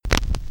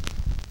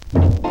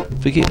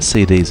Forget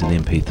CDs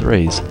and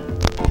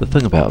MP3s, the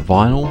thing about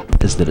vinyl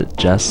is that it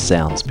just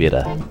sounds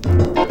better.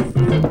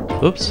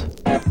 Oops.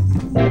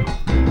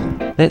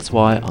 That's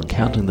why on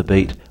Counting the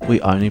Beat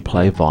we only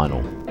play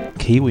vinyl.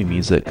 Kiwi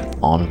music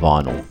on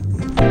vinyl.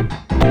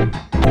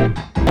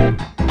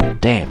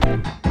 Damn.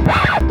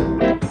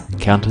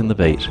 Counting the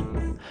Beat.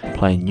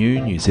 Playing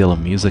New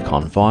Zealand music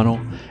on vinyl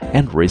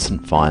and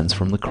recent finds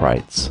from the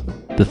crates.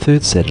 The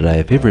third Saturday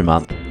of every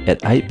month at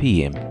 8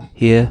 PM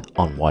here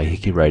on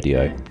Waiheke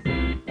Radio.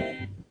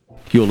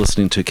 You're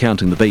listening to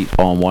Counting the Beat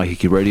on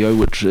Waiheke Radio,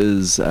 which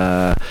is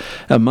a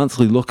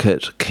monthly look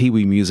at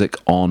Kiwi music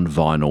on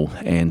vinyl.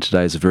 And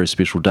today is a very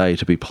special day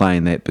to be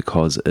playing that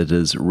because it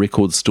is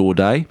Record Store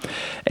Day,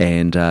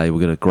 and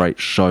we've got a great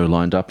show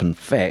lined up. In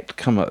fact,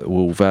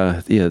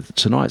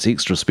 tonight's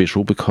extra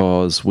special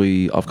because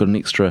I've got an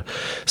extra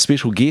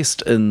special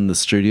guest in the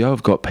studio.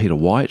 I've got Peter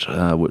White,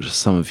 which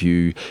some of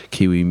you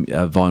Kiwi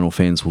vinyl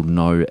fans will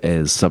know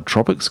as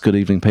Subtropics. Good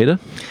evening, Peter.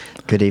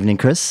 Good evening,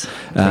 Chris.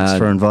 Thanks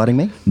for inviting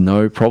me.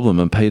 No problem.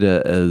 And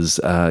Peter has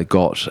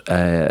got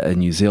a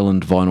New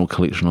Zealand vinyl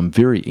collection I'm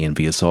very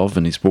envious of,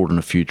 and he's brought in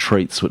a few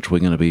treats which we're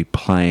going to be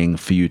playing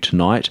for you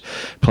tonight,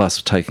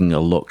 plus taking a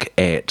look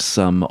at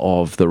some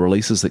of the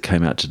releases that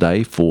came out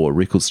today for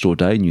Record Store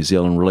Day, New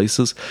Zealand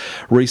releases,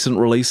 recent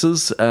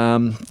releases,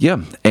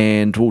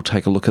 and we'll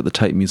take a look at the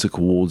Tape Music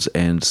Awards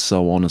and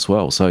so on as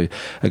well. So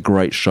a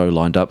great show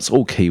lined up. It's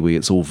all Kiwi,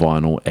 it's all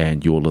vinyl,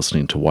 and you're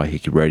listening to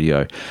Waiheke Radio.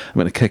 I'm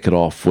going to kick it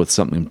off with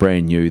something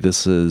brand new.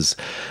 This is,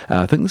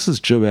 I think this is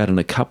due out in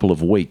a couple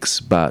of weeks,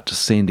 but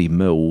Sandy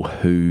Mill,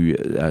 who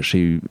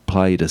she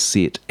played a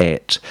set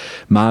at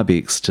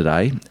Marbex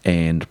today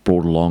and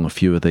brought along a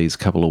few of these a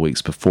couple of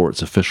weeks before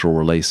its official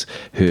release,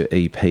 her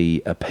EP,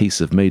 A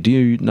Piece of Me. Do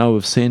you know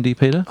of Sandy,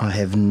 Peter? I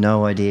have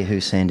no idea who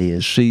Sandy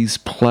is. She's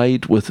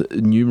played with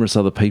numerous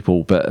other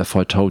people, but if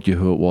I told you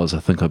who it was, I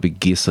think I'd be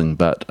guessing,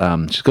 but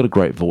she's got a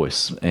great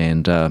voice,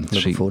 and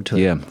looking forward to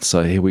it. Yeah,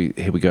 so here we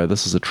go.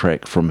 This is a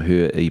track from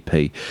her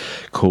EP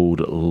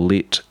called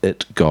Let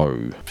It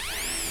Go.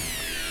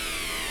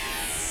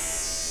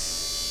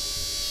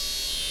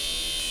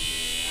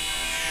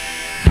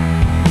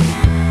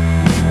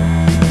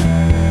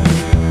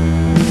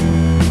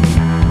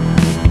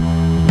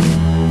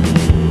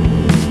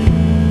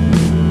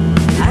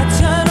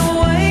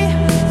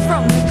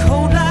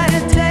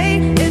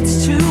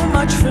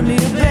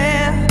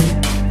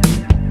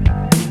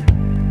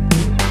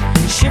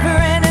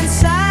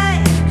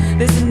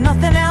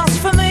 Nothing else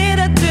for me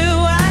to do.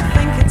 I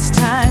think it's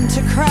time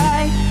to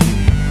cry.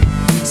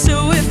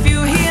 So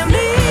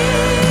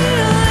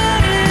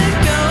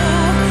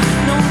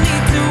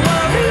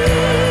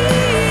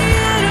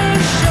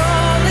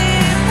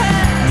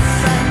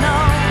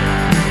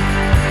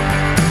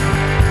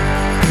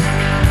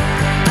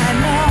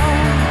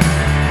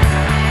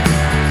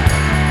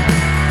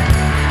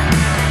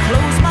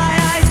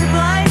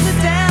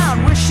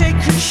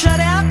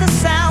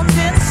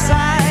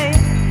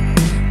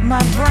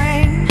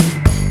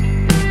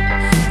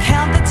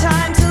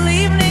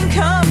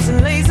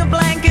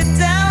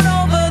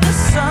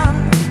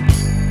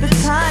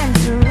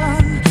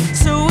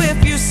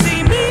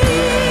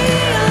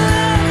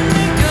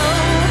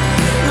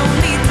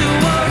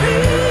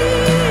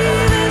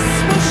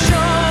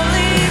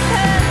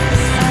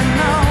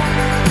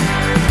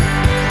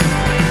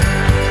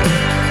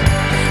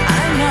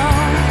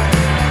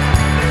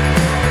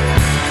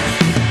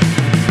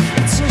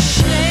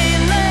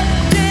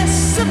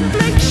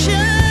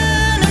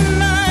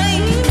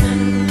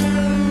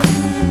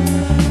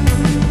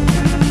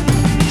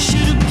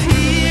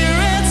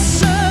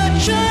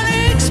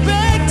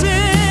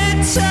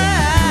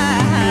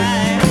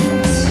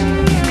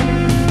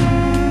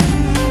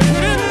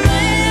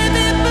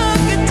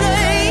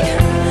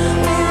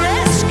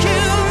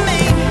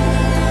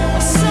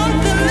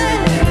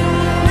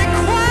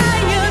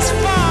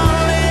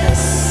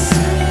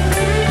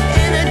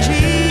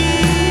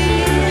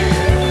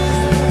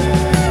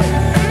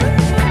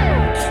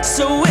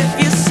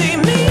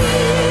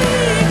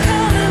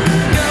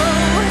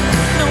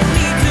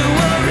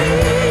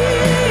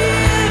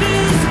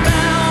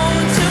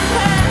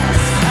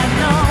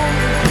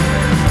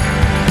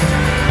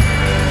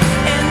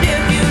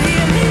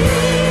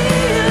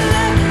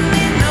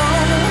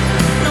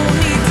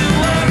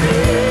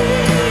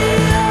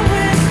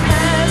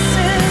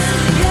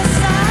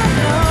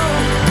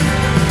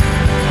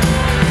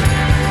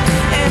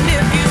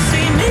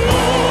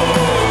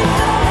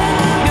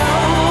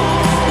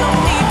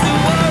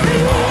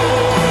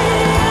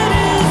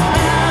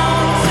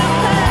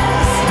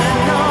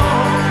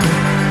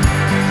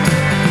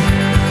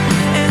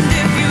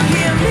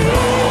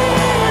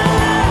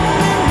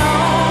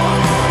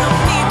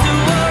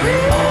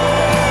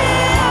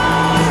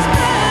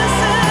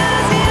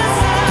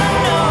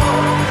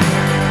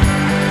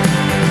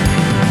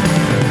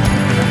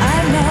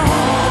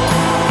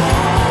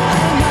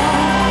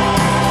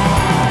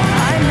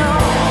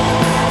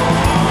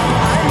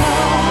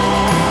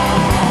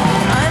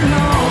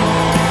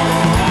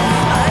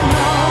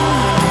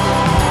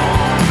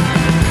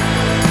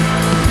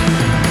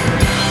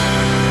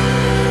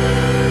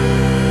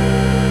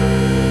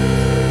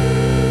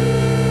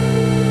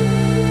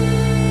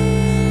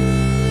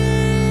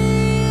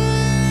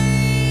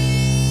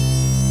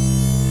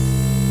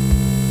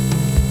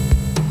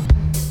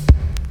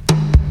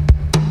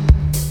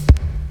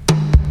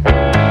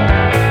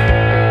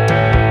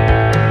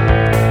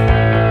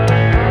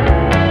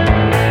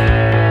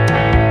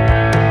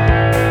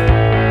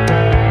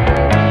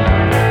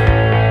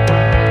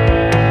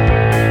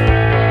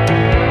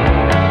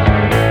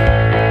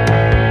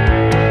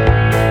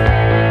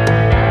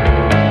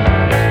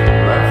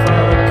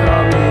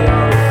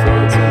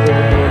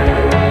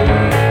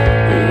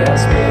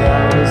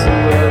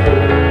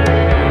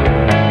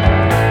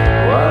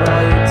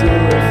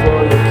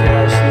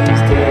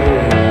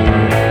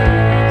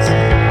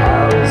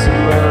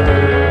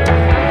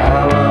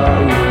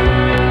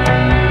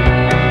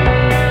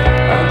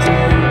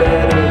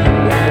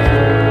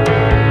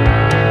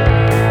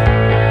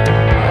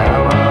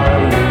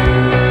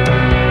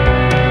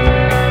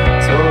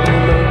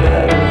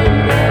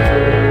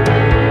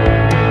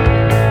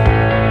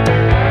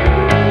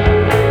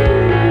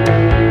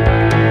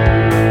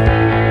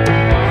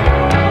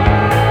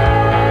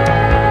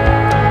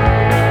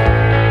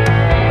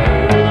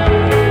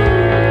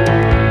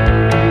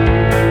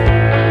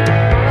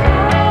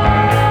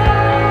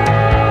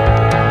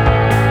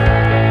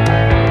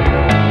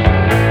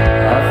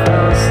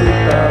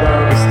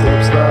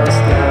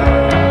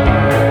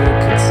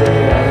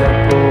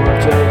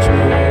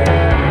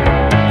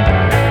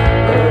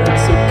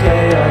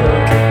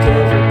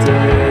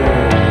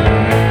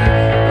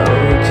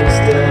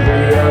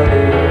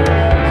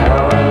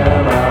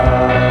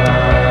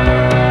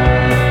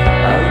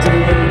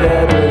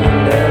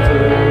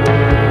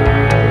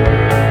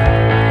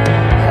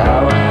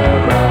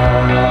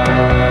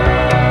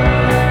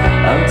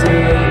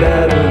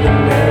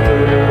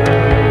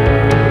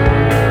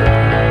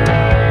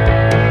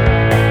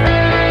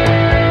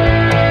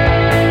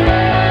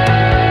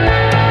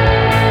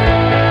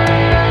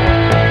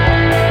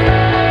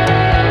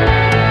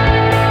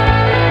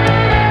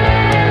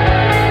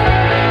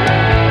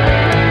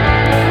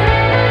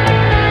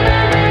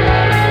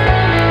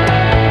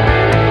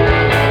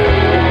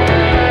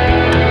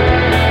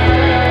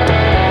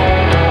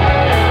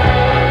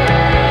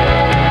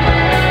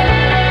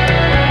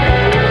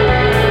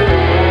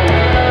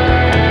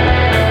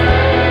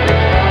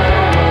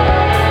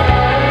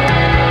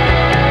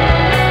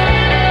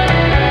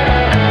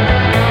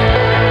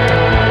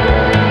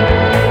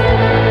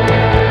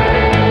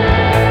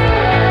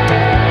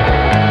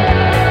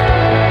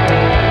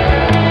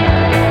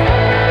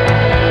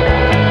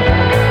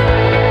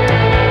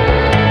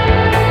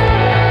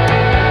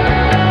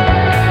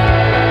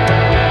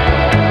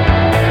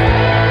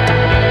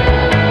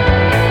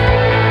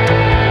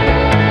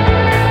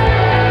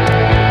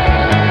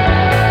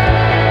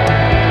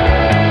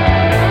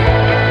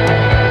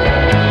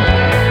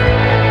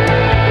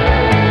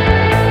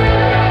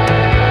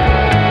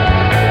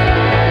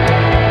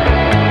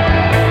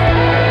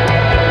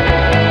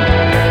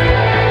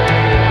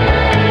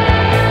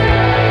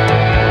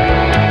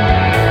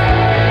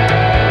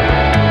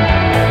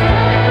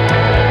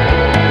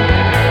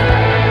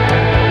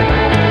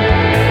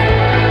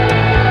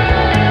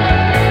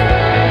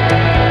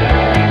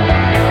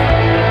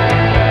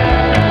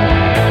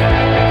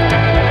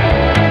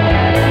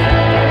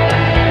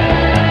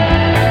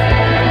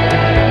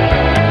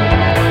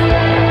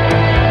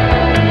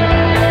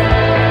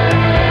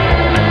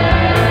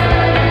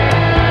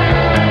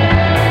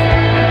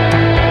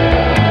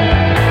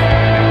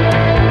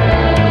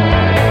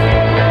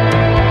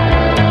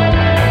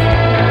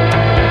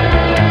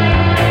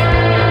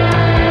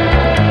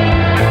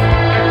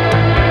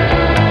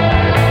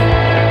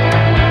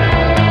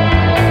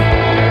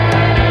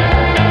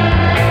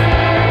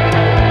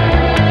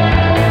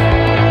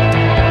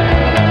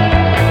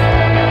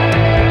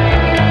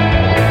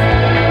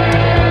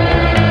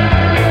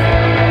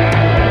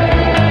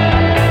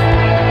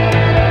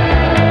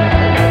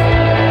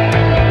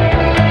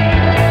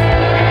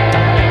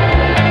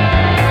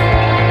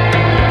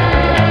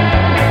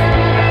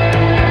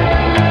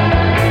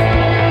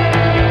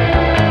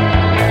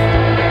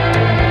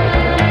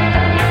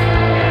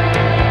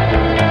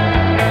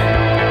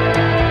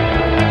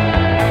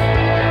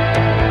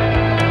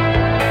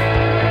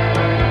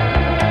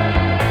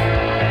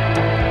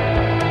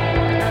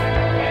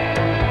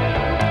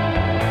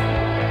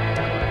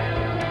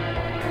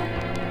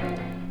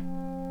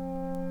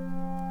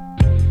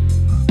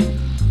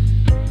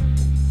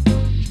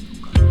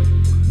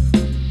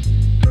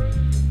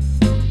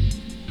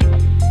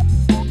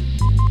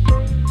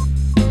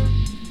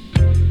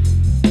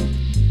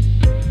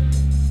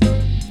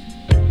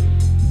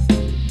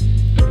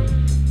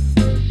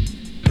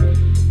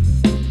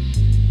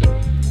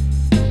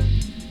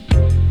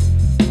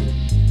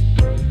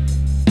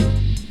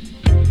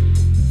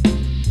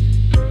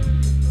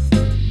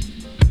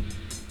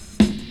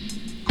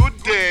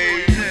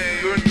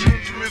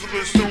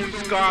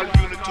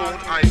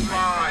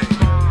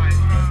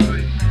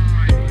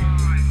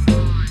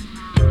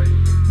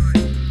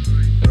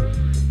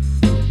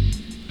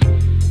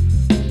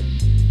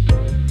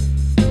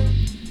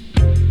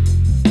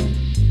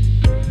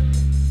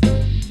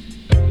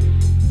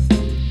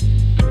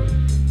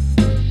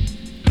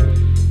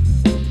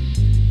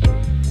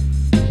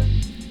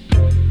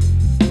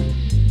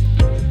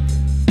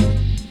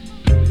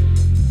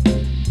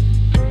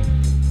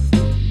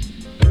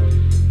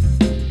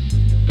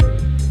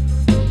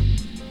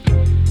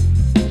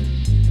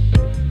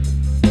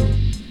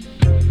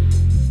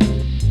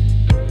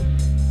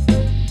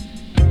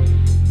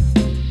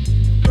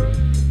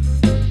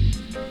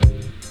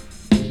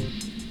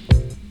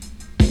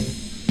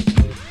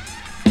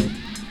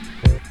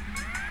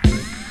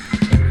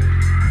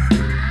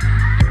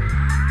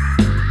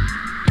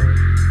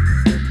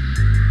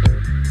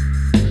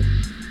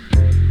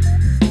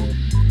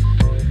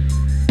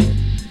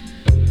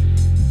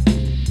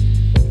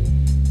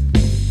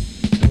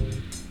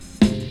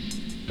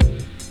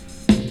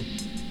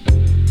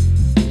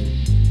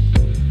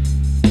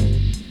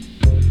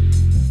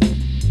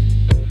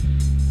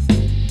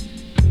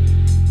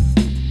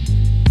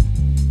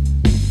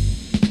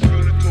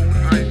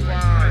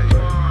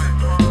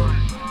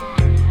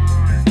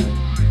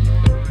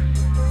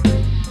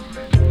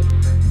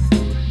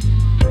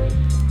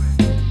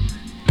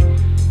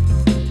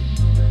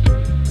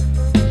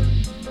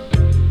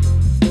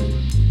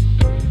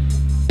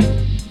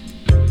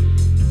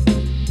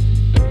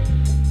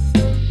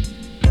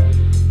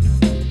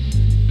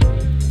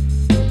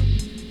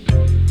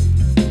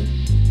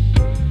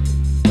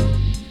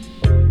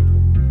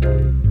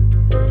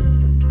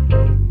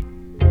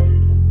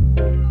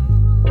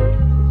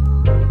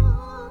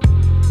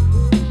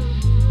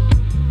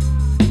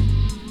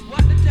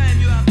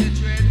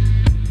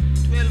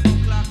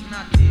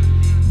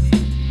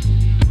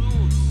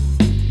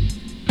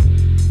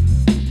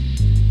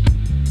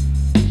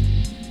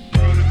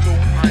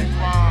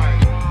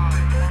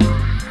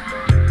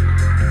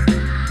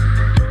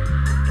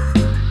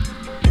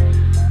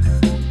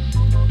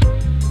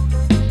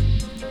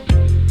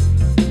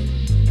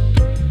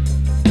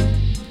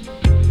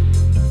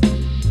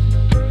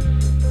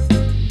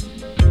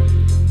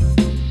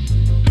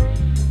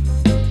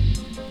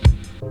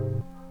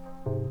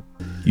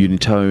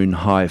Unitone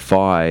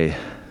Hi-Fi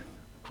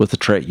with the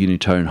track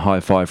Unitone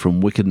Hi-Fi from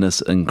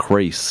Wickedness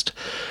Increased.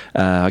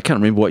 I can't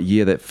remember what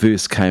year that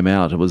first came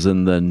out. It was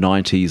in the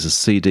 90s, a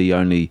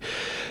CD-only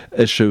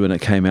issue, and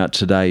it came out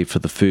today for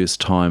the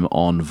first time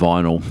on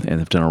vinyl, and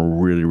they've done a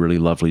really, really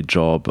lovely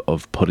job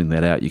of putting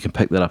that out. You can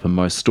pick that up in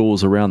most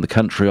stores around the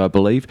country, I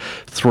believe.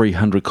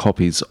 300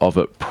 copies of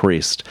it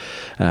pressed.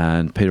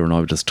 And Peter and I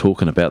were just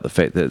talking about the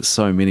fact that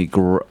so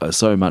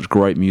much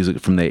great music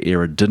from that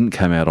era didn't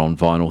come out on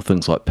vinyl,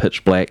 things like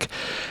Pitch Black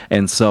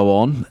and so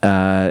on,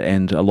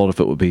 and a lot of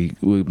it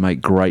would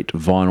make great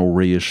vinyl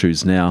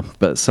reissues now.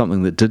 But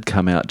something that did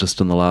come out just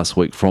in the last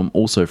week from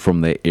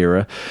that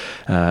era,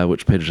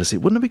 which Peter just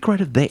said, wouldn't it be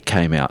great if that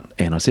came out?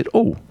 And I said,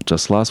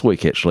 just last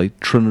week actually,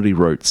 Trinity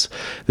Roots,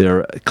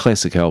 their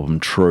classic album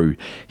True.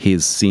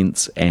 Here's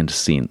Sense and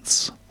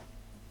Sense.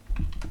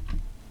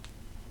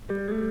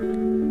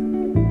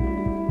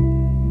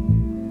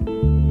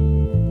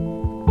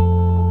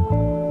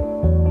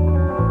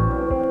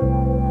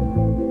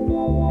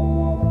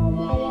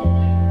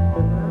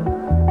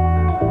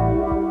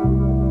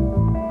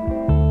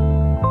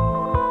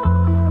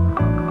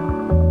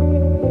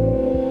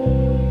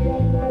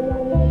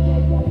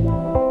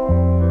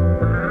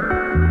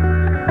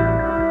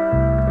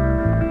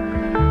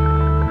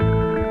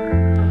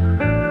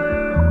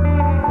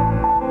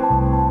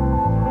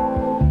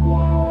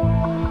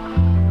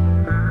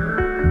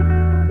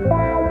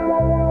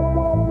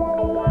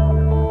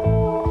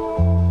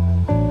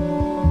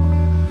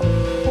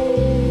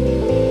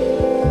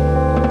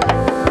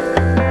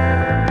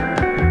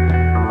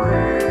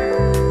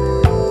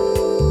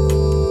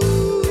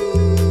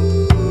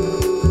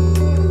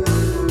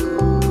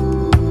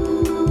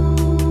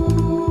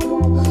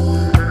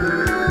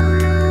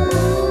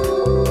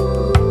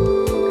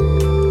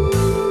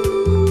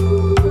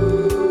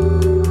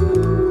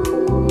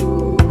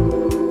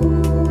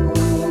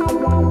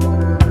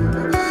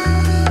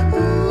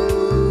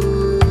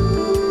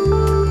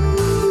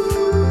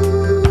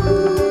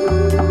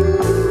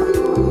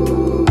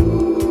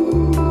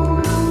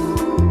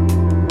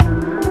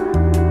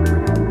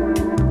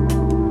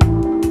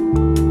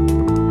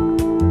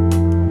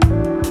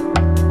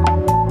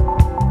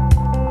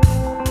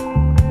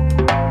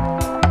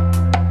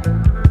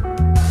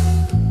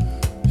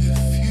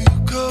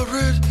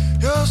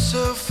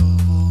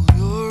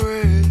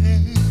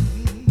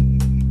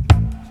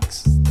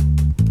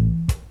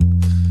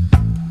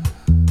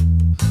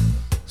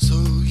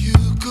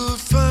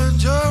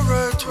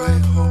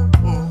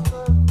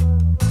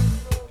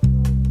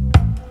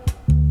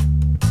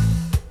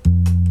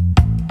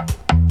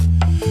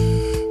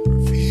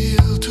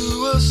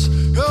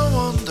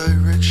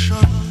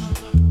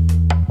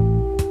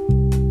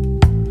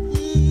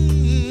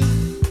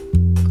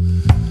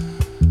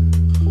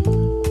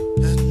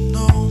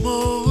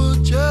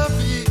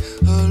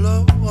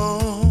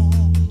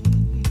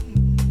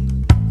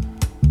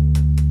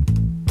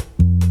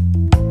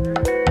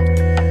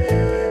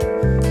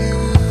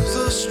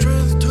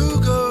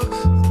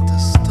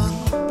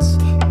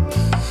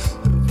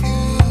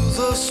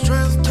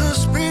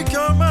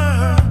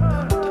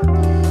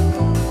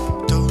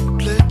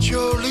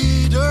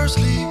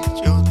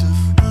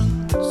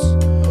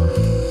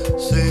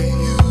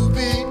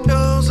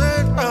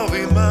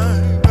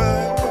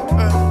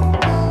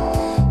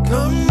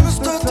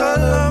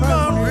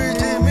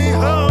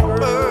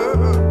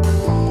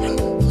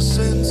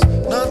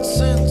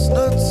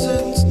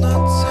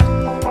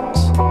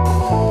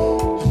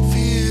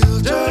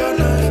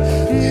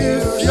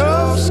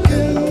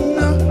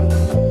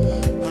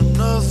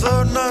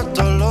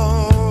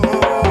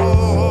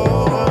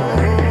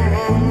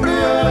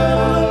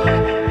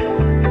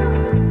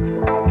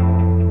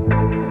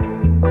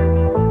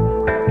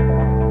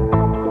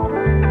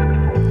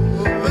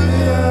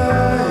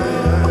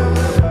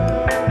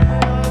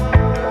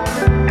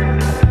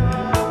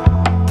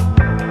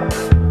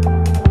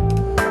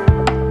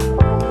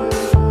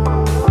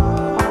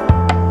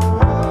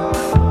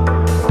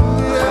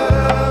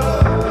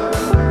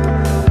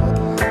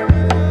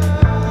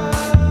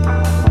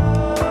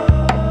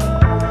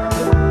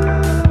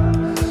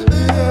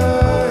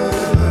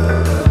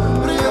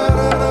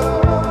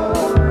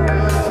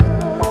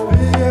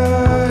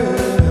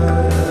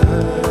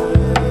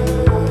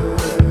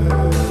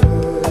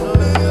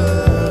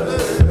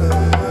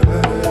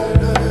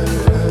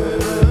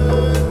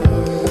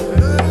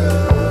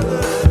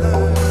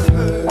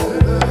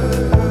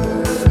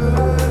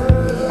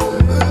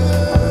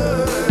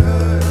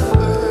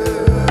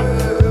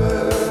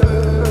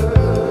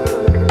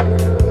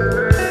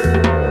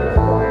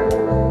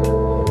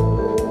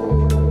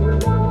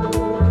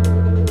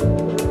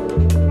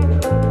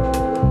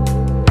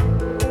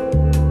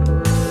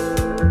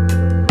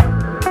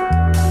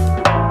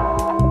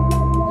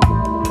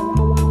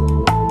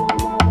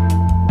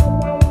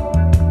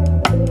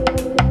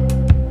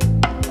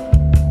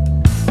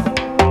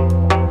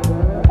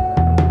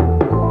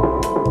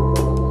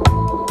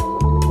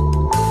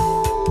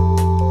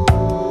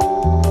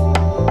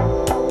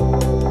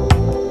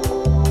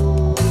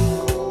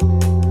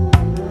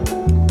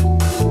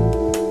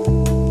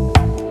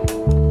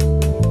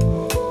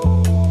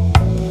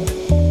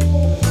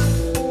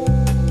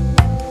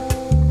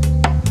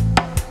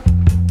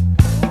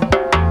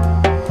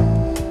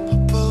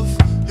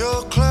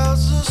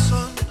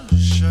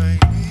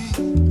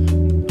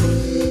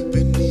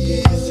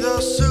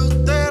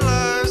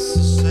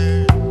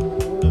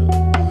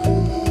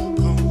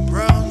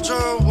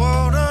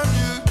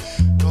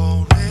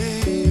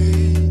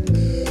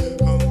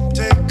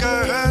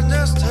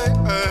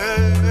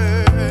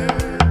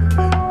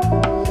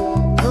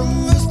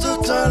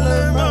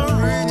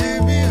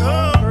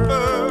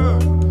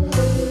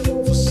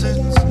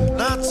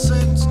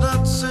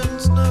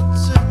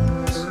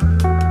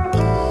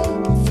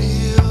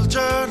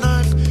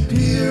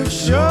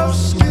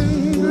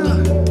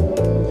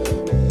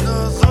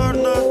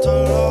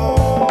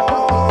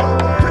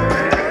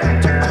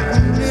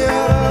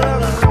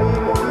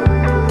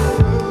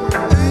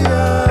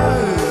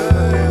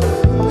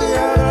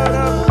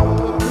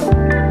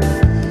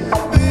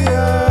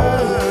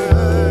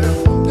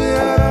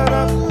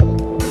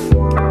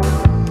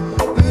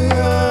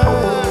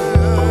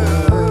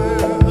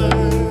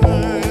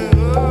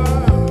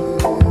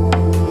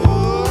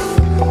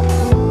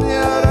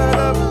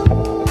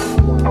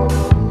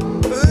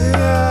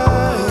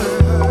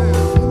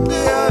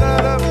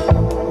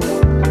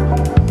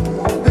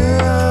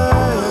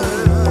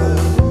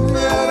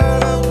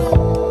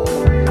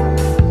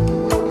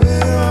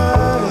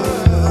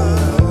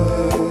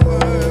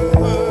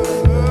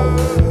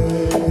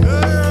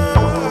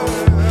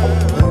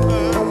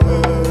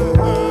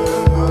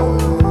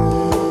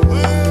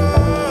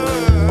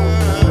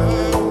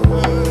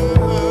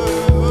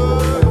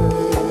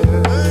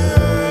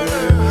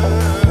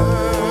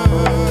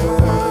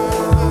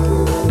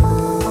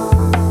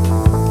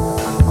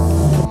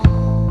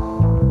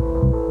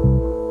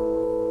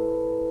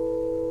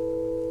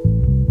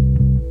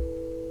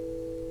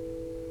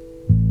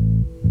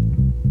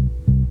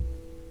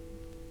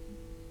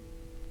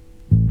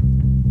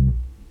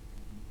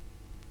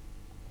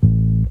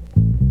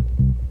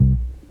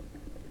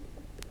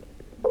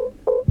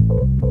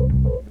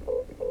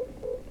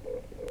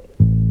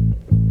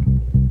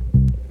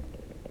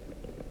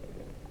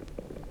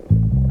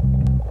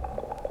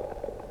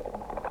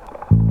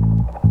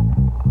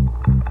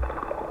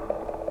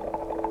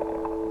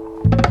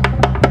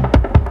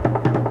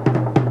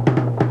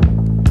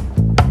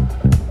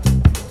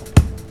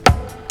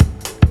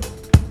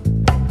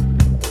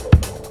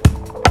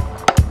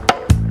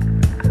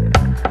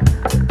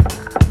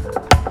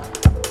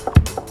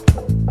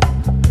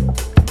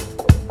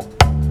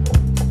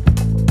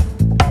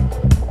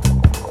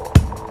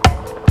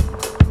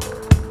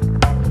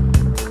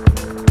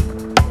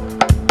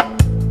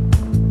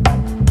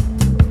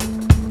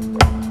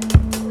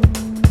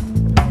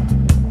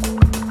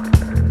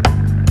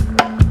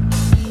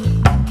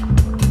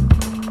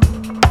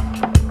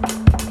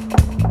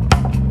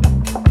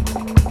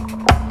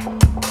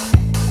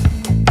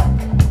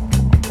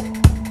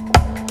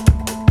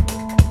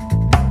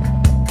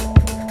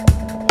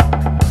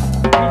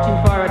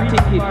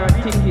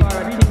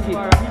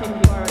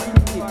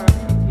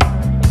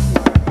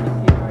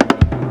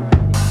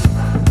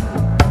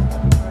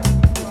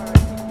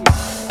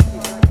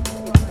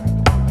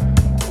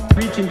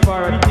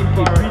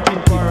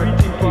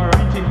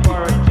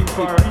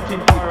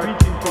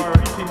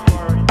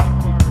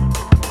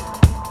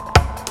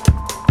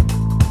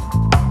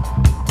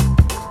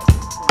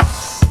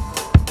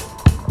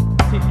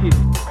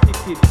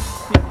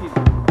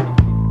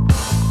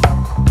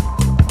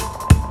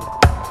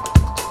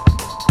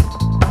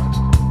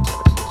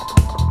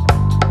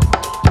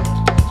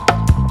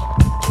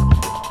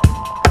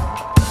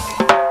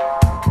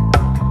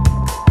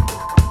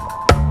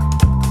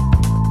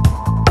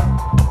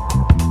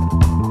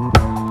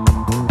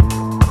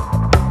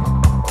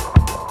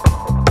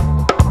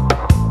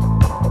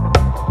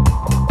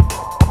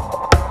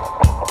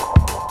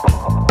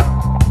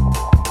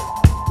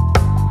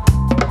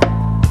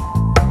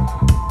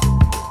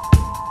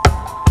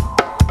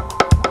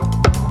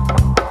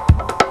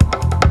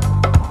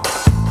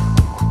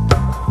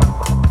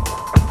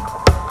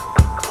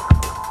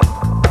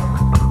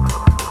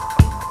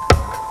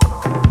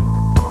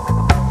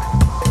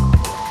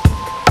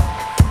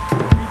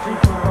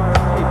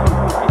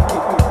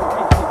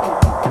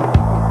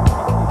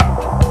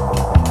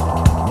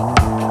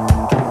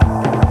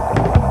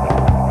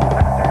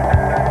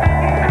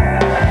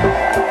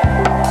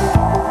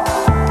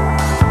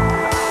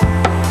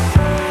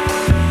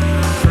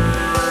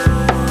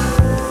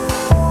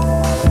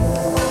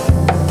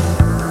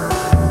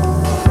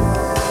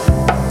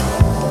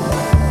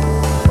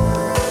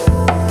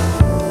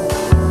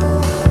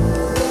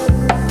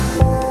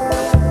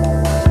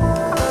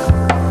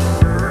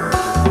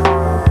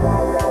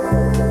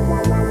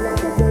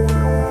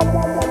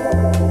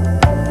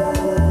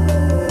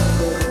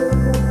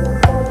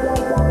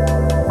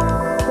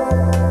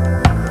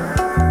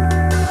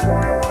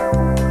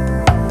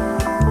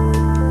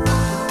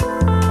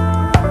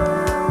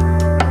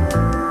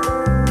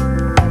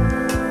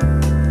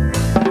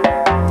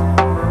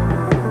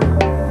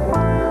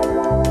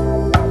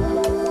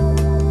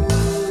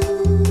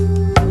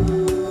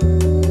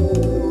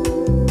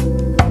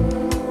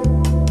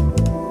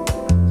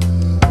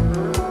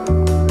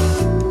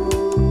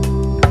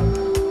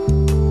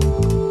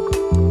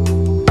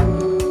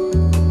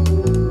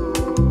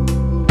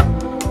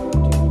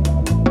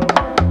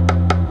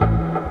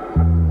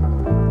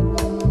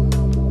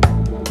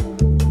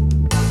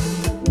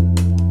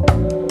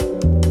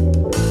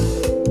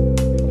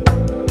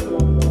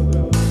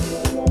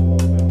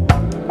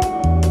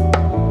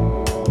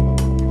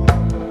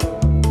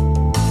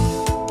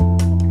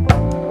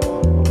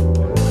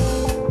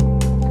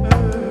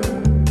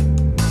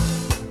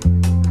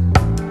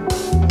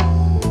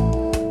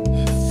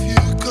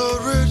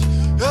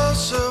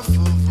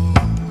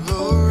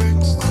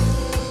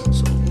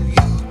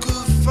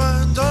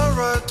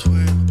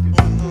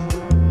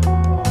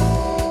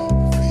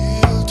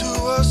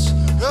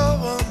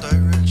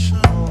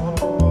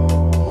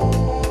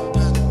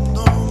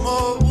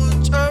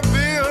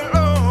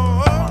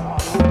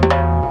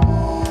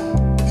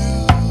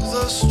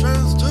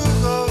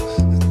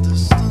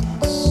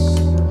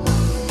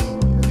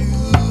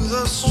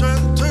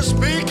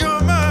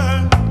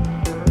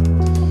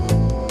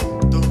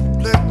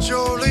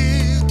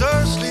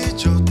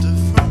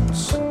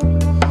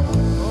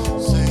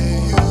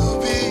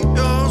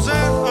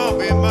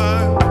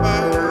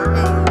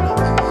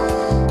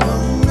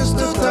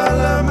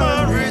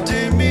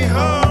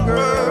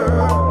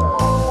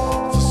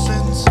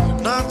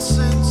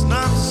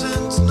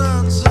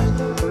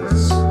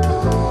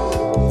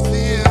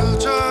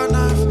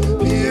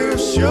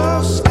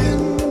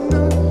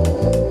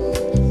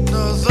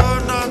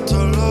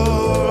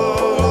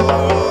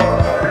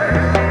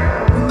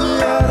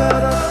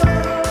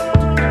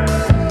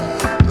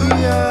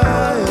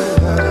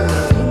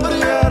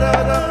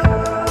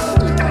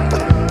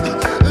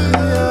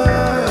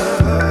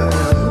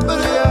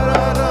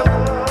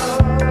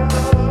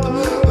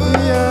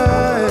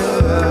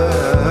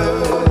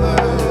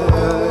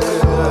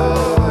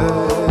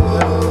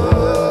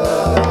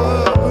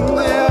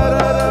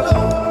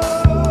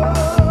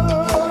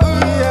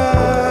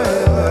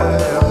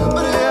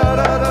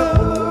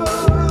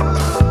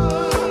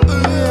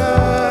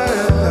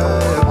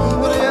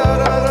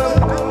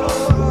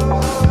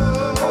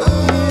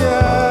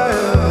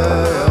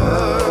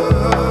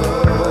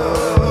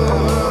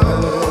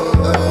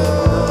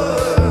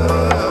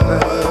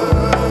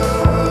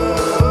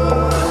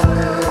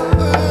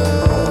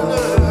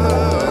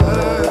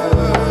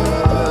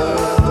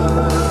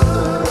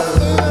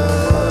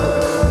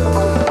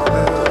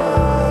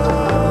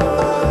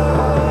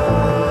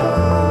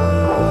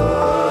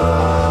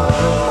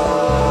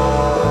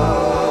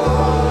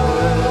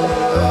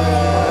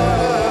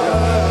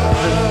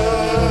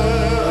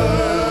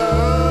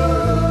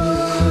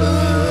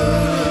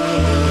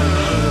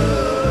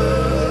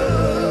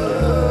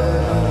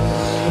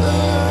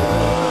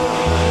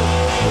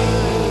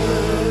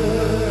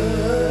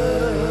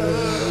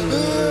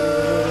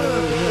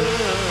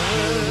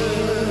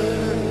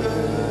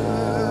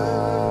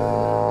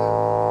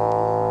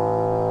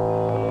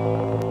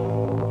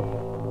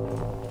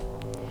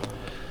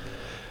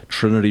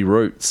 Trinity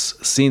Roots,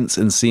 Sense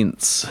and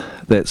Sense.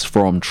 That's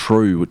from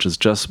True, which has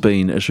just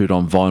been issued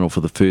on vinyl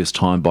for the first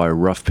time by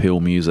Rough Peel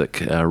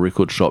Music, a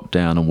record shop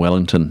down in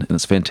Wellington. And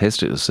it's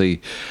fantastic to see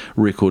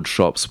record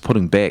shops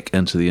putting back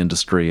into the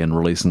industry and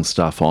releasing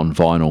stuff on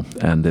vinyl.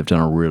 And they've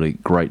done a really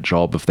great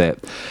job of that.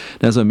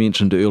 And as I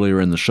mentioned earlier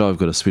in the show, I've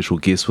got a special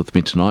guest with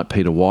me tonight,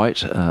 Peter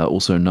White,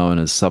 also known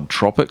as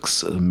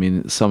Subtropics. I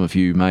mean, some of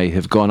you may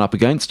have gone up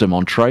against him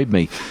on Trade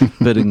Me,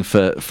 bidding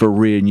for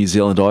rare New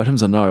Zealand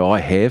items. I know I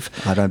have.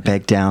 I don't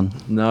back down.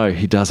 No,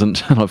 he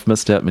doesn't, and I've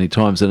missed out many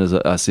times. And as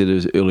I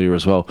said earlier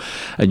as well,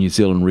 a New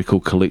Zealand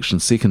record collection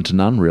second to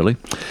none, really.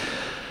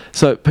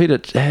 So, Peter,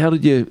 how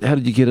did you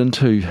get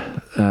into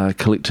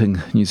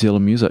collecting New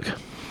Zealand music?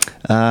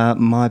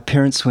 My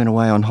parents went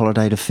away on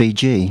holiday to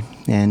Fiji,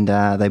 and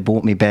they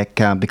brought me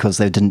back because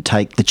they didn't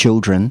take the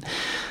children.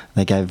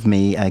 They gave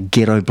me a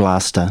Ghetto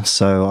Blaster,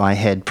 so I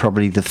had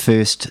probably the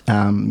first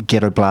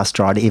Ghetto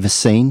Blaster I'd ever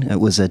seen. It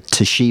was a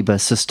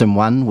Toshiba System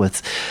 1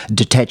 with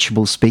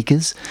detachable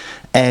speakers.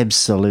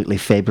 Absolutely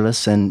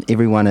fabulous, and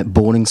everyone at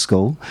boarding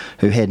school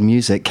who had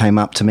music came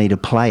up to me to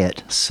play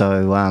it.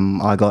 So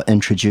I got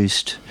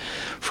introduced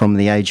from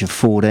the age of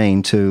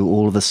 14 to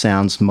all of the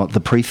sounds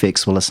the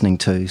prefects were listening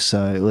to,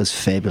 so it was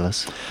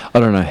fabulous. I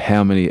don't know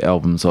how many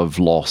albums I've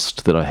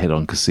lost that I had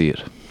on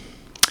cassette.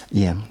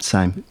 Yeah,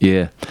 same.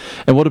 Yeah.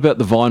 And what about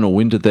the vinyl?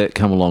 When did that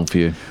come along for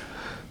you?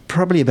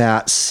 Probably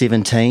about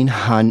 17.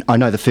 I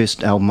know the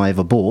first album I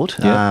ever bought.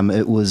 Yeah.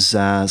 It was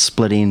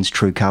Split Enz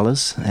True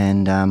Colours,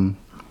 and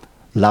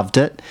loved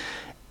it.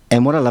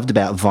 And what I loved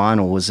about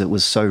vinyl was it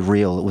was so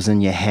real. It was in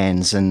your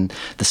hands, and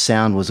the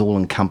sound was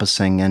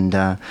all-encompassing. And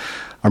I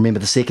remember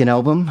the second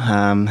album,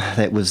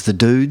 that was The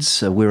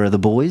Dudes, Where Are the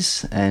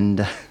Boys?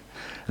 And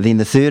then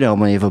the third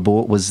album I ever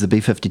bought was the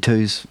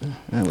B-52s.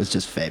 It was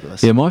just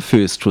fabulous. Yeah, my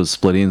first was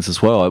Split Enz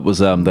as well. It was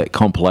that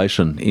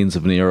compilation, Ends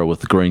of an Era, with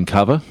the green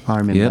cover. I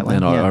remember that one.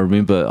 And yeah. I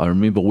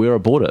remember where I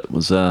bought it. It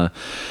was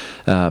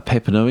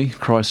Papanui,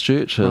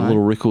 Christchurch, a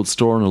little record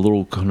store in a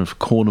little kind of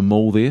corner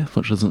mall there,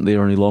 which isn't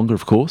there any longer,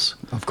 of course.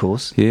 Of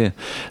course. Yeah.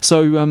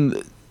 So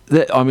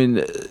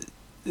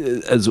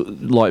as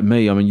like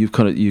me, I mean, you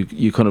kind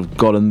of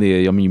got in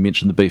there. I mean, you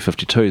mentioned the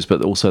B-52s,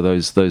 but also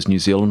those New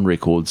Zealand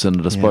records,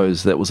 and I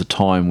suppose that was a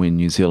time when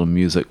New Zealand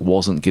music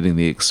wasn't getting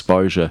the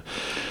exposure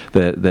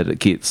that it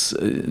gets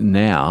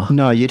now.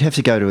 No, you'd have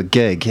to go to a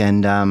gig,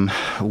 and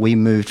we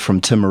moved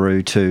from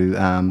Timaru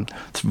to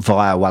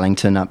via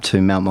Wellington up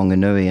to Mount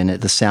Maunganui, and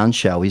at the Sound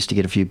Show we used to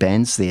get a few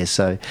bands there,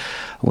 so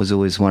I was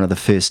always one of the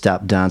first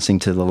up, dancing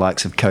to the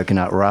likes of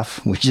Coconut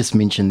Rough. We just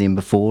mentioned them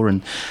before,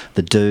 and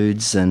the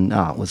Dudes, and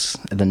it was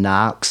the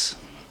Narcs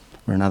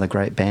were another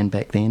great band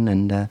back then,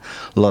 and a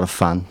lot of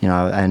fun,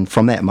 and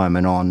from that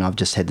moment on I've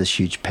just had this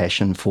huge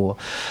passion for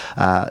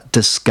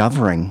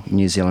discovering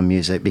New Zealand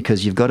music,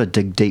 because you've got to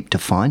dig deep to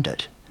find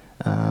it.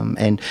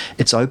 And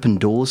it's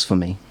opened doors for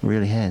me, it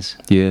really has.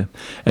 Yeah,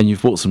 and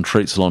you've brought some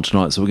treats along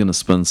tonight, so we're going to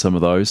spin some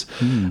of those.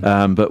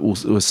 But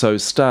so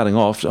starting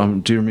off,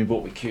 do you remember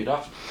what we queued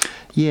up?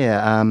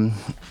 Yeah,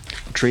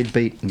 Dread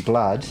Beat and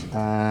Blood.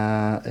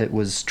 It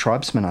was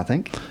Tribesman, I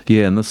think.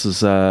 Yeah, and this is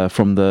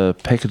from the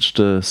Package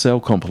to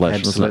Sell compilation.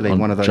 Absolutely, isn't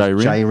it? one of those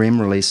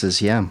JREM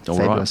releases. Yeah, all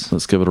fabulous. Right,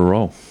 let's give it a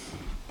roll.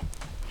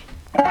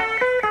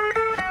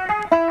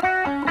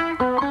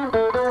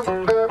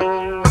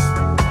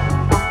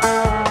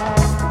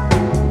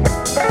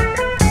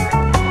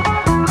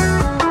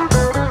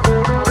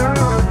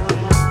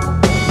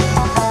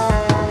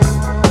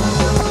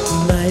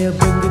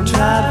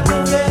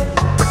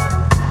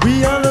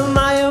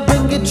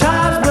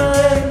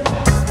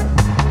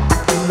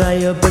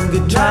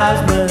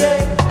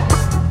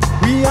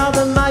 We are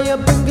the Maya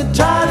Binga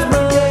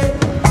Tribesmen,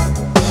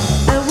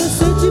 and we're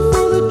searching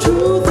for the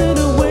truth.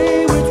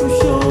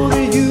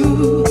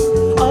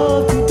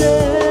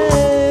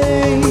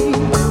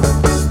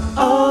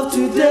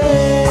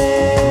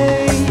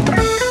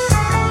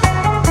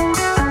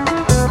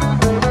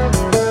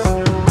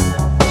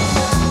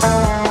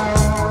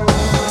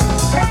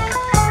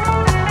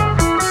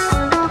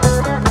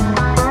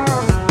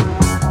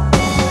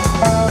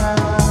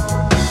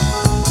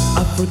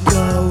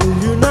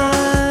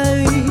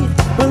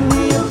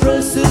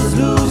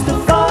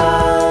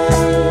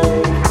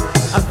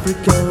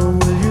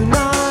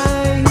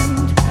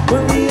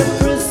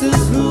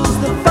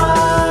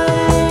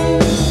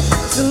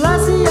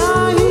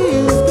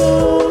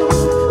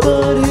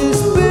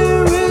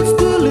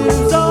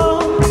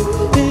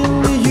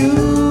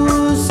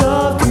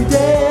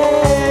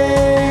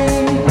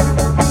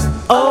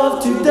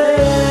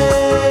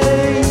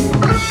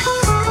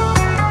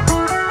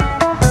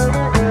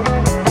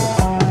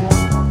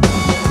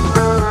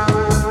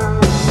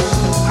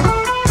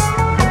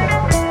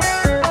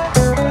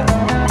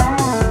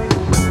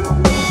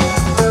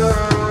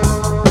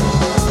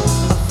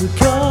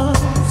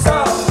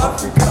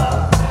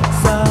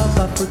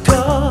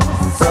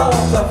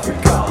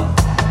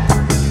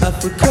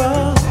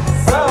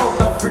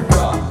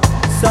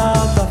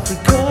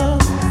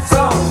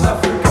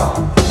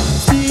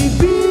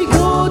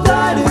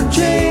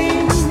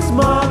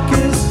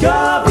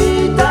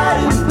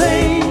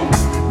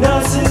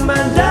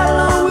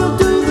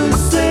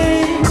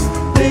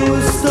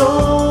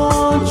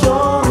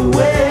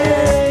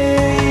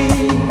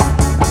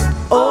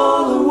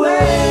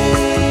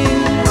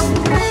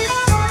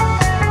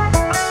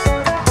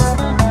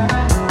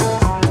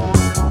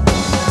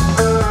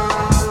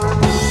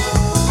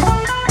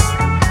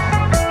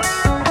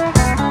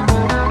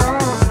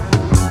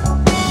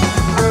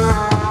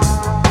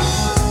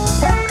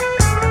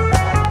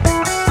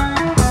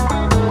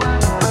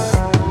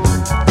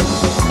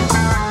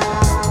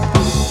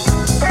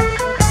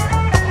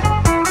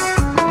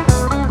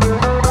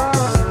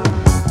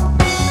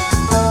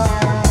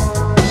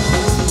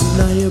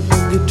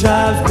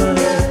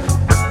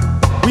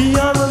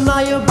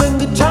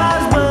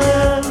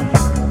 tribesman.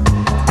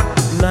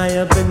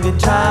 Naya Benga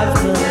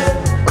tribesman.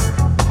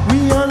 We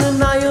are the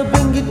Naya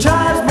Benga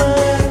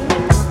tribesman.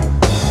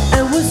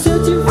 And we're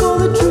searching for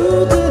the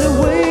truth in a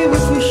way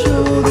which we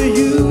show the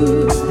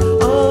youth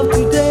of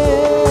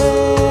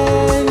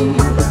today.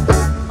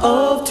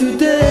 Of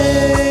today.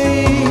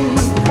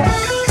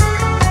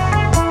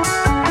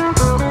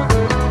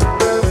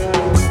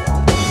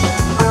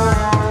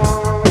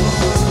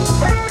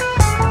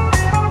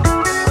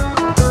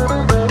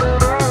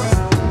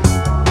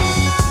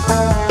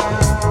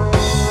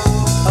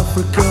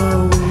 Africa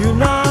will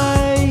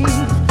unite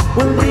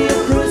when the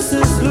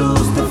oppressors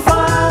lose the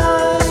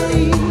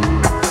fight.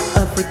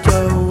 Africa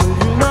will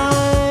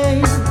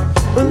unite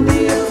when the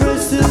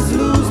oppressors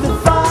lose the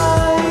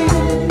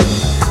fight.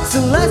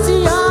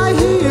 Selassie,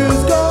 he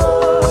is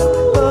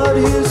gone, but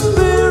his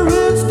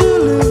spirit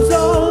still lives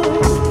on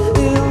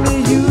in the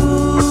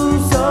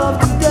youth of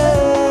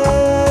today.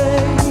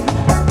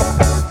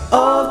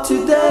 Of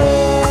today.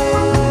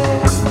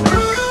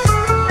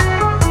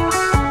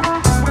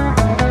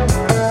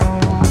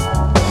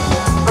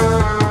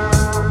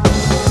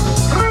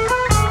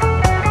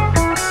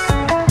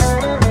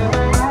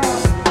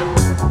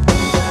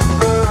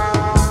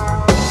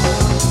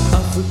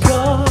 Africa,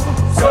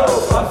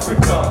 South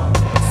Africa,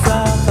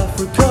 South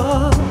Africa,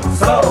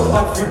 South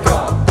Africa,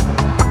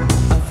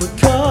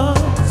 Africa,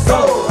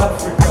 South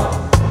Africa,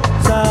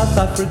 South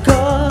Africa.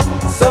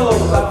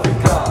 South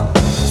Africa.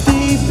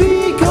 Steve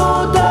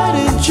Biko died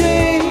in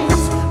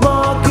chains.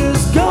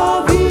 Marcus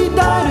Garvey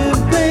died in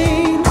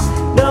pain.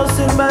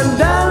 Nelson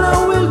Mandela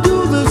will do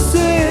the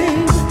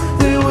same.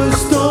 They were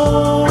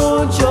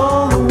staunch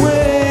all the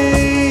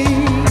way,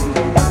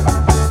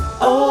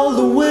 all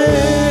the way.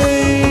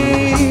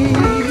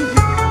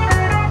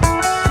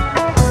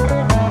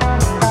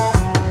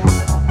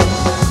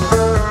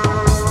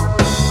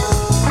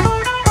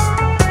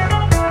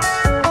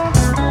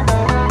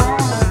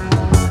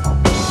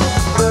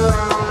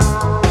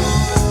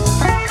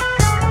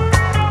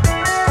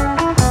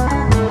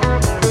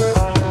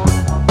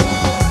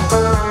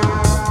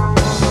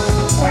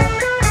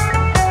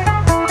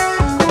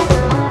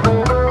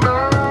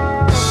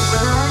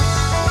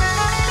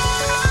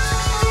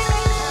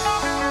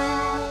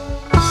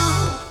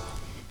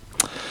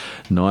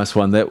 Nice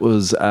one. That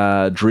was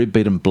Dread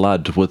Beaten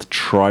Blood with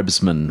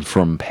Tribesman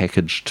from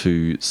Package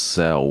to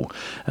Sell.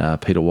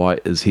 Peter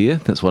White is here.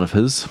 That's one of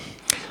his.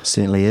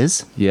 Certainly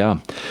is. Yeah.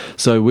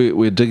 So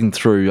we're digging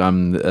through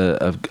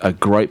a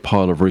great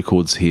pile of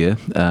records here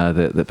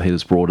that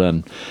Peter's brought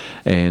in.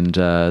 And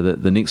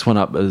the next one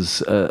up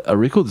is a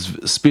record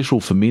that's special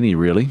for many,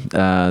 really.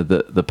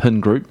 The Pin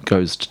Group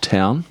Goes to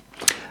Town.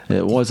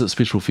 Why is it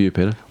special for you,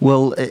 Peter?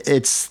 Well,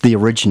 it's the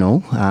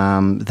original.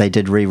 They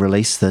did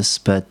re-release this,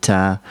 but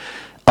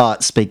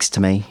it speaks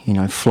to me. You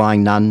know,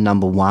 Flying Nun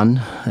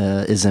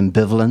 #1 is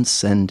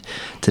Ambivalence, and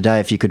today,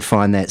 if you could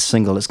find that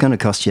single, it's going to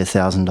cost you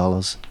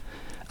 $1,000.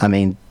 I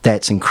mean,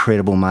 that's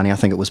incredible money. I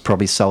think it was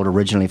probably sold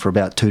originally for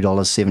about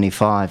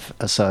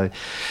 $2.75. So,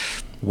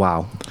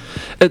 wow.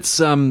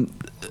 It's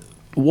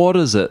what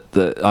is it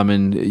that, I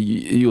mean,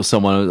 you're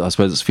someone, I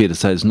suppose it's fair to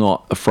say, is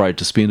not afraid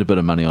to spend a bit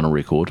of money on a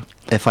record.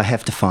 If I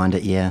have to find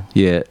it, yeah.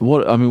 Yeah.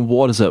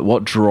 What is it?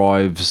 What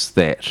drives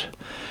that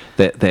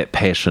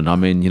passion? I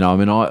mean, I'm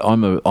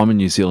a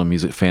New Zealand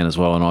music fan as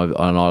well, and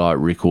I like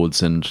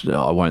records, and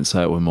I won't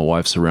say it when my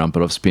wife's around,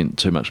 but I've spent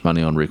too much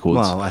money on records.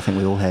 Well, I think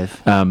we all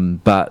have.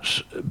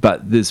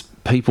 But there's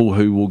people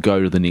who will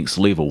go to the next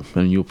level,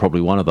 and you're probably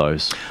one of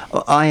those.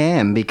 I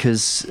am,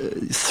 because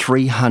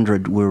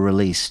 300 were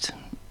released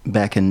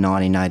back in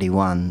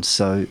 1981.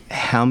 So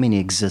how many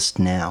exist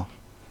now?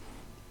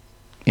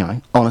 You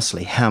know,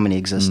 honestly, how many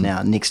exist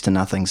now? Next to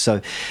nothing. So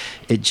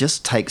it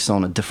just takes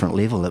on a different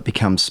level. It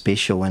becomes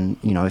special, and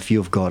you know, if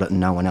you've got it and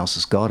no one else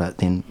has got it,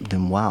 then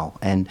wow.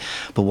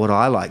 But what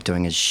I like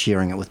doing is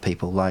sharing it with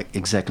people, like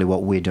exactly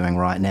what we're doing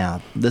right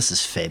now. This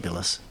is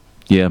fabulous.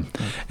 Yeah,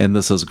 and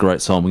this is a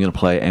great song. We're going to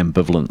play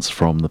Ambivalence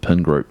from the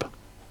Pin Group.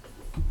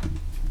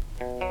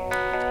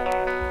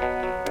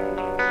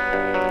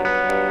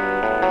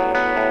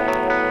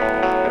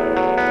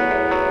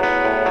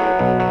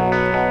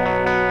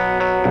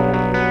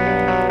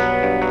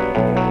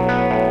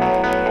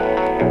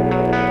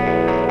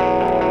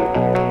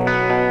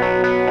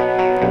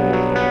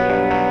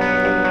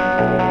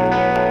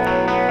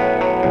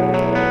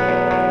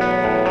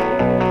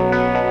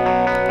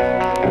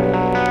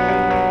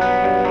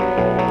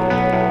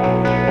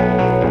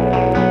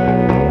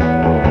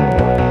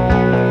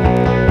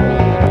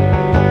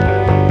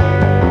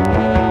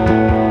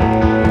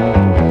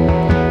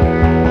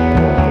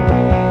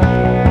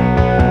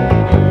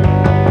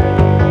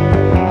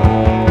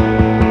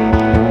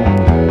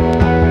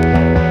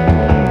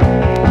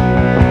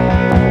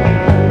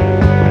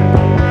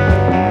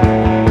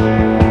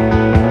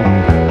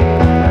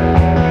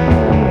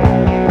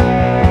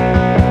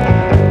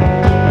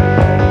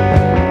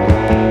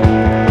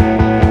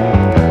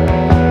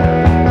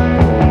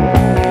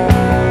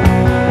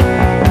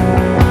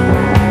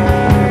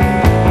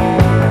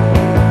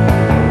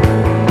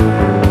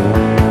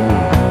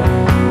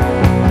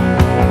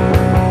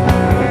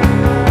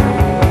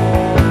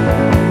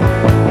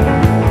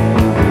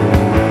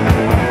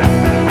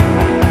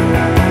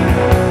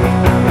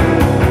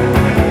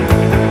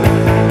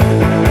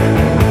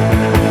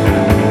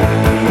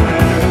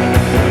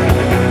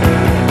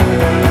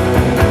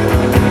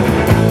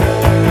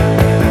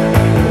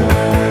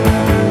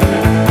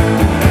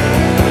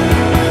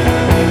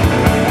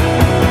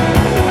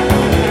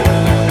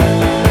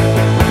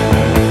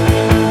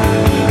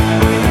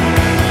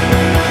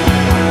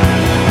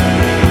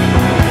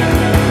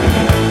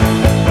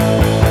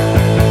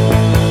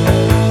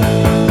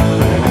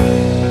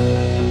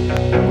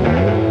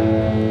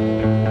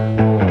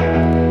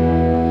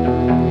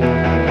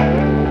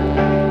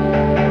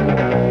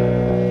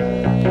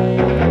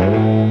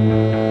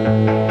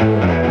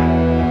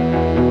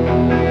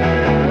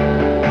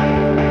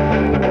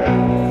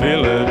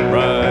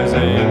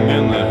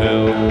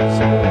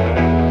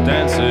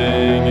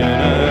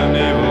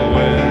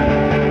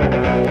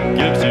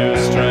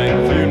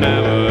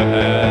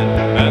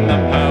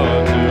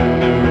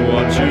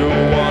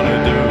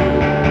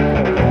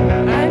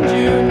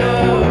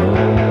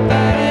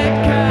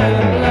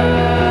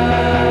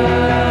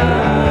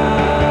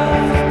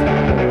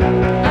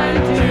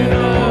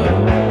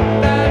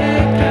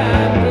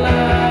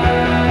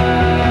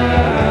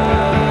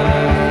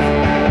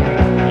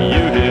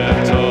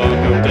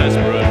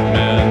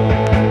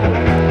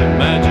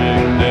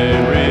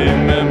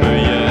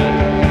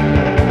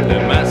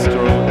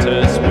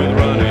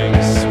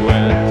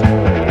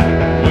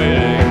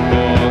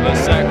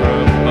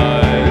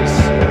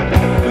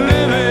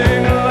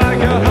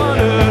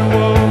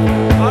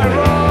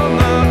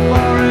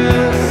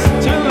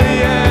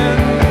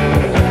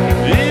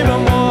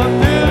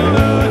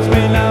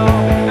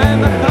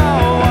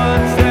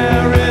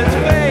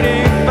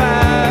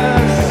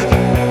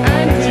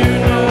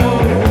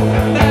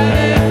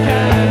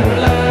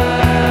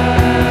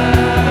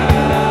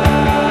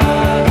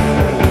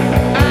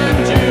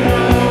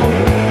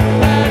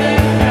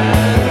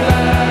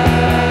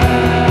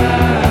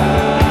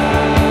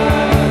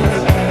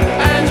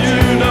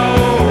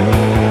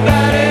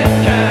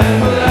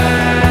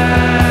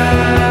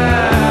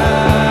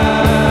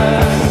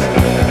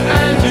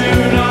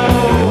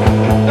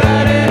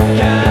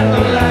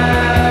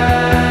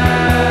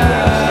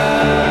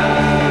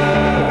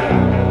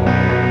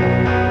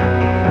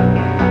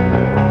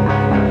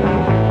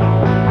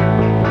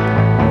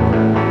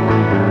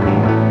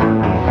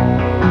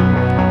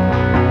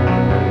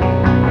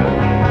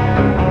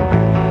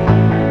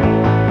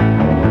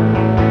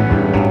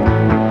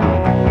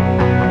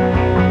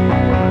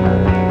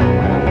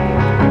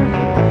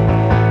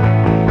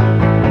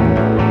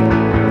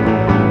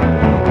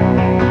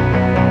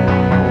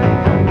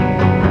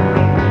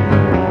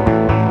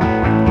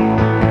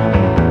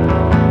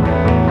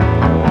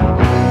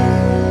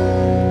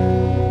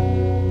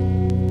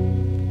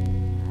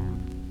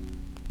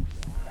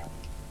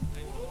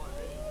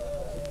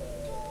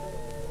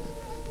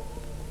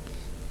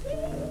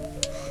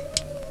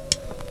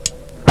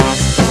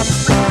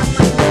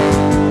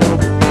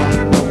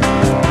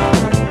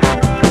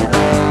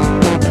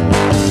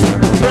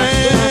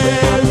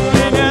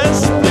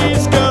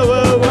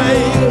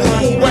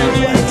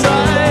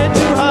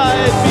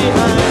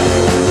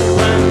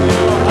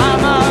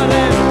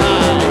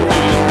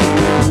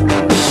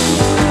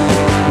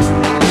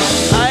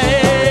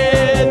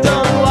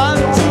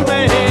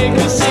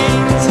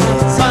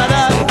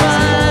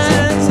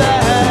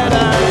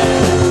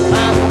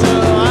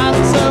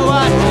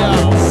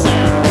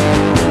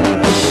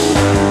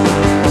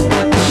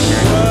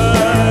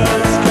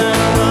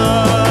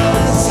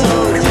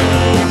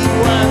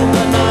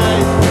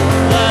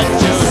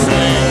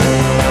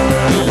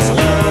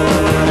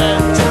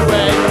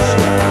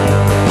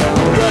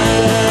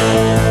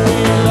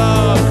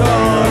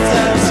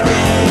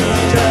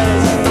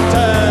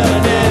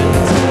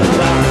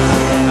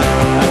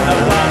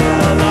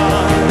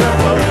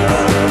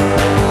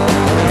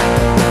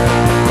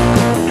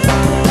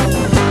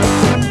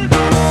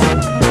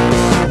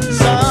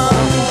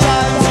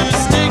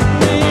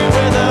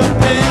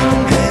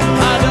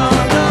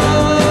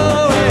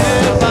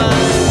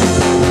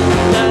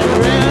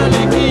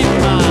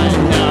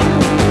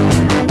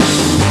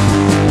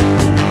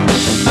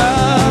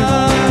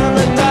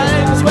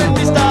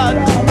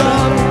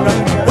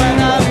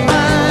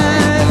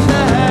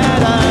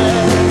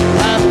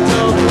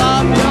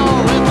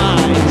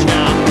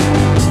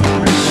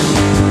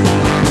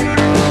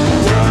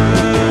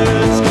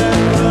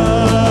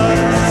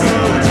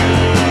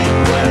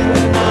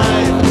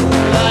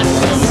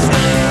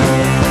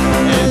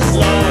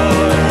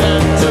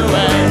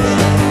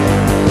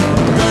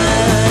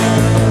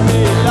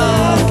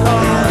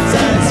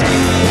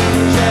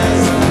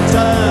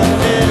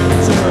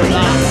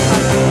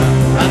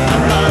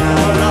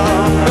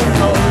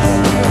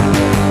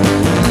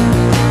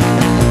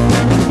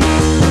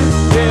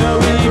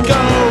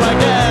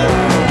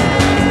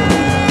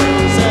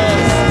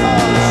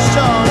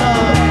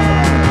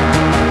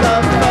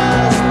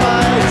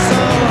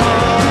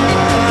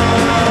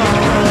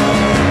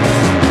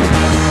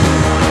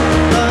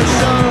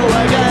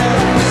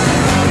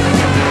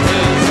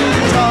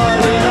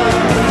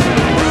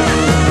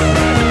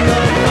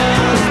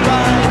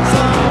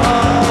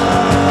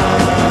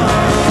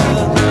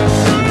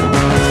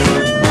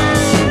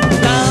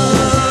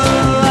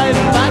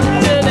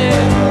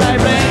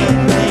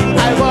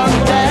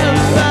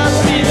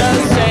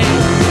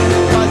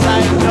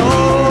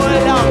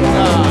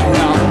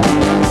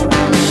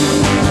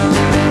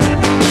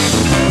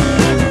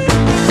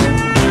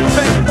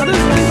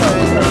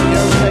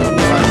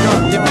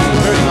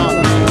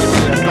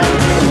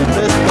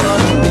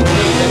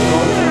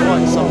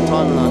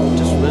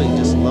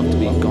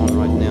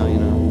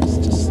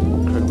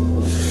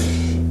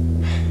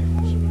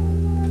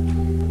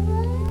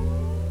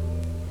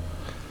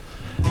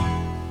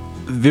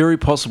 very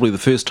possibly the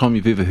first time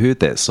you've ever heard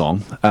that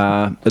song.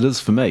 It is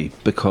for me,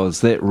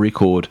 because that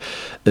record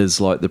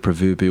is like the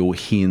proverbial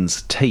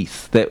hen's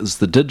teeth. That was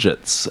the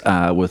Digits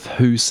with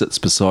Who Sits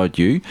Beside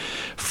You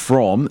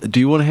from... Do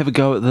you want to have a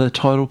go at the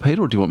title,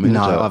 Peter, or do you want me to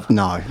do it?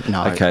 No.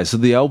 Okay, so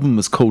the album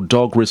is called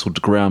Dog Wrestled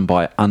to Ground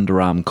by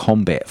Underarm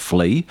Combat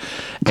Flea,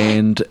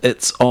 and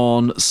it's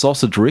on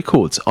Sausage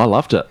Records. I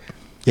loved it.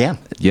 Yeah.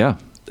 Yeah.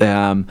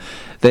 That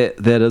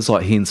is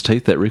like hen's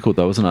teeth, that record,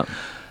 though, isn't it?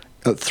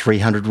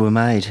 300 were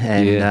made,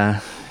 and Yeah.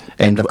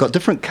 and they've got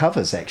different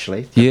covers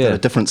actually. They've got a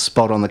different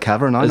spot on the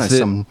cover, and I know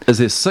some. Is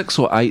there 6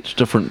 or 8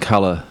 different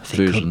colour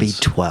There versions? could be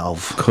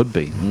 12. Could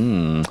be.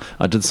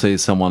 I did see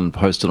someone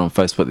posted on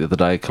Facebook the other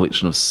day a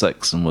collection of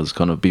 6 and was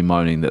kind of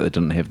bemoaning that they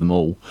didn't have them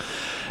all.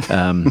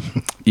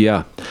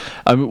 Yeah.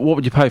 What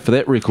would you pay for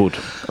that record?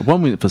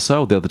 One went for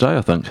sale the other day,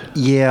 I think.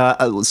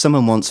 Yeah,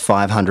 someone wants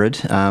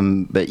 500,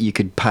 but you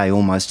could pay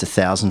almost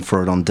 1,000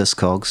 for it on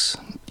Discogs.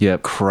 Yeah.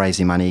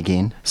 Crazy money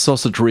again.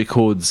 Sausage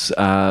Records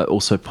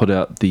also put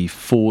out the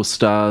 4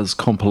 Stars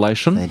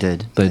compilation. They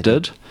did. They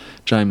did.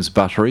 James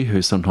Buttery,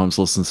 who sometimes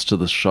listens to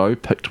the show,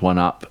 picked one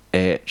up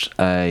at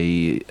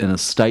an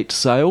estate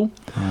sale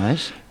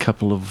Right. a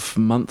couple of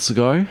months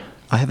ago.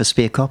 I have a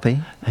spare copy.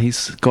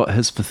 He's got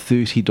his for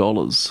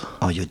 $30.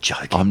 Oh, you're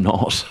joking. I'm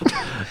not.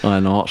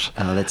 I'm not.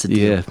 Oh, that's a deal.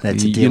 Yeah,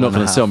 That's a deal you're not and a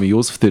going to half. sell me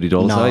yours for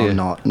 $30, No, are you? I'm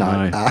not.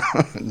 No.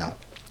 No.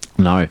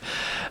 No.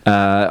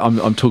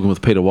 I'm talking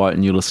with Peter White,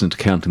 and you're listening to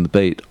Counting the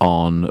Beat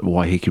on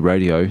Waiheke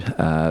Radio.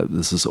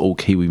 This is all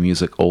Kiwi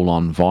music, all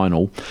on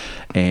vinyl.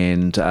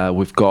 And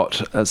we've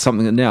got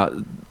something now.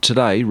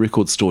 Today,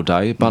 Record Store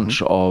Day, a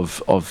bunch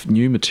of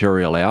new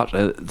material out.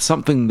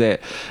 Something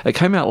that it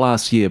came out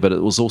last year, but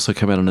it was also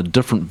come out in a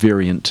different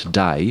variant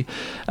today.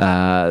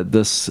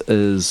 This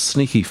is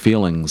Sneaky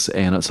Feelings,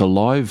 and it's a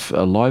live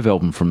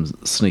album from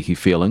Sneaky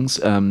Feelings.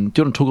 Do you want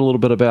to talk a little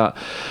bit about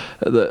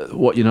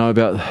what you know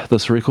about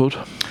this record?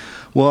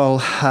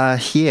 Well,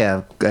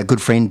 yeah, a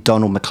good friend,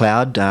 Donald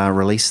McLeod,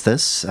 released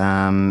this.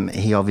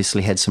 He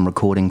obviously had some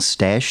recordings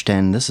stashed,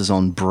 and this is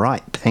on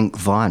bright pink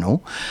vinyl.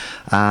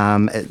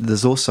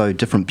 There's also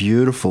different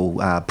beautiful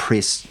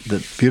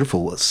the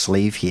beautiful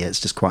sleeve here. It's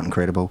just quite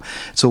incredible.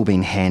 It's all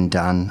been hand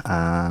done,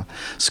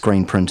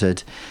 screen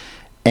printed.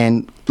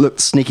 And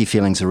look, Sneaky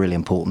Feelings are really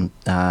important.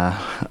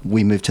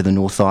 We moved to the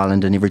North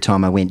Island, and every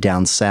time I went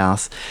down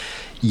south,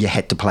 you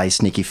had to play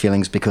Sneaky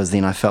Feelings, because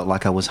then I felt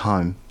like I was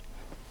home.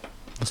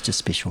 It's just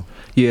special.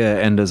 Yeah,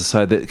 and as I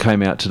say, that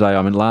came out today.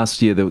 I mean,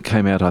 last year that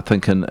came out, I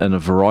think, in a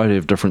variety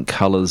of different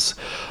colours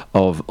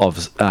of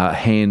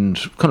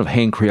hand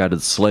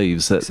created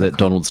sleeves that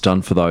Donald's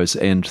done for those,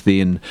 and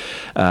then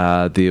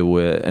they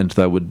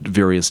were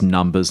various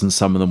numbers, and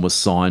some of them were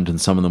signed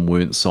and some of them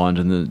weren't signed,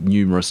 and the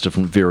numerous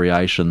different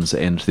variations.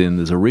 And then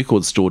there's a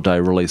Record Store Day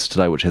release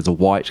today which has a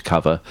white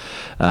cover,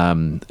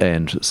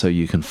 and so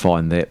you can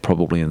find that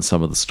probably in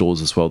some of the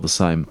stores as well, the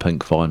same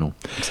pink vinyl.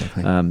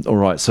 Exactly. All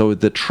right, so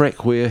the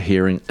track we're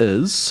hearing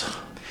is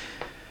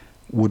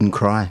Wouldn't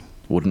Cry.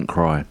 Wouldn't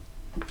Cry.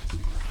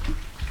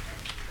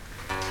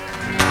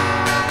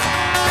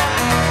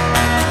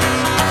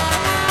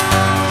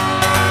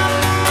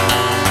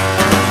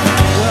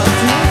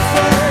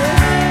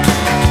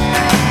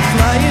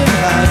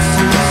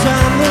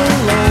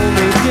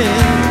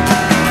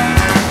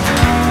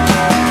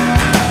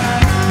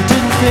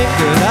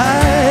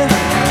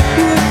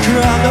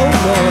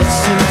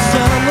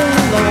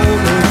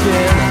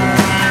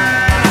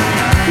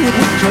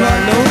 Cry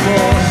no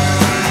more.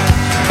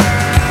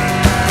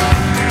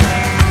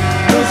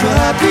 Those were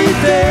happy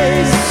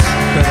days,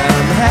 but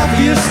I'm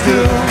happier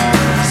still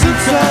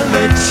since I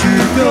let you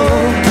go.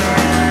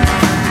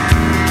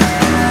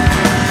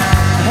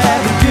 I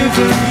haven't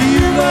given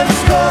you much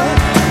thought,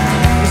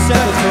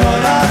 instead I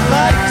thought I'd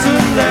like to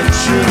let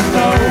you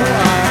know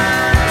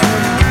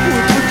I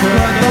wouldn't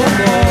cry no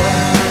more.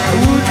 I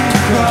wouldn't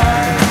cry.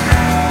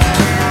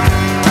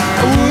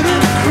 I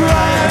wouldn't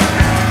cry.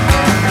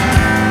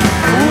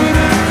 I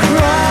wouldn't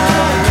cry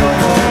no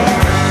more.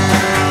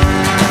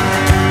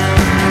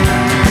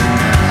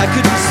 I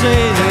couldn't say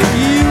that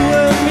you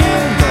were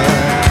mean, but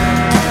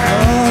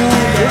oh,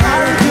 your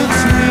arrogance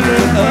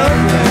really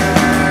ugly.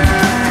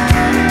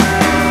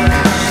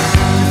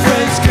 Your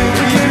friends could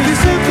give you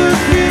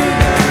sympathy,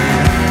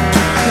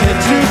 and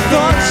you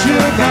thought you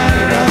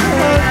might have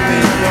hurt me.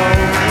 No,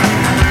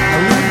 I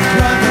wouldn't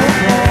cry no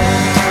more.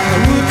 I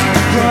wouldn't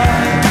cry.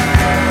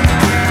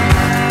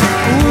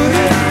 I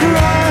wouldn't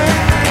cry.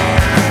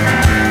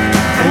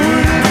 I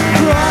wouldn't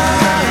cry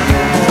no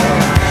more.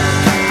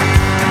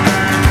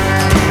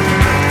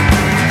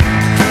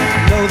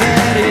 Know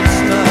that it's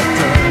not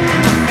done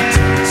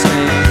to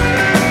take.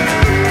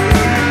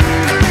 But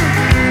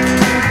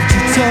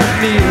you taught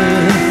me a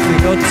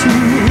thing or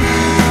two.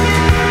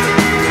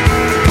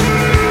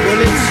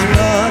 Well, it's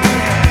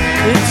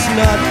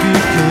not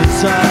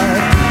because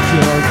I'm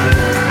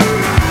joking,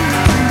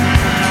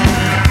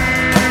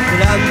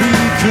 but I'm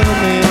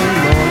becoming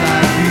more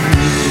like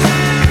you.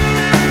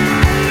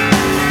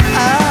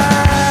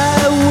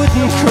 I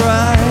wouldn't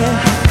cry,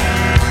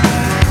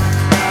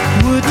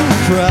 wouldn't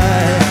cry.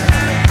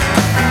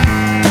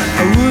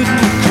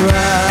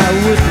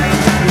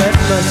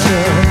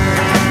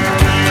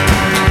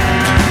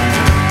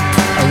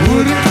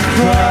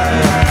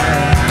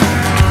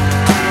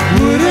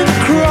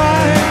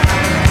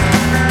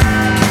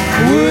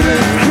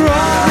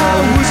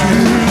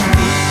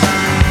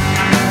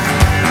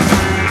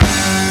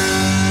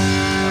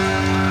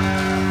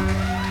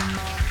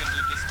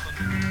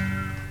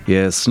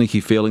 Yeah,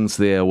 Sneaky Feelings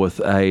there with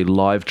a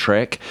live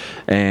track,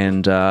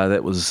 and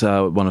that was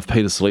one of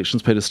Peter's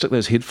selections. Peter, stick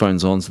those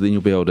headphones on so then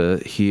you'll be able to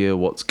hear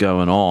what's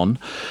going on.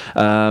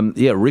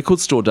 Record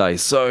Store Day.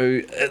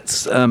 So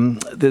it's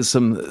there's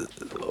some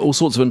all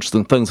sorts of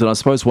interesting things, and I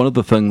suppose one of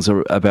the things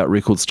about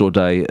Record Store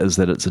Day is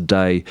that it's a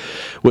day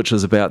which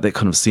is about that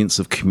kind of sense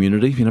of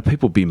community. You know,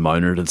 people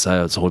bemoan it and say,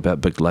 oh, it's all about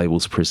big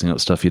labels pressing up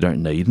stuff you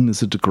don't need, and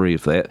there's a degree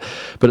of that,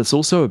 but it's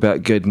also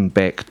about getting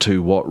back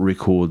to what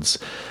record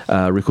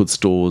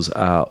stores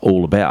are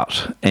all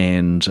about.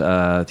 And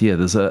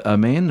there's a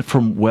man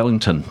from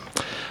Wellington,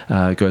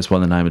 goes by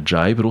the name of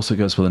Jay, but also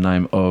goes by the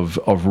name of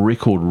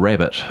Record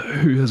Rabbit,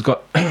 who has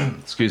got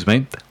excuse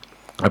me,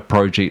 a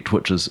project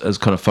which is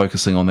kind of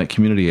focusing on that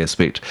community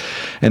aspect.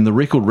 And the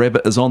Record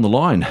Rabbit is on the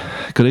line.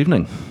 Good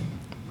evening.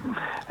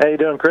 How you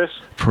doing, Chris?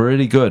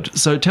 Pretty good.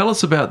 So tell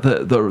us about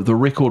the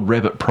Record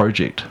Rabbit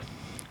project.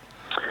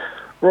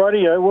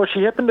 Rightio. Well,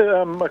 she happened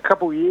to, a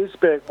couple of years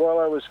back while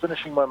I was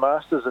finishing my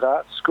Masters at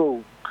art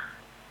school.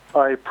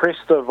 I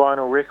pressed a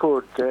vinyl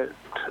record that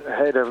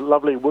had a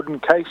lovely wooden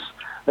case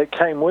that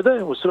came with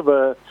it. It was sort of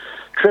a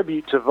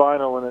tribute to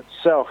vinyl in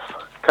itself,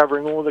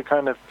 covering all the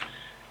kind of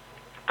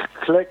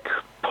click,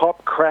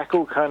 pop,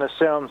 crackle kind of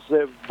sounds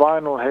that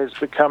vinyl has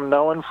become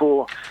known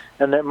for,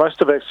 and that most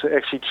of us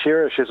actually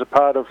cherish as a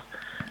part of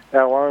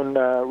our own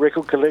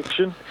record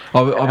collection.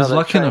 I was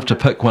lucky enough to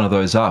pick one of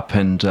those up,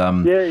 and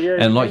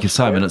and like you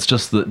say, I mean, it's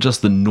just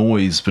the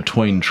noise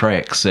between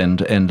tracks and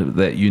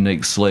that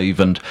unique sleeve,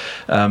 and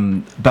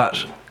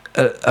but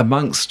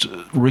amongst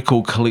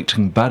record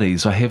collecting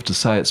buddies, I have to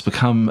say it's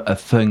become a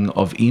thing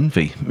of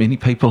envy. Many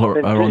people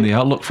are on the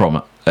outlook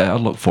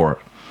for it.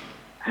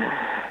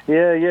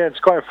 Yeah, it's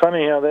quite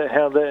funny how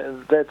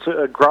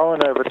that's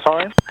grown over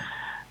time.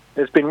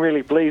 It's been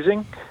really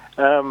pleasing.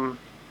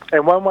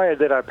 And one way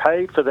that I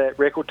paid for that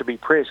record to be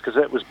pressed, because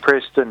that was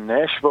pressed in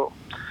Nashville,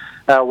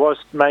 was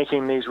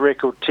making these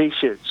record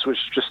T-shirts, which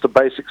is just a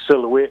basic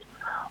silhouette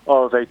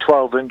of a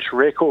 12-inch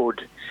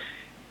record.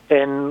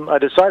 And I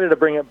decided to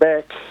bring it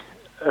back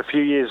a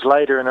few years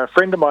later, and a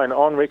friend of mine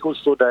on Record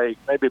Store Day,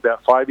 maybe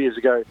about 5 years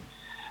ago,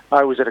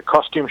 I was at a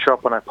costume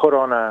shop and I put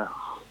on a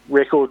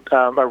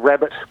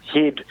rabbit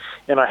head,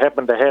 and I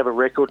happened to have a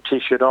record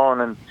T-shirt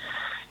on, and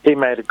he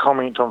made a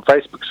comment on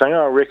Facebook saying,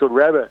 "Oh, Record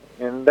Rabbit,"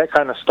 and that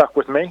kind of stuck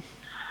with me.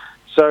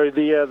 So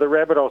the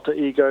Rabbit alter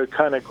ego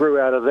kind of grew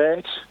out of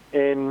that,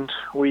 and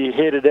we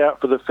headed out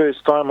for the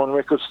first time on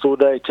Record Store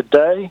Day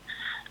today,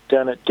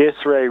 down at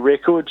Death Ray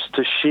Records,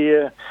 to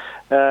share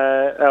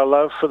our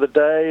love for the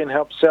day and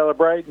help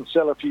celebrate and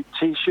sell a few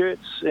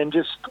T-shirts and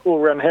just all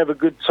around have a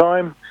good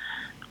time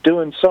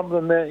doing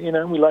something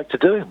that we like to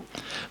do.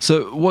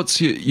 So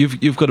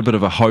you've got a bit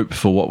of a hope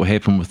for what will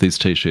happen with these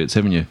T-shirts,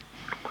 haven't you?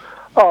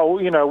 Oh,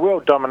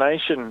 world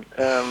domination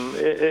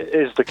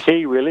is the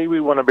key, really.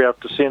 We want to be able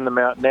to send them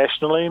out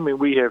nationally. I mean,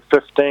 we have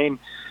 15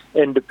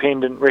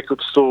 independent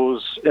record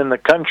stores in the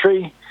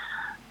country.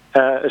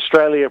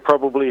 Australia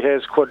probably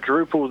has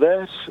quadruple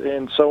that,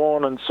 and so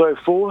on and so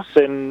forth.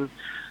 And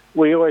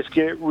we always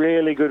get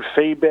really good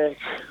feedback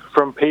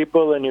from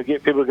people, and you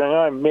get people going,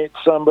 "I met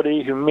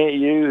somebody who met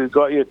you, who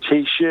got your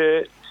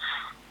T-shirt,"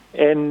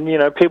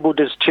 and people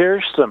just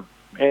cherish them.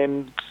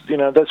 And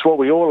that's what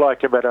we all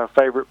like about our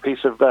favourite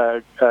piece of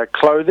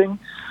clothing,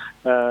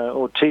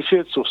 or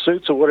T-shirts or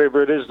suits or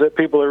whatever it is that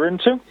people are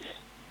into.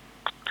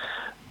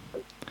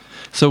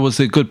 So was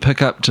there good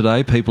pickup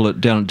today? People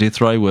down at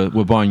Death Ray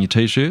were buying your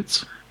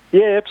T-shirts?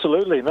 Yeah,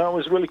 absolutely. No, it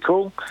was really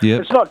cool.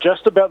 Yep. It's not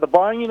just about the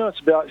buying, it's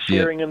about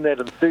sharing in that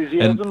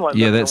enthusiasm.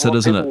 That's it,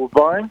 isn't it? Were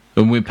buying.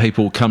 And when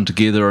people come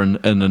together in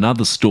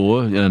another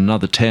store, in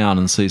another town,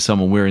 and see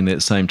someone wearing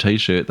that same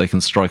T-shirt, they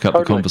can strike up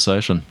the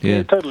conversation.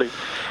 Yeah, totally.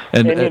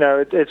 And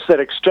it's that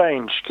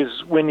exchange,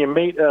 because when you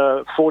meet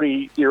a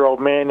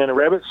 40-year-old man in a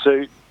rabbit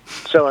suit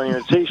selling you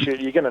a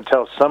T-shirt, you're going to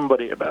tell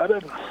somebody about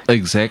it.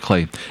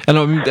 Exactly. And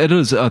I mean, it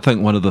is, I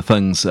think, one of the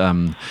things, I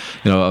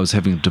was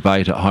having a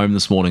debate at home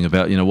this morning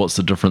about, what's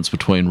the difference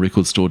between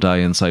Record Store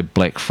Day and, say,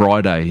 Black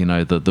Friday,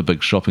 the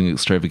big shopping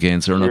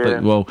extravaganza. And I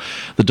think, well,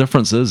 the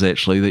difference is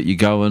actually that you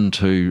go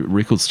into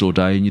Record Store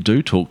Day and you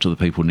do talk to the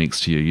people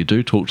next to you. You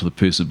do talk to the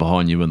person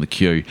behind you in the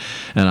queue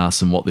and ask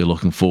them what they're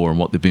looking for and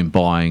what they've been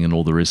buying and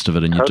all the rest of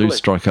it. And you do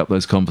strike up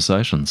those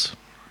conversations.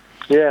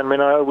 Yeah, I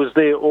mean, I was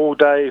there all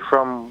day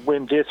from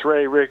when Death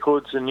Ray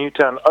Records in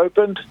Newtown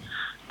opened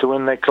to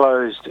when they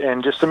closed,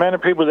 and just the amount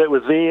of people that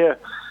were there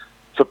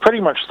for pretty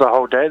much the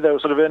whole day. They were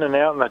sort of in and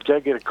out, and they'd go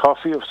get a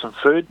coffee or some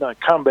food, and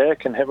I'd come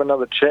back and have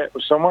another chat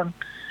with someone,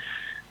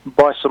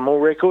 buy some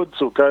more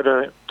records, or go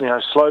to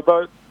Slow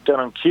Boat down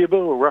on Cuba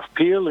or Rough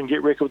Peel and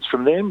get records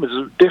from them.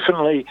 There's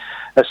definitely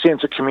a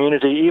sense of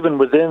community even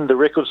within the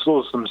record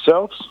stores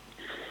themselves.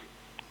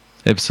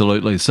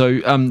 Absolutely. So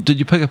did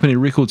you pick up any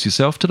records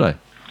yourself today?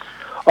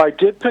 I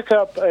did pick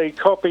up a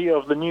copy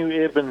of the new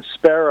Ebon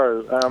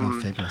Sparrow.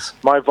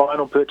 My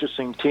vinyl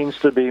purchasing tends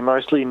to be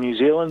mostly New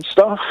Zealand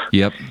stuff.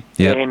 Yep.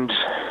 And,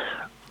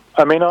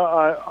 I mean,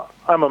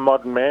 I'm a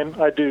modern man.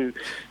 I do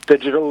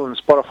digital and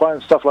Spotify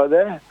and stuff like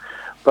that.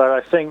 But I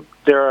think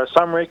there are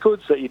some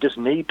records that you just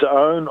need to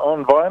own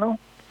on vinyl.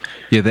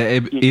 Yeah,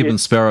 the You Ebon get-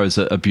 Sparrow's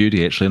a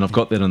beauty, actually, and I've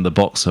got that in the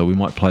box, so we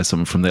might play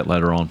something from that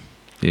later on.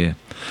 Yeah.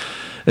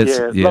 It's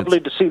lovely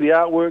to see the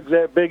artwork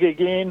that big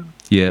again.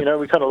 Yeah. You know,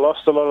 we kind of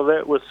lost a lot of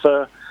that with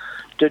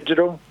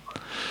digital.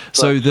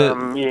 So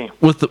But, yeah.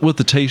 with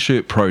the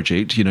T-shirt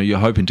project, you know, you're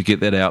hoping to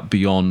get that out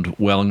beyond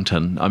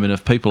Wellington. I mean,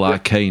 if people are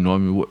keen, I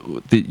mean,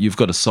 you've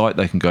got a site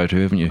they can go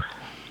to, haven't you?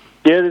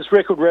 Yeah, there's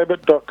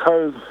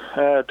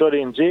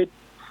recordrabbit.co.nz.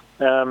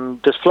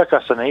 Just flick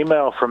us an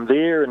email from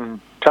there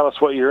and tell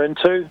us what you're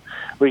into.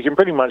 We can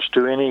pretty much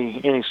do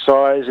any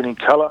size, any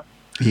colour.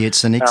 Yeah,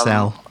 it's an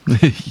XL.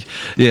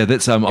 Yeah,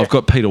 that's I've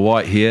got Peter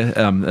White here,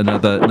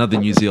 another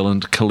New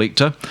Zealand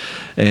collector,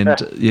 and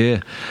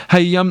yeah.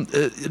 Hey,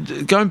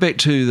 going back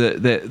to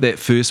that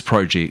first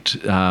project,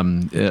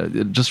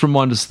 just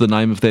remind us the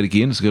name of that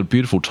again. It's got a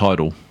beautiful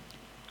title.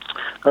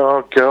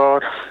 Oh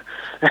God!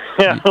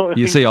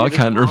 You see, I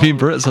can't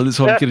remember it, so that's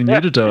why I'm getting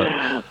you to do it.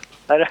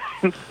 I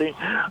don't see.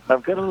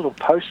 I've got a little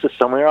poster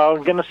somewhere.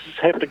 I'm going to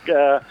have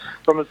to,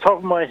 from the top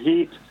of my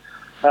head,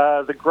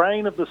 the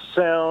grain of the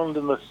sound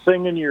and the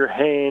thing in your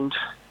hand.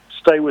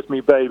 Stay with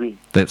me, baby.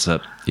 That's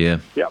it. Yeah.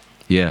 Yep.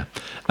 Yeah.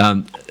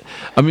 I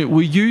mean,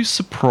 were you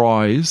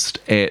surprised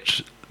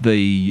at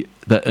the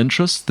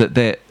interest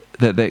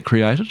that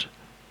created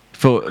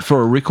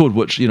for a record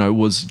which, you know,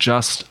 was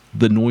just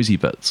the noisy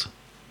bits?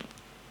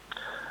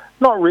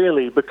 Not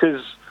really,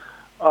 because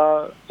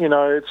you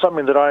know, it's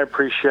something that I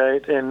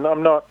appreciate, and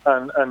I'm not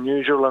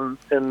unusual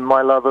in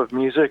my love of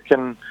music,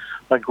 and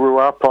I grew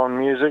up on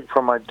music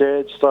from my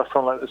dad, stuff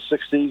from like the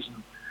 60s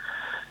and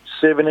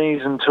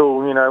 70s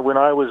until, you know, when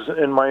I was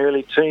in my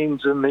early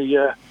teens in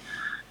the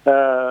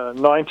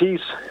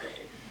 90s.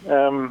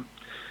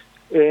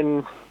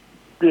 And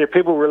yeah,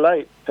 people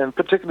relate, and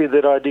particularly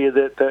that idea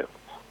that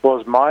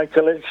was my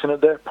collection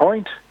at that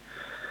point.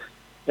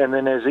 And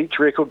then as each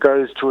record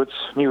goes to its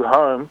new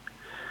home,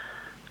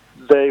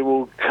 they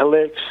will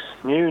collect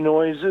new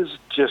noises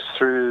just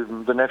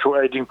through the natural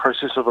aging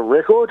process of a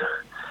record.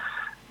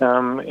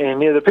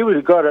 And yeah, the people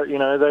who got it, you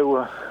know, they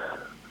were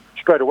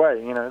straight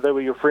away, you know, they were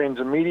your friends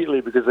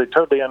immediately because they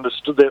totally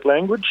understood that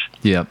language.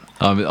 Yeah,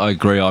 I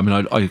agree. I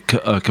mean, I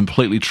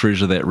completely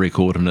treasure that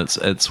record, and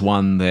it's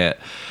one that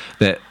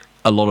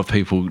a lot of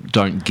people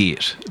don't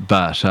get.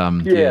 But I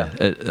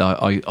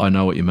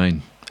know what you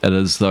mean. It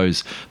is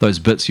those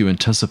bits you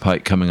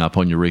anticipate coming up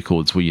on your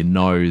records where you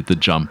know the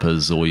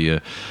jumpers or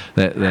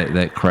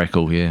that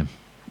crackle. Yeah,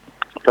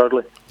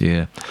 Totally.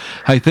 yeah.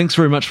 Hey, thanks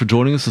very much for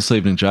joining us this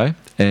evening, Jay.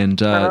 And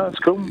that's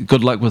cool.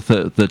 Good luck with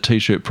the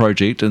T-shirt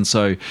project. And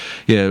so,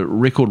 yeah,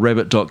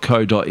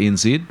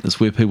 recordrabbit.co.nz is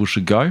where people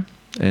should go.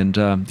 And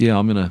yeah,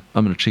 I'm gonna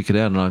check it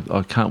out, and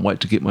I can't wait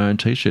to get my own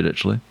T-shirt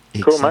actually.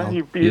 Cool, XL.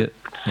 mate. You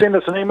send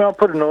us an email,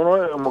 put it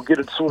on it, and we'll get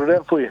it sorted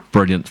out for you.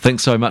 Brilliant.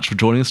 Thanks so much for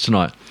joining us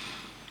tonight.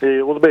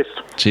 Yeah, all the best.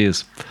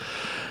 Cheers.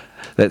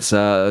 That's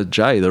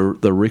Jay,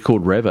 the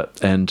Record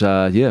Rabbit, and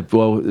yeah,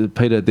 well,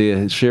 Peter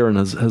there sharing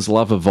his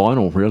love of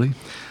vinyl, really.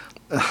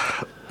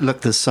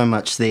 Look, there's so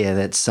much there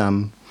that's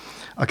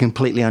I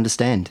completely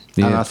understand.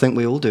 Yeah. And I think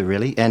we all do,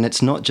 really. And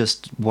it's not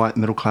just white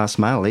middle-class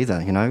male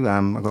either, you know.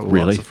 I've got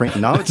Really? lots of friends.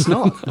 No, it's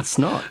not. It's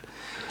not.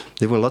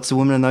 There were lots of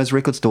women in those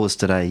record stores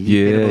today.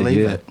 You better believe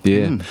it.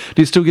 Yeah. Mm.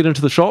 Do you still get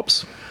into the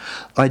shops?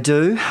 I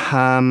do,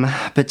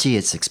 but gee,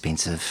 it's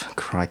expensive.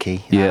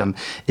 Crikey. Yeah.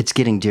 It's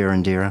getting dearer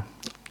and dearer.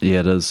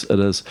 Yeah, it is. It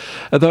is.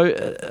 Although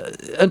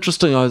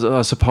interesting,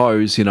 I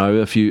suppose, you know,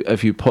 if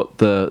you put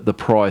the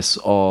price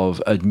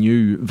of a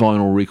new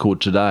vinyl record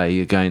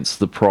today against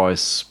the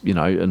price, you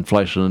know,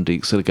 inflation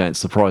index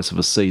against the price of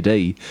a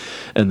CD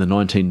in the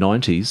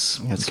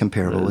 1990s, It's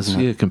comparable, isn't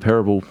it? Yeah,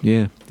 comparable.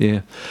 Yeah,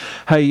 yeah.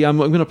 Hey, I'm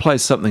going to play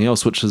something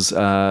else, which is,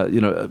 you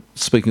know,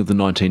 speaking of the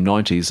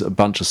 1990s, a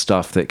bunch of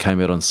stuff that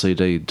came out on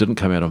CD didn't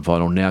come out on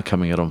vinyl, now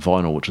coming out on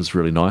vinyl, which is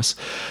really nice.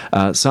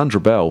 Sandra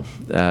Bell,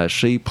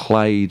 she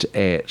played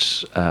at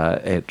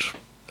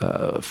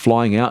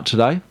Flying Out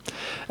today.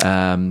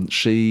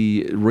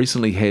 She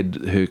recently had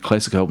her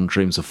classic album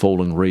Dreams of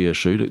Falling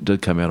reissued. It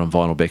did come out on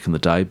vinyl back in the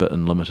day, but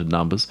in limited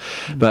numbers.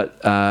 But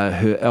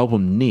her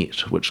album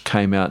Net, which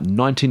came out in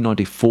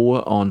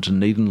 1994 on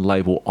Dunedin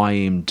label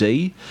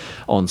IMD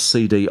on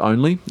CD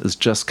only, has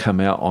just come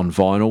out on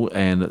vinyl,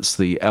 and it's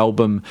the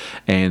album,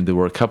 and there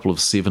were a couple of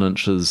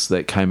 7-inches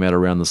that came out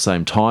around the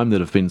same time that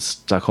have been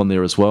stuck on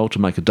there as well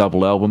to make a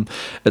double album.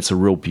 It's a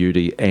real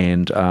beauty,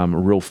 and a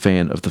real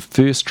fan of the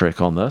first track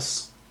on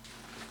this,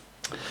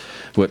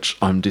 which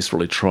I'm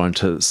desperately trying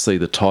to see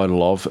the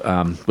title of,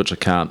 which I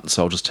can't,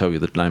 so I'll just tell you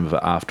the name of it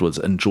afterwards.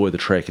 Enjoy the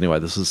track anyway.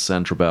 This is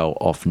Sandra Bell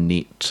off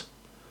Net.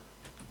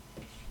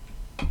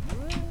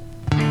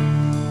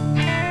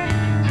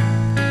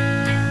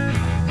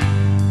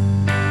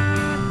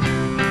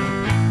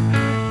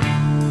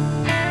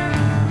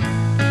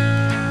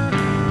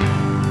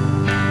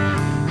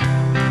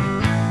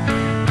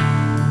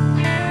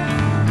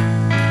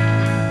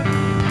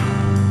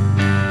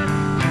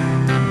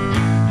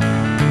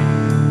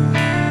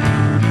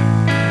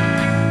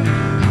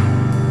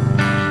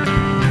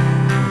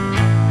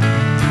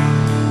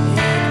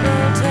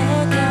 Take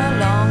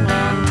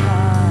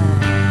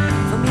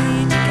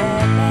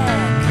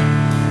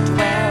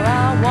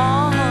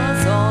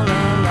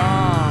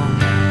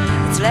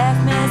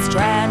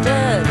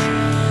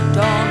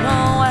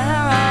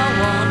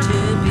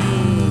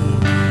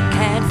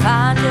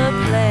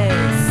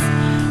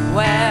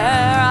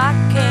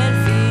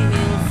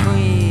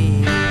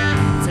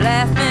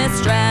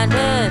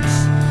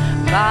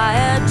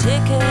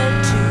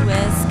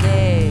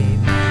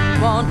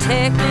don't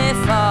take me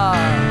far.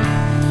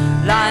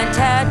 Line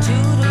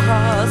tattooed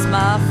across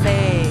my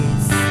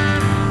face.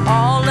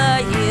 All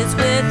the years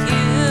with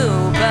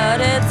you,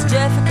 but it's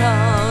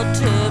difficult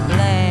to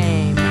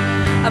blame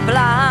a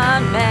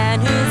blind man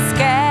who's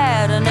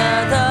scared.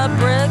 Another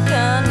brick,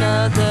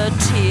 another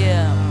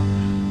tear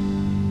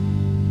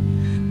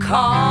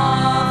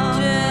carved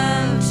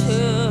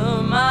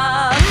into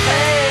my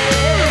face.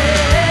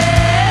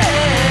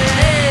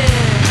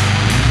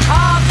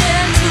 Carved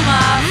into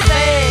my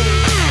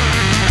face.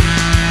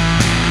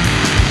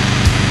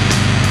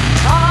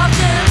 Carved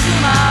into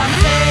my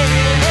face.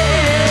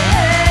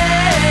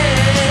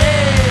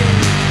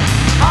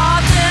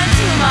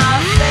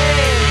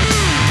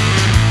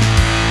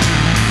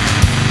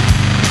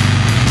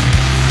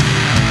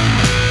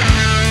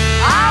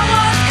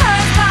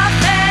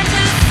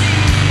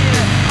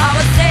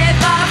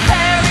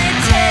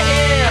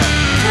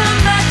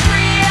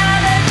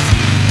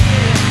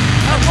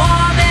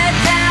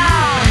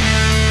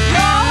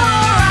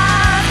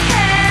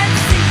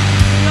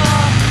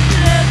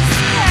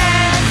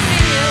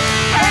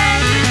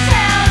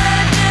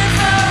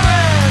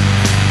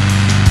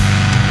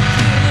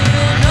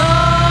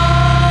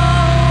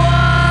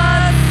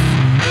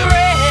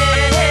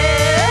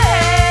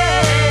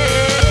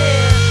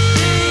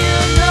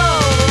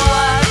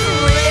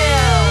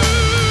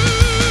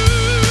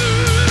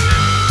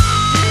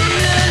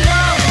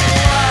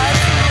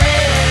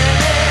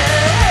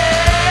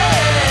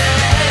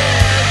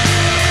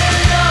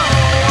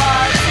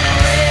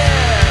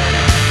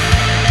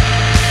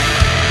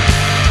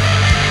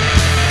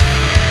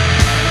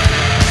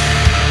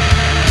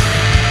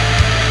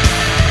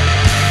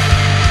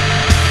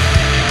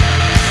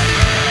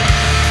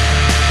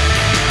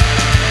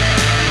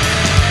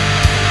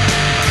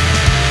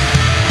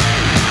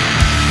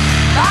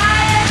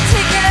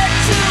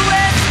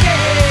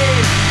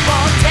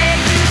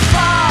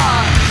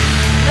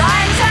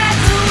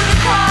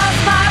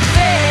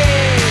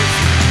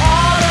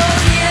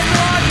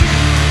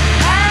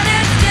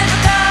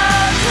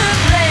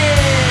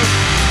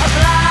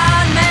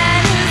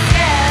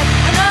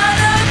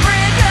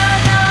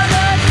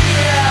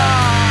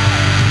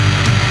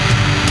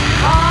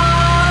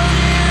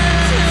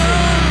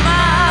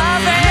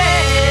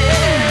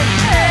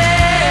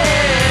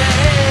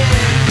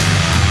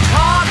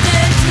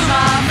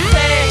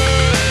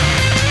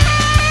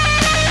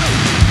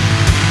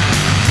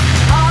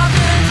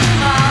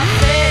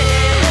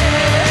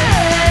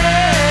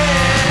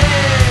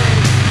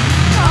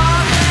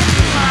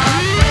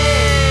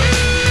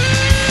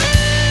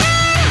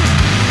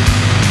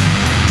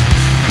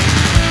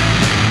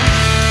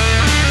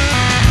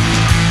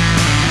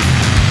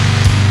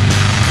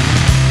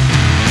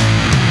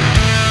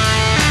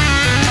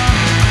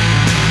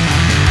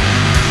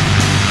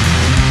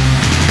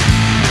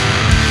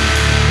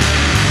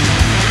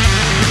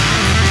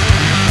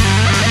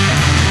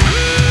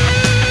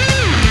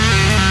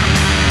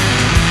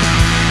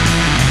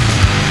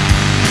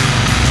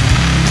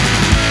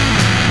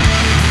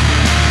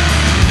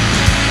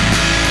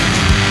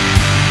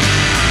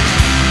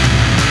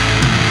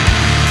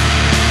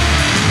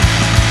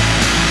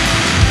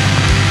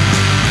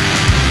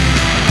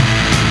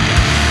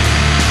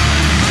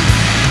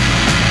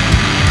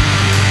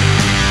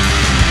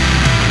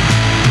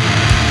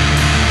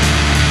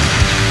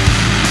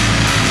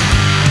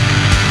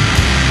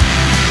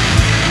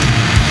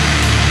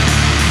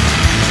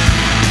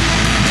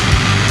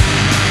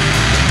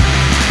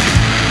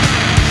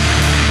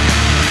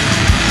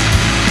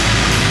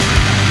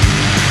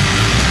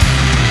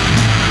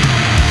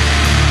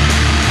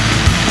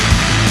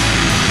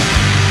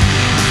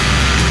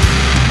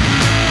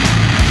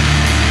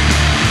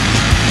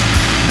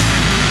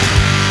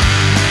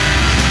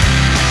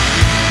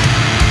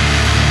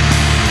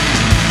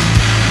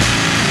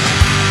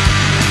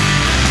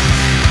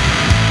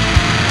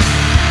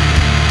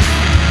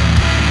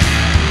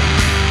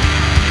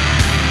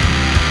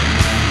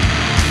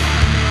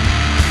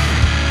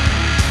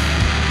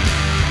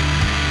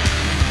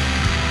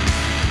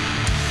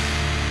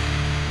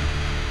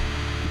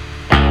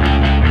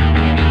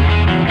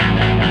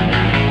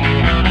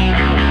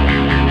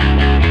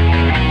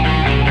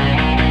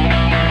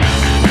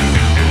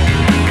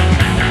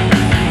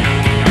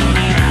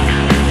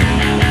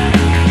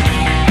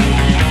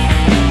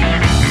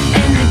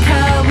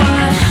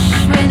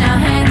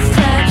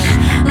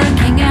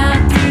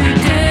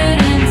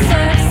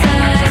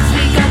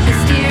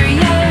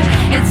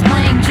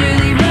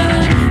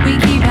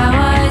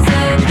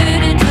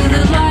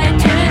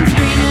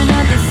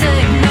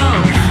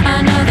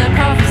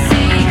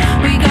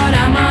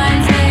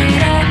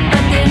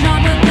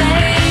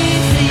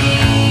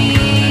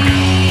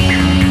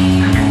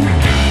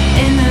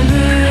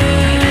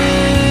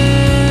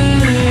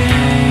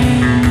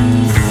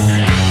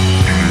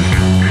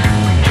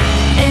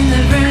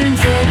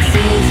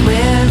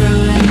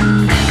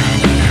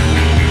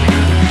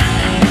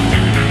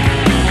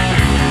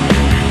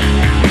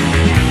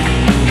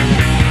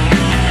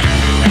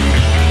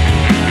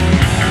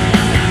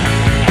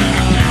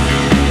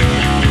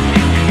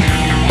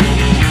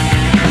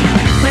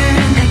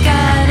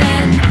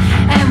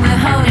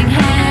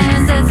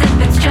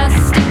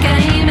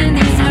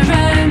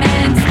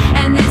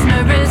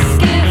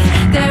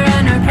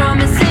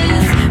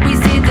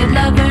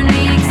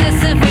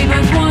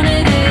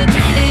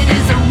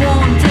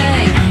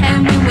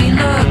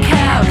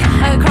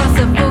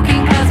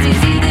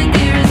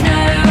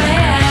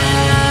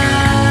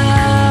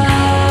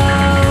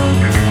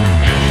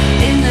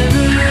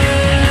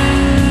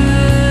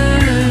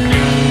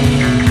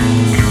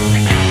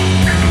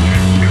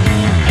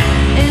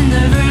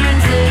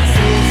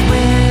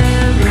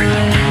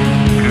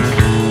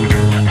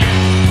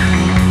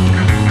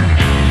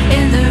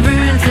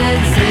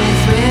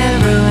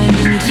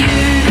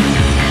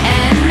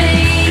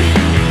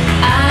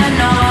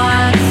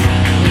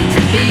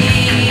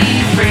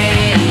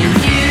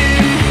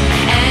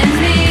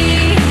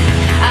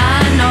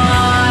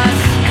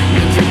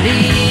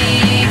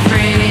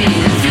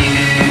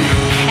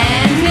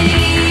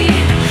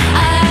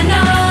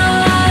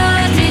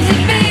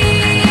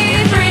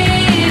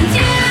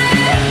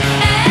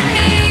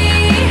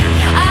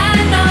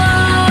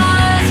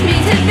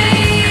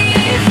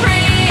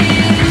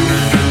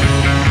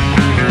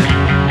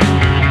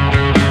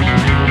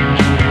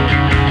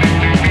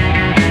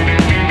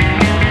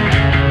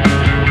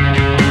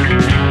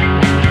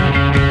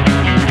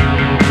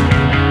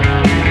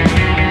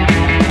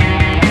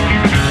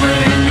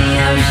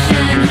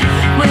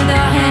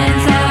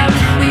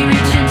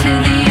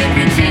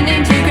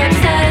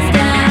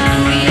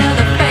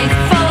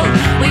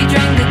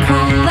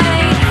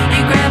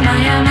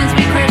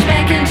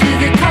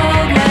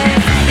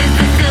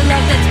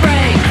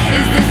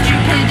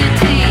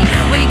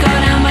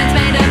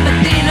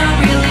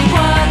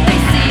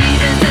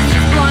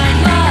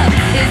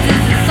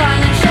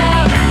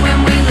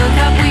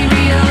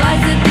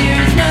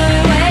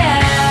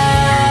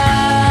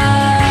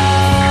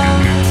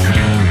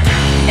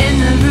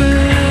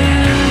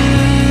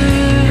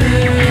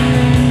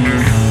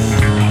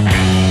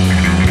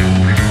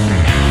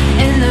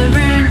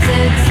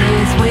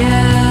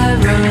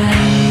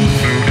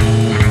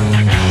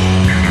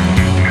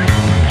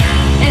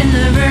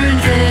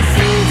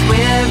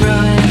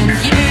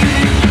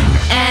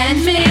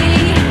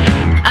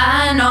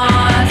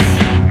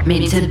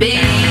 meant to be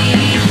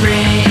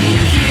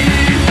friends. You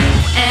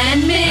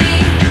and me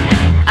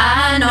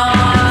are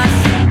not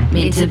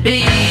meant to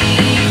be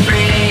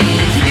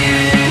friends. You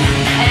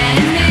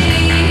and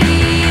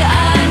me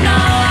are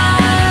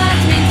not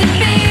meant to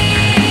be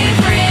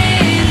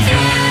friends.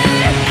 You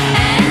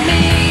and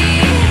me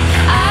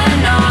are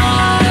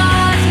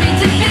not meant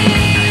to be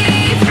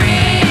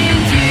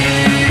friends. You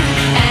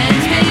and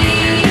me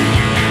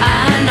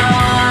are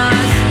not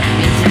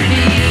meant to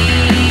be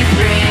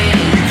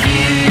friends.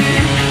 You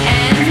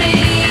and me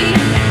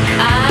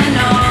are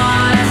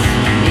not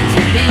meant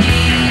to be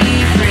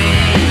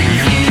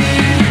friends. You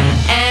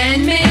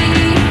and me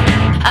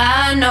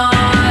are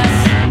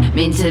not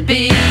meant to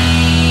be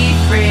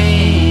friends.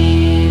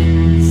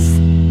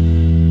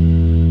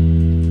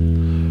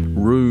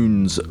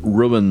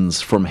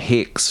 Ruins from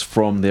Hex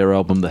from their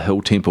album The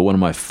Hill Temple, one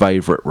of my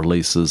favourite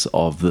releases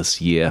of this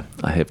year,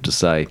 I have to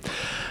say.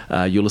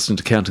 You're listening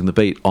to Counting the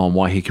Beat on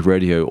Waiheke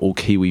Radio, all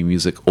Kiwi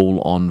music, all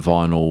on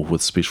vinyl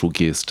with special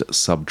guest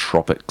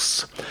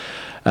Subtropics.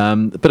 A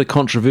bit of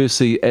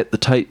controversy at the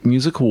Tate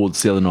Music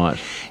Awards the other night.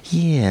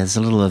 Yeah, there's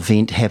a little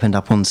event happened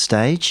up on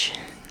stage.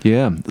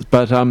 Yeah,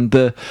 but we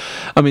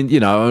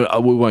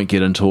won't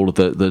get into all of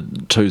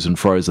the twos and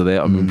fro's of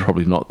that. I mean,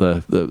 probably not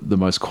the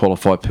most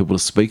qualified people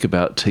to speak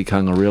about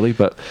tikanga, really.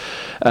 But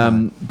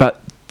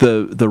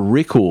the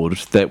record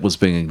that was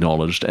being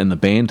acknowledged and the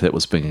band that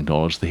was being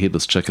acknowledged, the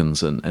Headless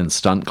Chickens and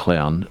Stunt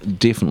Clown,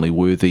 definitely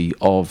worthy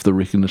of the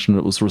recognition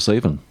it was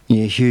receiving.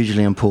 Yeah,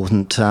 hugely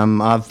important.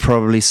 I've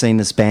probably seen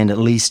this band at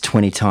least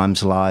 20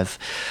 times live.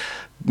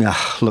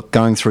 Look,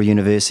 going through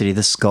university,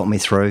 this got me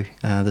through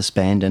this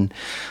band, and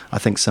I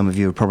think some of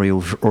you have probably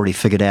already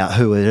figured out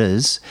who it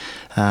is.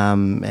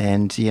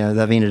 And they've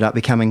ended up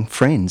becoming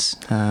friends.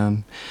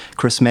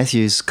 Chris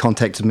Matthews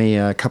contacted me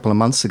a couple of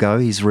months ago.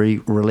 He's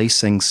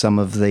releasing some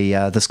of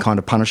the This Kind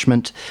of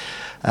Punishment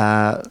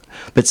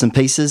bits and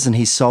pieces, and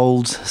he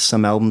sold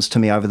some albums to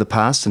me over the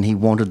past, and he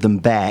wanted them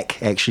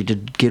back actually to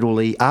get all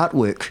the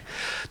artwork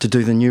to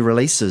do the new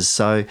releases.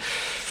 So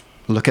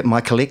look at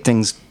my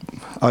collecting's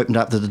opened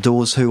up the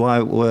doors who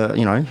were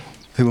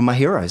my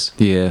heroes.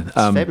 Yeah, it's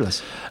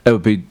fabulous. It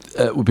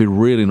would be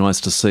really nice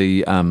to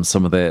see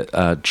some of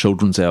that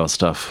Children's Hour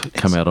stuff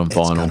come out on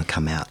vinyl. It's going to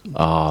come out.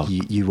 Oh,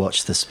 you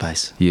watch this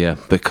space. Yeah,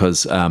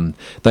 because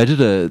they did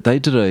a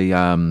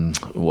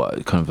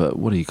what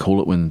do you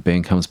call it when the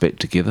band comes back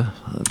together?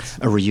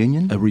 A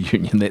reunion. A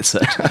reunion. That's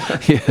it.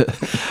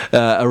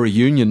 Yeah, a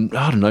reunion.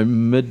 I don't know,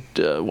 mid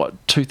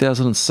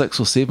 2006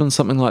 or 7,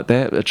 something like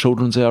that. A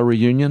Children's Hour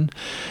reunion,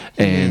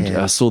 and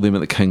I saw them at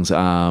the King's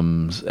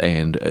Arms,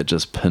 and it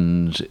just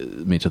pinned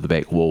me to the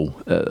back wall.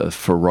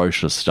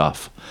 Ferocious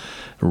stuff.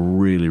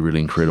 Really,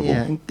 really incredible.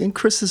 Yeah, and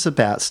Chris is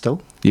about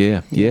still.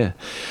 Yeah.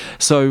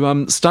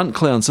 So, Stunt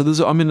Clown. So,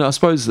 I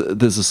suppose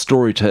there's a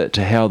story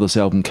to how this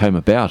album came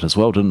about as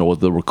well, didn't it? Or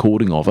the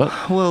recording of it.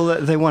 Well,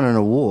 they won an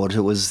award.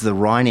 It was the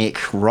Rhineck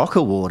Rock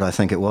Award, I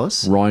think it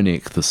was.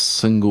 Rhineck, the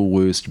single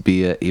worst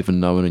beer ever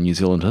known in New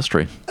Zealand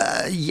history.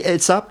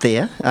 It's up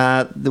there.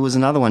 There was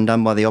another one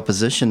done by the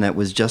Opposition that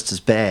was just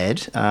as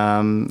bad.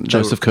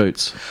 Joseph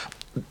Coots.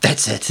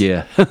 That's it.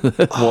 Yeah,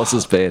 was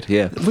as bad.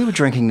 Yeah, we were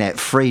drinking that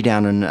free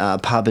down in a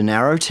pub in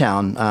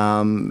Arrowtown,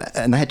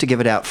 and they had to give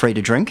it out free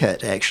to drink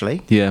it.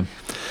 Actually, yeah.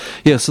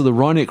 So the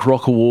Rhineck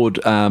Rock Award,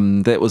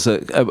 that was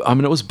it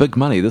was big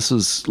money. This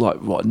is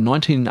like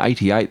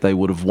 1988. They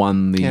would have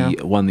won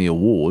the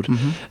award,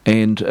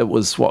 and it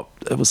was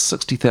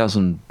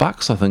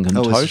 $60,000, I think, in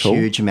total. It was a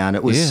huge amount.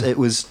 It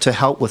was to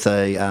help with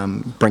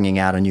bringing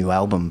out a new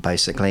album,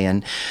 basically.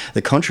 And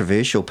the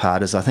controversial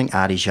part is I think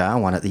Artie Jar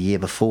won it the year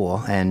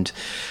before, and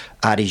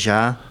Artie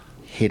Jar,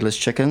 Headless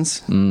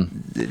Chickens,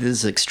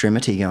 there's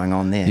extremity going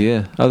on there.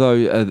 Yeah, although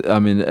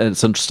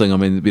it's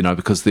interesting.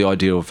 Because the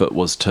idea of it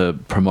was to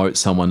promote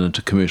someone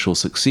into commercial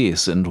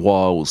success, and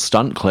while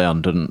Stunt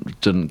Clown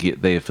didn't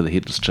get there for the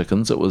Headless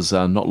Chickens, it was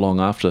not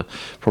long after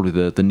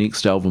probably the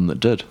next album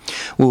that did.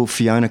 Well,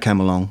 Fiona came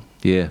along.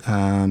 Yeah,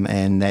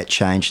 and that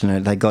changed,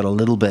 and they got a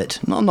little bit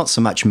not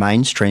so much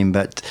mainstream,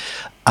 but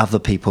other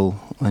people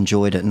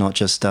enjoyed it, not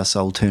just us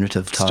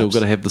alternative types. Still got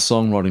to have the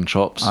songwriting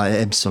chops.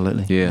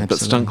 Absolutely. Yeah, absolutely. But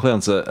Stunt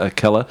Clown's a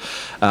killer.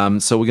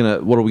 So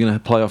what are we gonna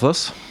play off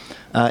this?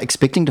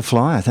 Expecting to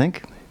Fly, I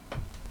think.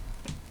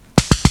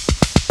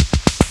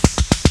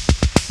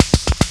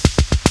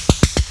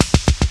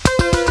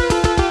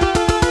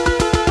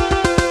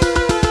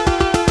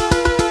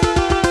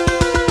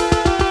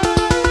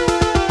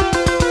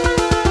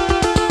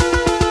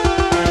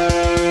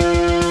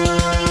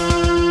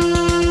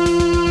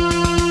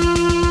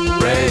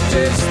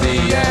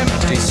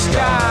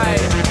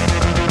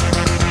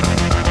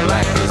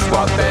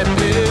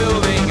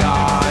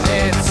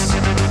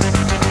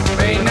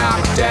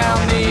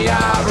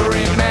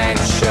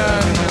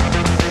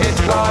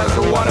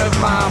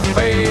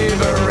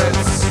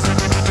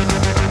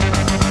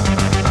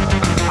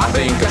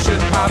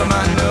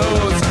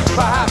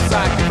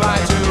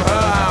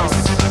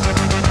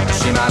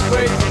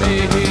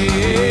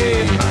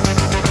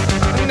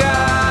 And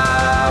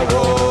I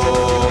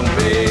won't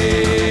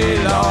be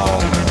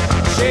long.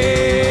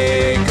 She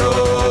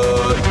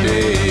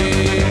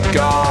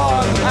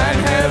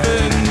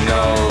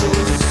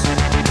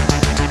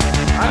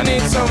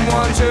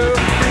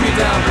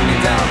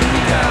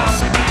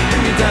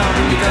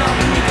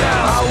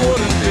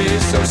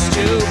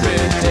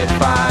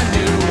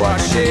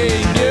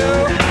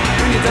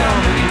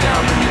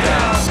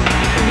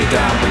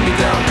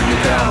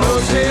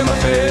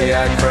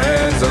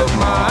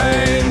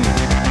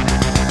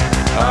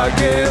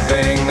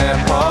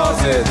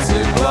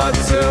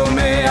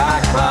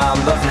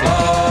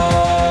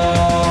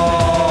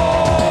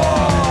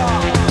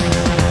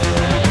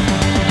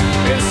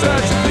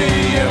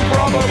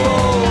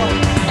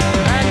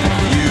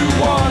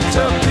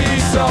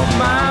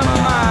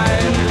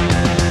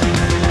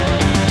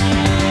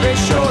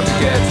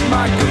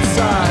my good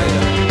side,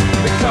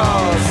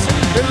 because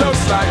it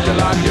looks like the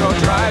life you're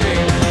driving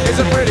is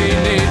a pretty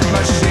neat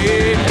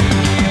machine.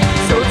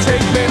 So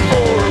take me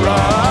for a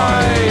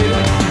ride.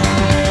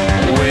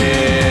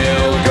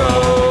 We'll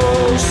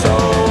go so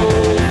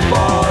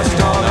fast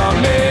on a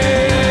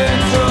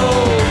mental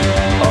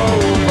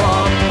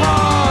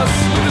overpass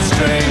with a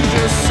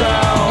stranger's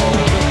sound,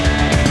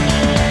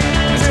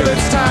 until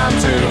it's time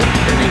to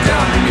bring me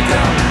down, bring me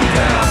down, bring me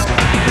down,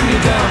 bring me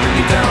down, bring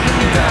me down, bring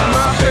me down.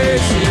 My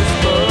face is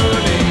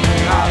burning,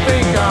 I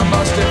think I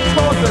must have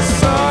caught the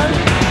sun.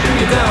 Bring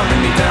me down,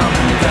 bring me down,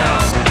 bring me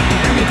down,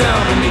 bring me down,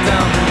 bring me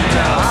down, bring me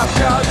down. I've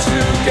got to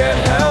get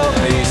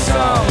healthy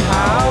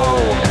somehow.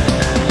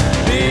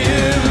 The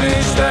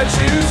image that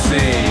you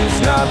see is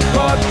not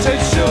what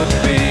it should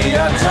be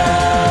at all.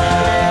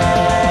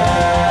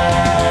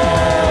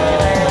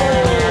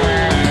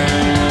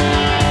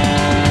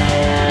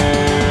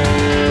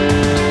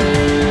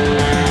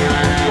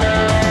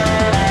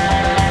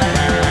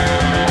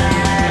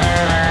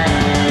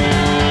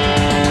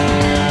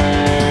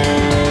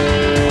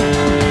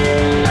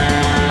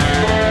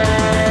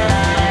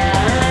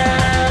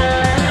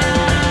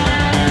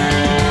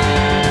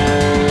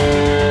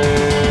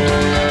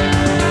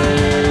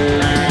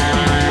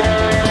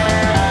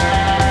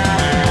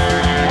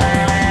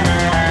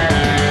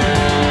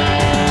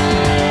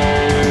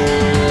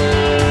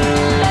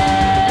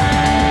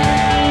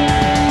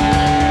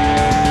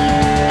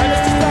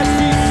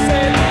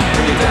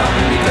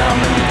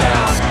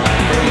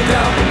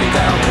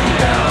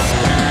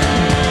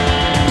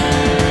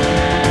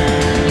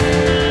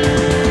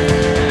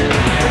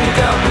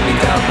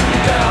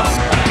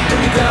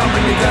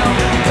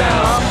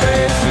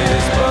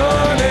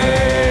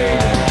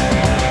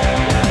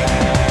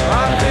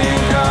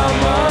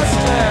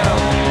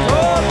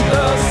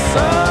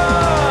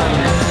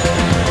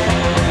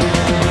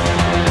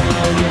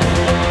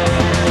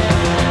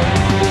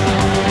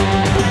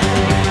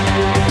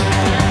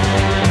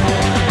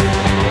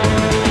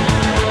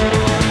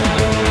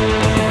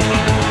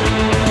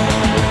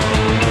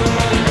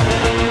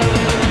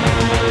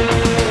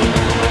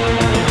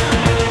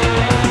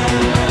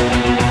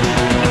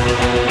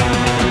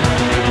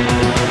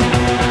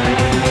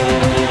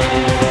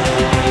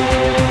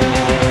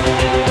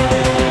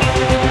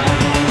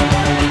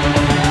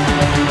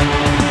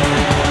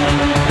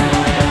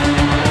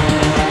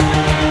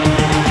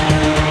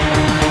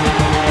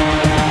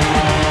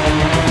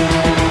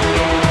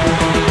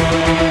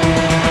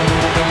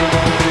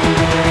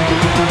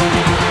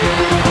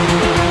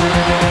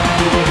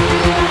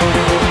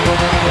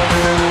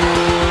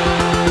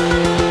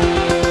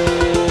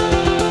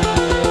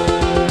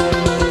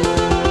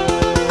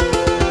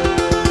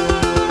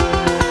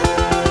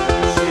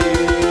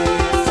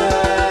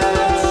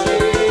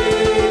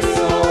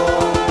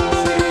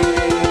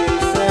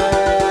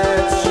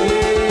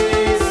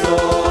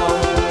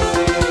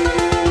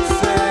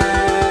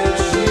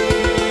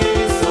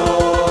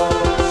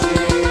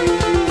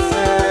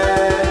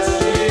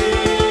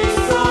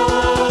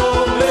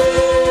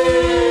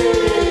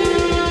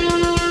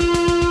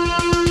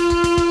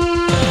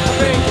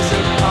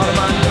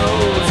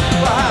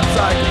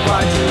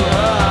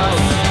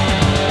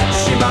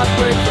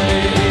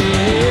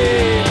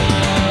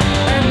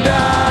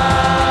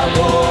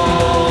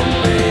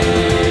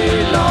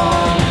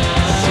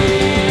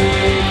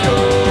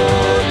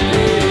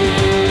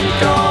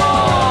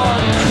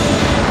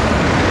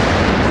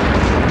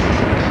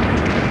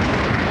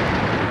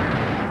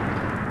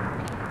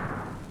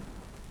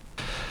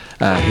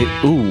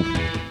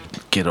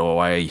 Get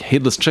away,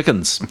 Headless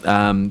Chickens.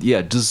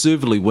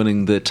 Deservedly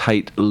winning the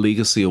Tate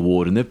Legacy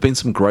Award, and there have been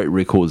some great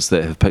records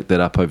that have picked that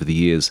up over the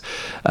years.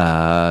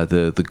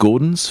 The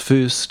Gordons'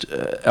 first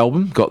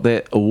album got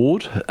that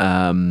award.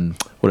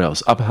 What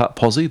else? Upper Heart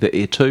Posse, the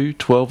Air 2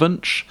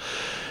 12-inch.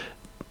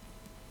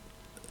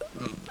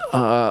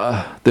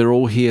 They're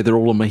all here, they're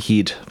all in my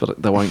head,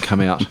 but they won't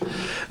come out.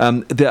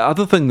 The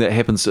other thing that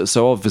happens,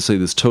 so obviously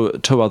there's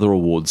two other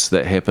awards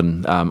that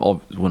happen.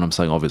 When I'm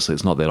saying obviously,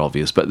 it's not that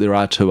obvious, but there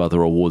are two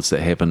other awards that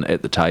happen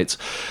at the Tates.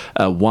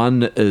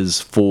 One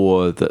is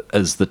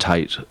the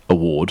Tate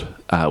Award,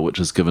 which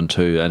is given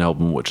to an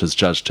album which is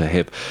judged to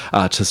have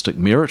artistic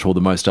merit, or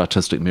the most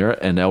artistic merit,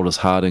 and Aldous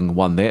Harding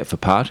won that for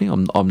Party.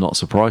 I'm not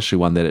surprised she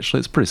won that, actually.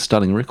 It's a pretty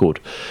stunning record.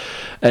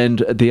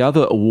 And the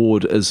other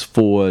award is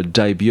for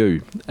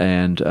debut,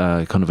 and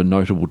kind of a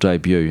notable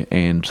debut,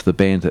 and the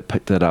band that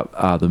picked that up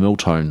are the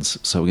Milltones.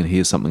 So we're going to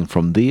hear something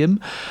from them.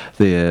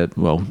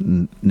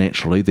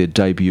 Naturally, their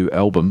debut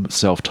album,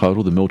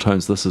 self-titled, the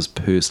Milltones. This is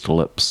Pursed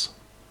Lips.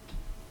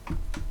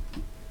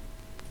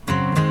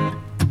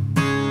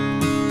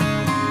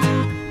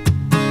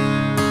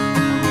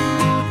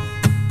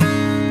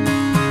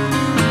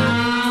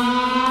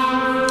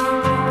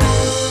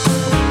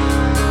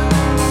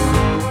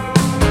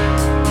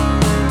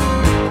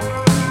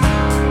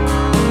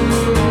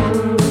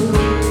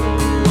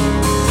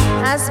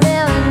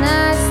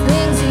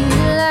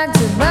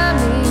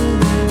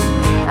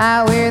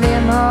 I wear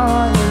them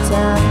all the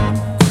time.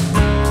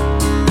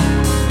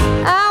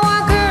 I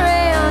walk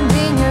around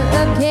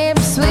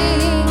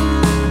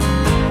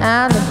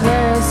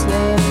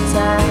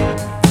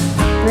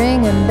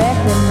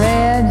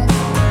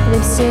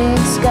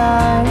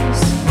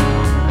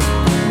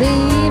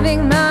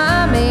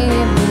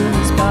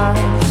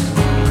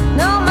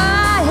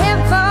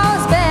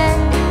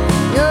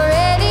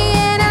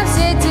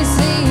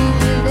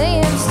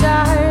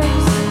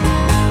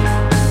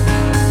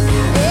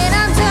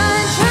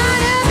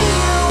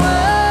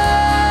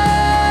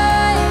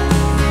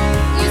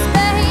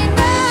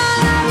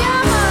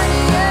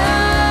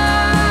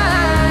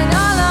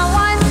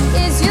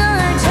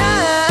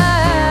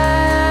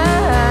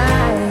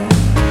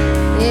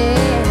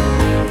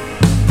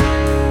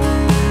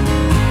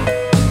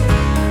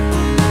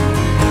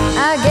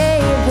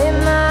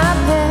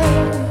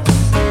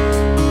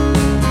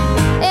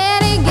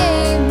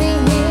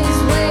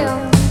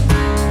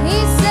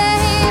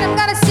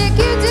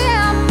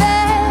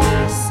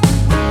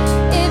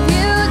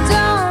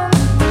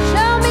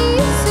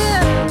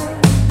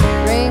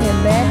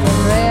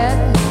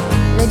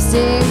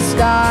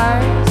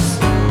stars,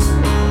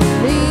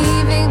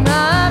 leaving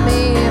my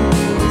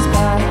memories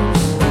back.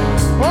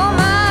 Oh,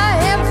 my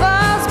head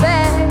falls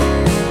back.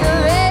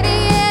 You're ready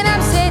and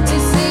I'm set to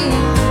see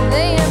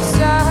the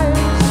stars.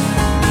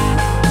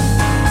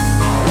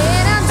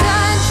 And I'm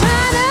done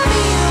trying to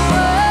be the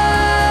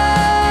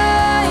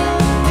one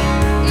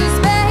you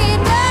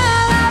spend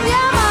all of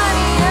your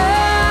money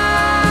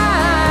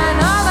on.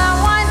 All I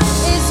want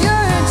is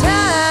your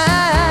time.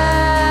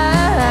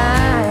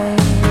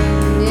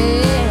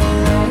 Yeah.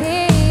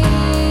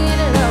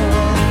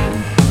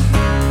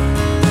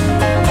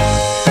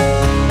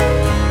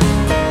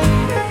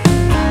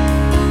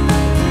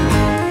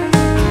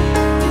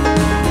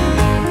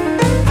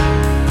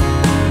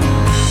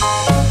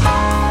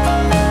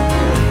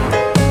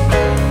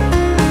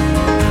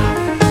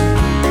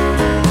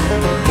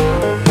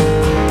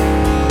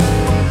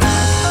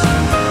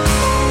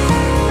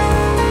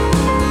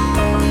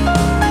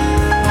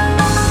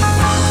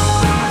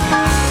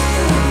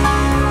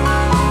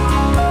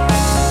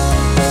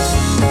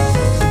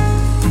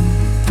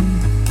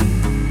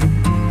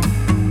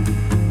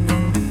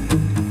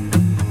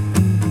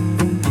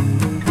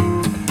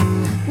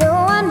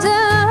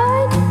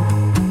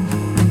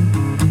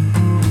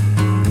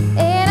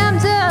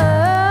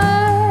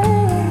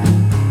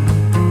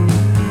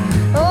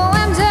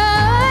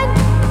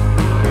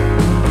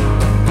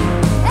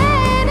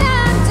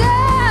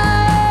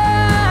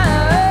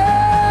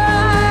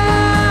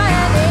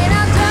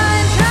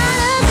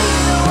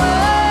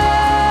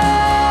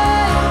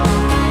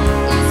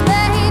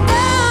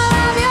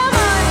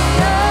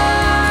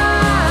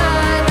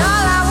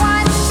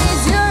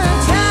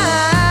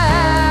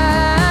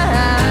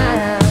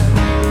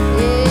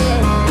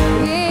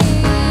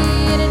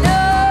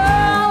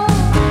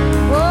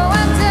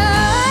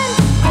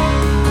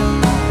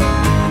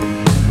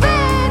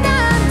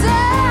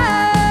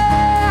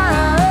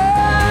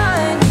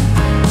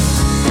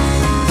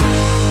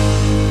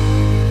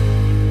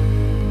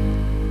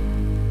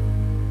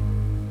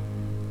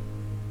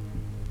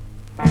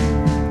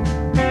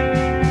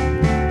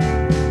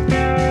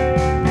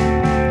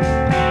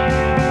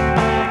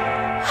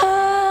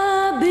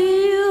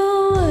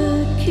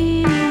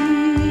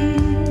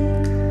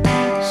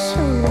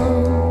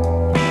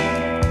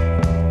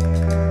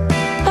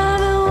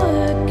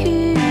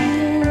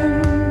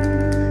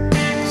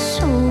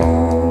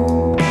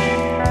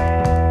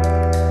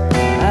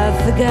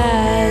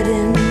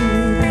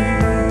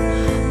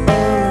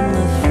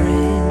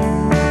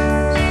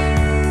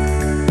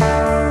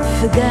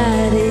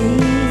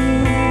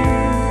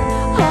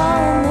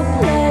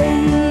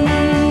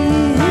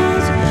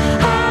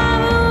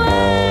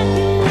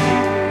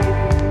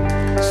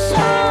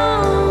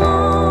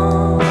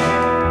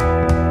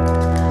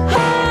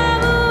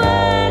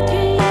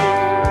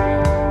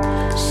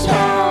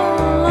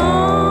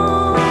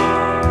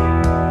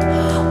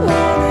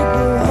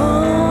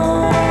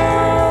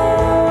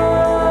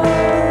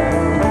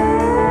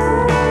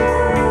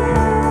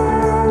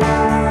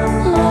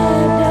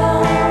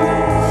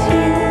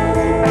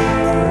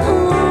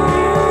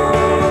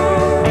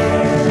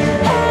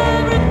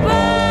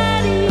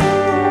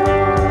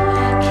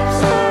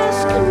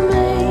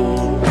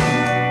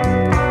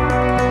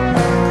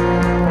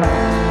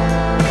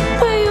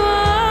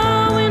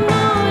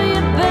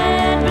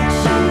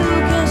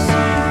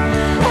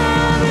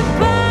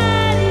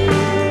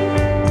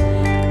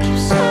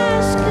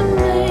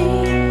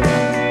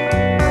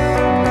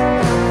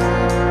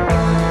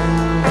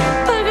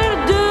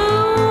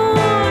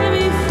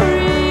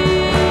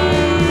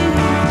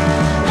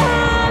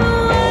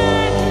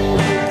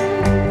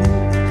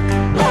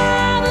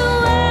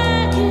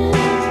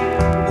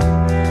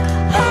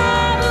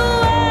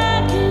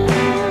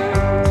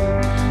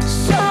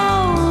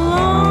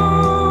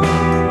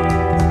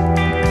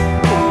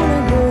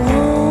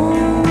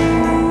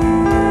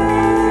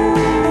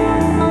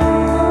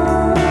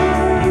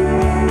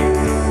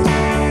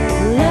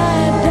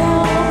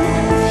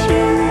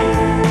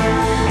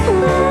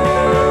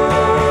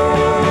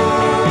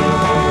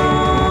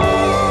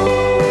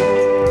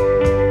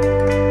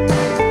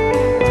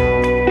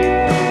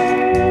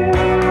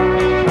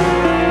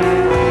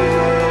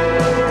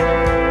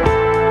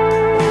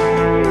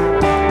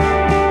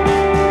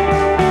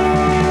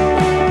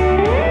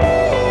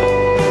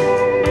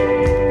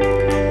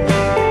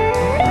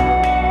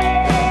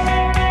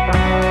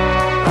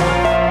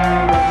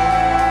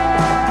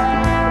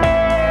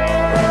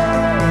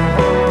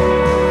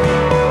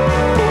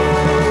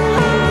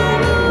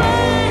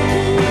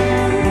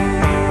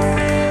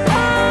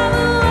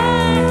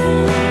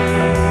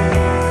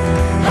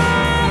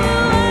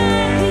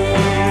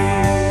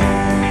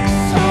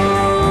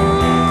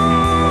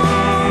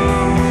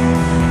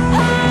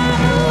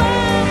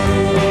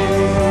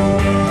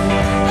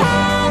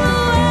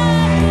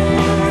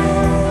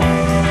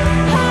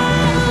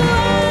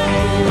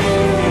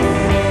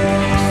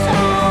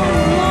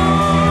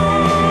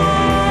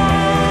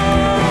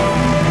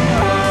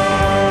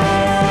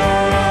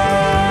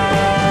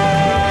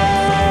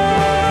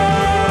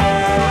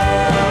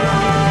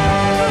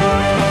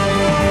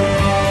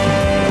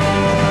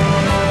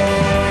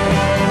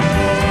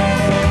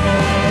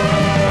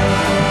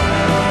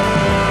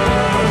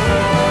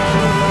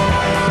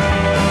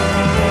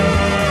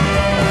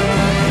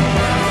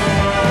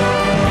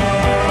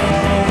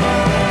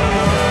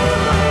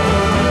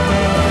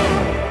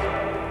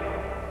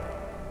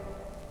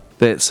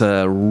 That's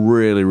a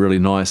really, really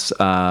nice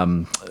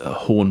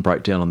horn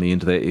breakdown on the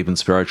end of that Eben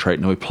Sparrow track.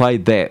 Now, we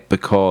played that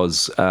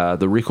because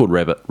the Record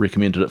Rabbit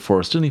recommended it for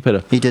us, didn't he,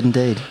 Peter? He did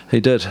indeed. He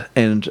did,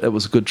 and it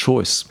was a good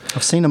choice.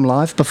 I've seen him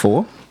live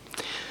before.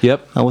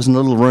 Yep. I was in a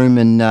little room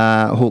in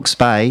Hawke's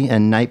Bay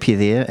in Napier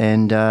there,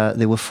 and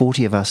there were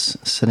 40 of us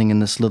sitting in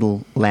this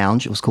little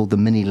lounge. It was called the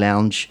Mini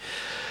Lounge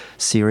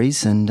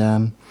series, and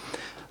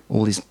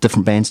all these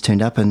different bands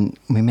turned up, and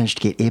we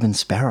managed to get Eben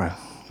Sparrow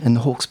in the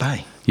Hawke's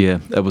Bay. Yeah,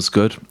 it was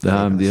good.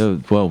 Yeah,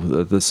 well,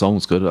 the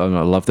song's good. I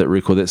love that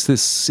record. That's their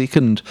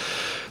second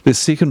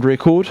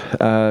record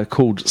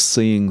called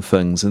Seeing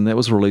Things, and that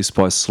was released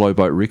by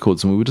Slowboat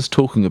Records. And we were just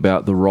talking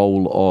about the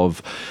role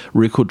of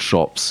record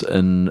shops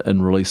in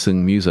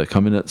releasing music. I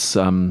mean, it's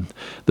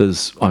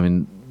there's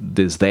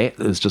that.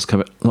 It's just come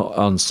out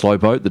on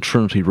Slowboat. The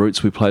Trinity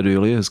Roots we played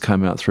earlier has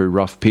come out through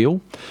Rough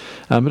Peel.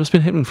 But it's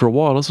been happening for a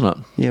while, isn't it?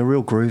 Yeah,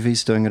 Real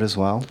Groovy's doing it as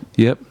well.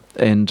 Yep,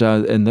 and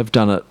they've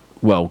done it,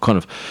 well, kind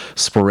of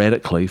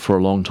sporadically for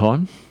a long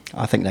time.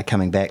 I think they're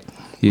coming back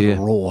Yeah.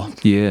 raw.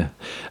 Yeah.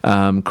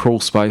 Crawl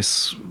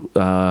Space,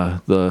 my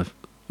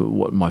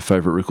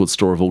favourite record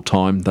store of all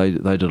time, they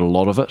did a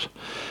lot of it.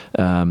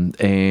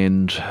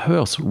 And who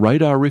else?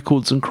 Radar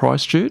Records in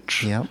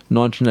Christchurch. Yep.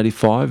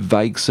 1985,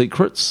 Vague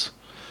Secrets.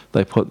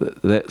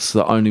 That's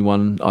the only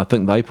one I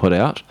think they put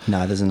out.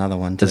 No, there's another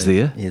one too. Is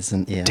there?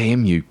 Isn't? Yeah.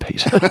 Damn you,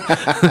 Peter.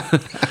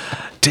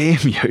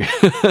 Damn you.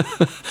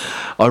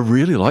 I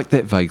really like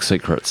that Vague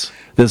Secrets.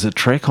 There's a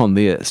track on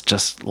there, it's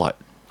just like,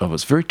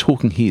 it's very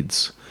Talking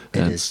Heads.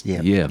 It is,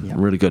 yeah. Yeah,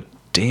 really good.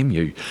 Damn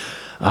you.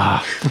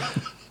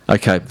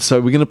 Okay,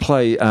 so we're going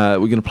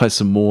to play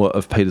some more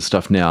of Peter's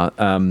stuff now.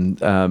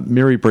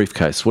 Merry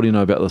Briefcase. What do you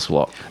know about this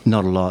lot?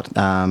 Not a lot.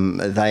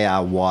 They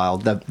are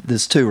wild.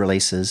 There's 2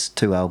 releases,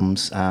 2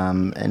 albums,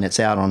 and it's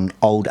out on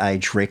Old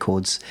Age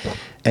Records.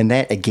 And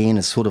that, again,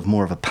 is sort of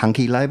more of a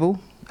punky label.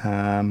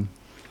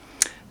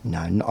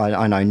 No,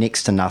 I know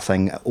next to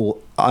nothing, or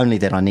only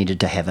that I needed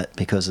to have it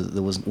because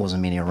there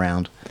wasn't many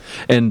around.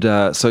 And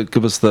so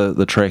give us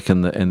the track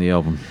and the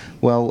album.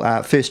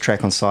 Well, first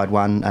track on side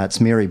 1,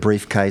 it's Merry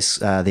Briefcase.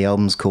 The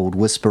album's called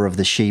Whisper of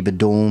the Sheba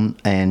Dawn,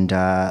 and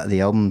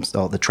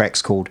the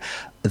track's called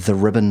The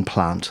Ribbon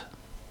Plant.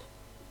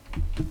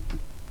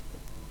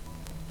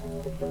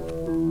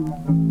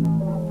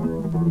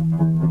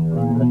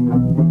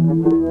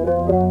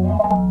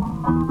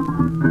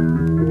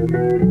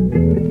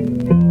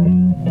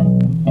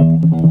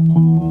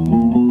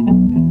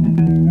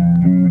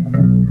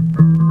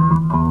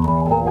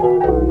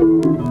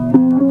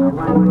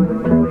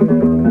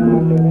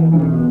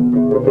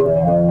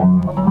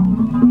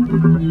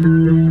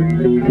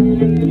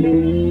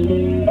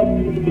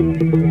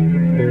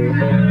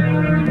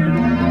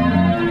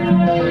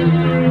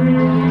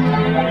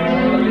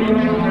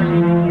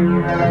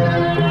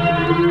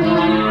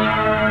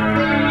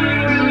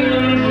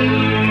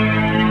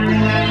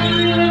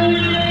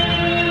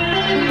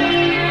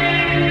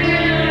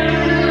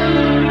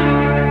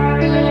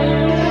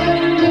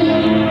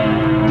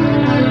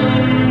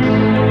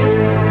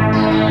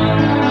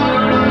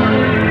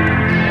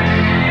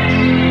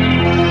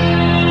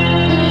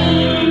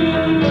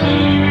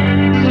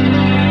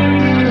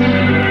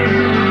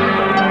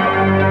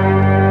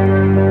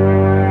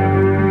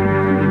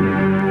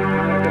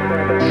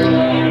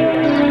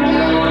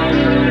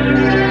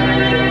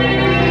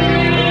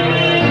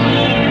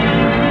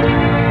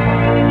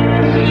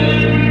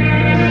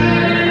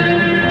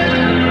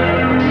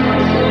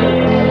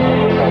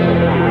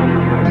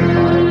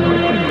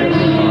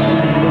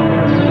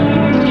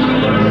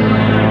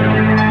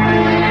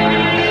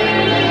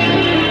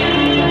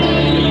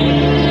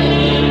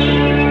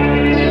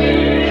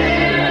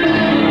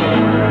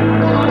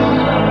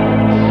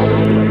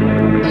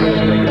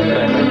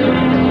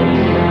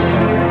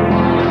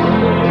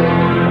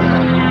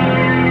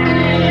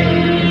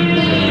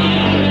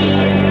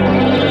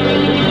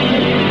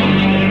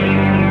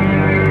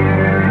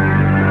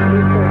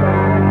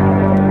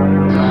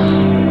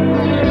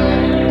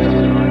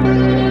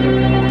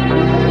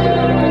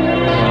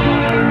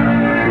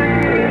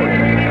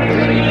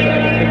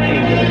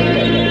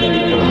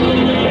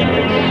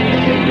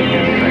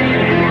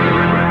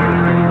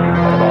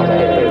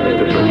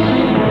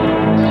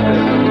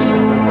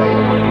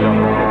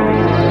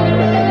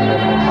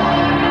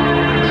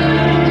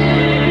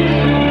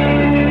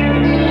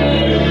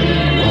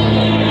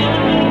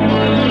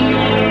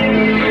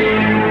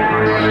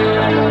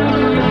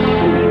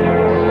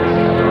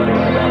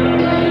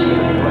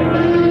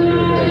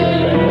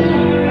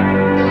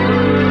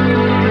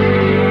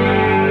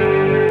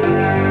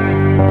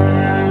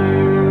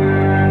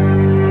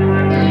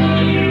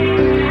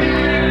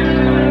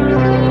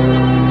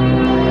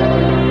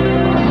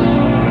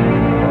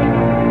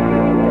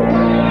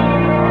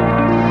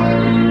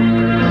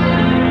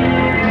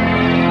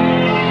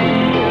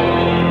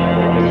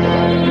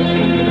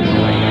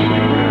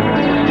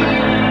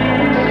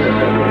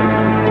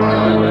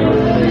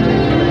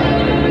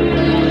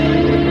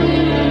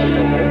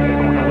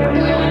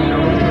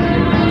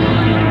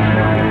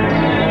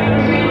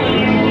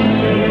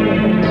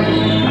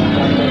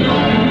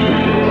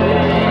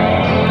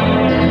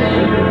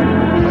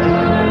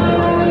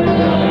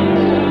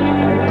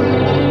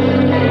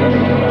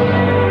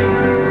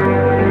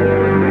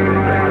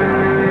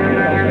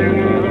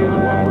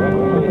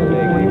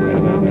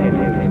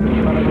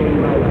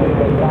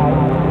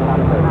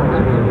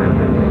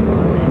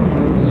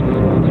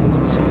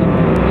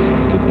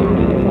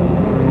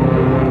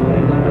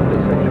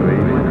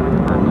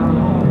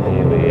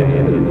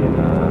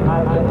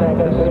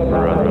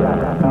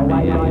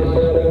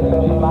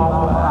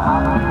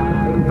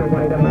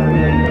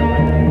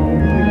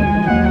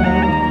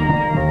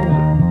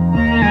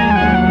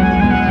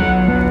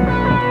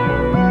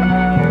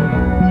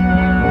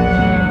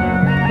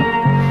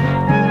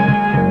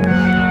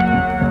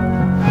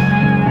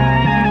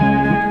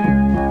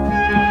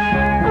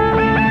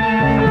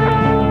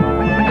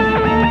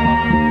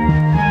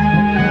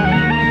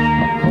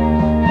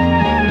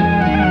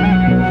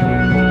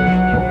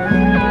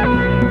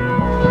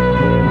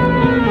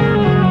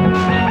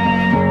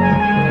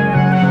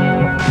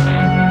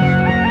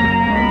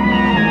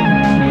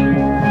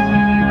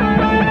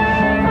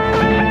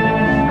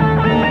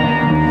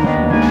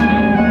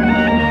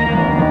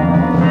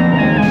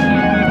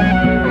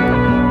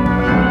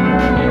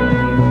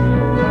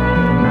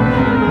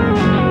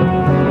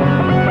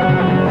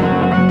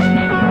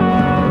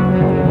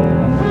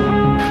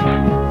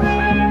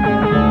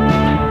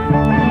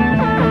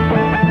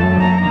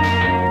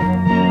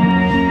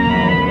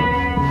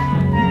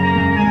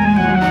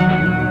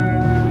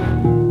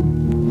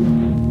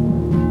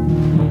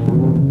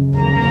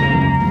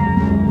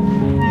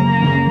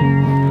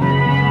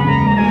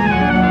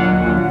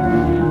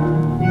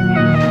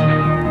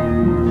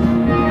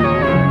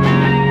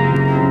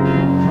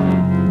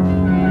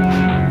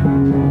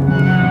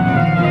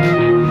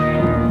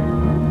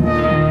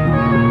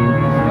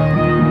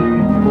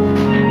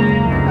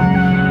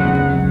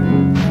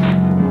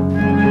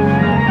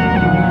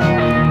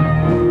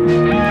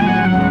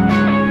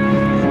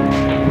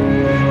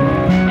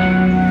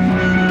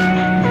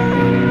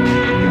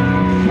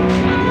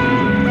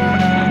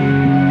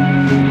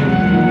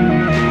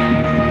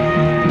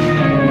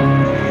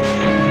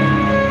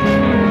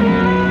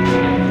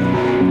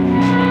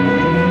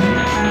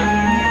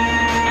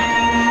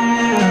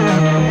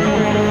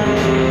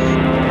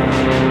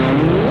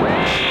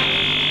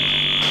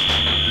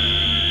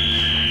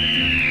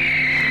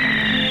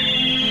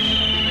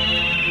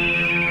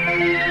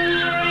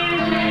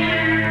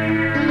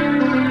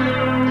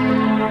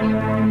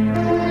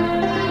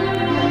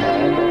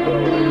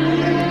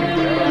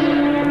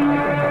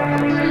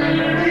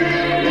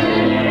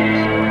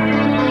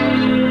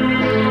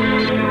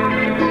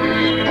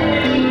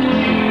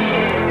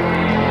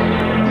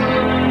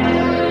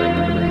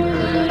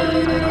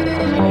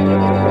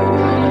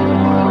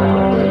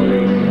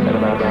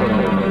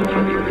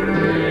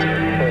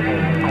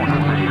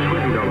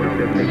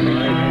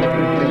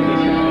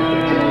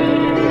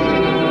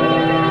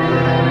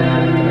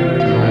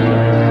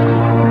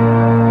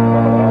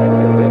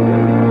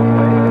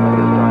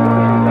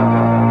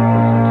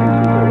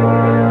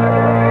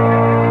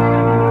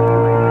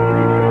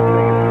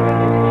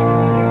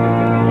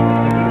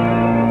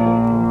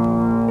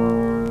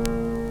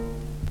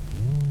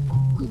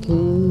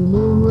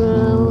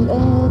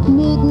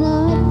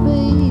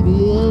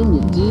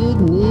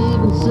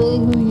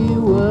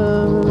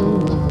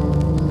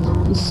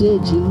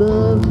 said you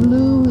loved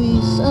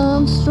Louis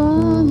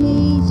Armstrong.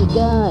 He's a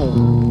guy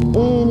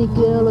any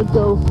girl will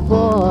go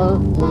for.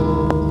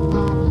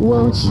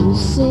 Won't you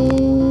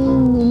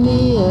sing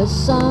me a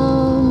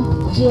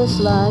song just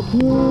like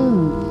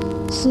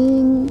him?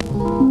 Sing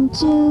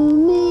to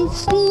me,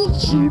 sweet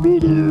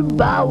shoo-be-doo,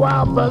 bow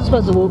wow, buzz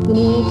buzz. I woke the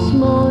next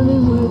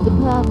morning with the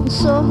pipe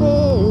so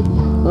head.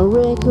 My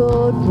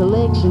record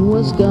collection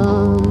was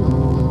gone.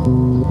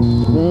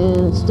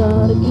 Then it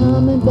started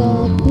coming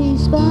back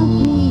piece by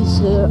piece,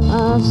 her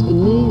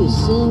asking me to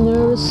sing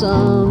her a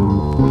song.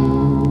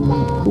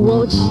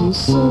 Won't you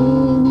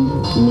sing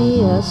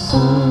me a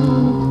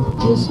song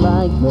just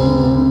like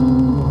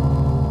him?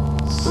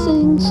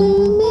 Sing to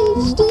me,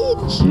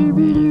 Steve,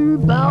 shoo-be-doo,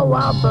 bow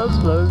wow, buzz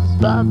buzz,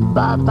 ba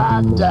ba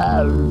ba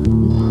da,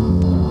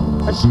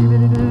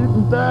 shoo-be-doo,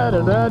 ba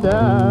da ba da,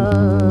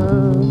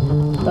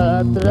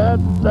 ba da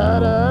ba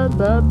da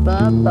ba ba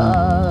ba,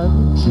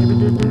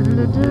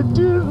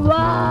 shoo-be-doo,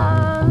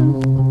 why?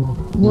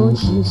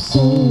 Won't you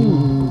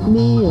sing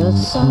me a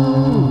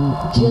song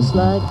just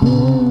like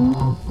him?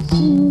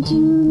 Sing to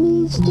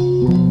me,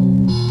 Steve.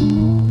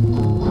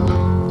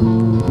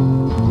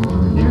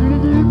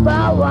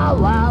 Wow, wow,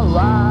 wow,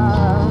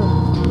 wow.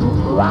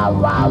 Wow,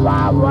 wow,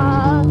 wow,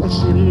 wow.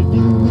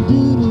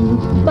 Shoo-doo-doo-doo-doo.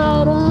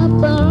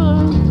 Ba-da-ba.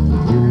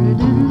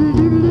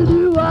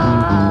 Shoo-doo-doo-doo-doo-doo.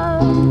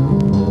 Wow,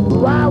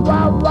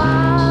 wow,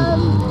 wow.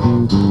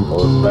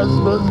 Oh, buzz,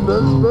 buzz,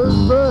 buzz, buzz,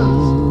 buzz.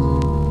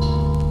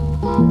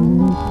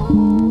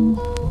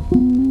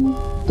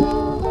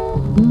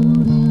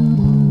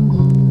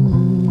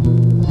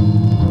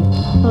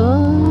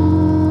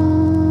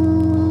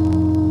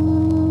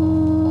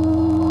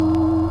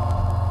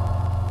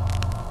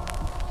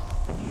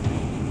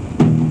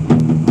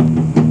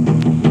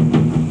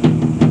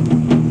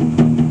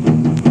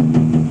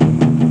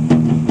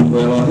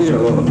 Well, I hear a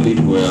lot of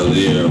people out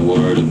there are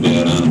worried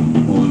about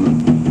unemployment.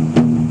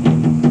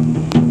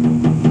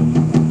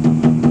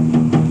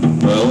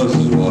 Well, this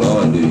is what I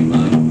do,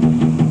 mate.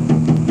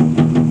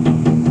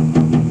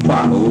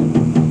 Fuck all.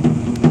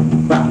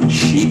 Fucking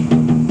shit.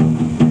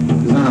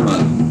 'Cause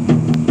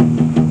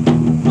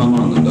I'm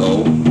on the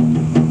dole.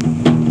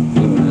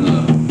 Living in a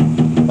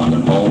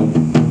fucking hole.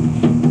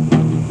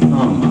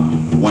 I'm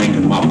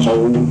wanking my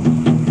pole.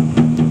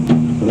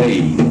 Hey,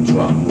 that's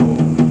rock and roll.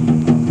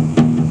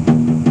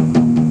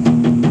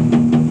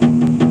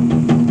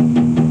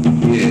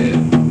 Yeah,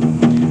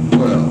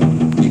 well,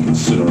 you can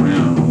sit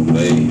around all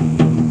day,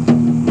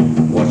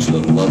 watch the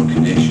Love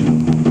Connection.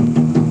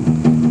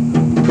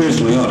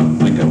 Personally, I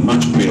think of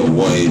much better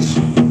ways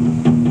to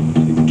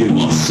give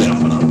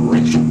myself an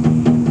erection.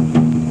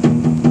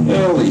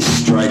 All these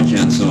straight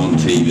cunts on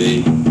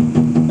TV,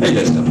 they're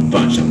just a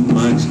bunch of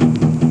mugs.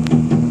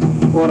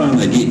 Why don't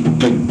they get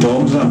big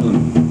dogs up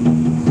them,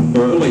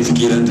 or at least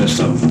get into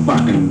some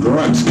fucking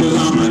drugs? 'Cause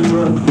I'm a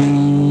drug fiend.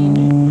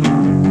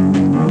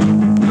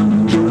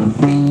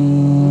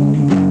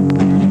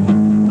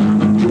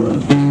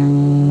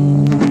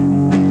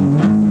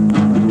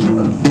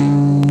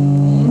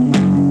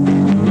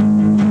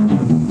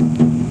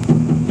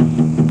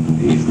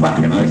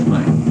 Fucking oath,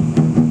 mate.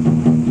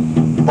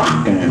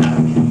 Fucking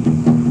oath.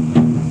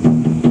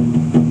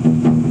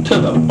 To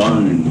the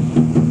bone.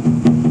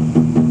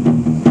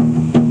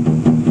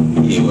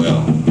 Yeah,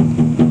 well.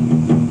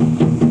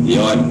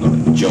 Yeah, I haven't got a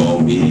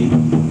job here.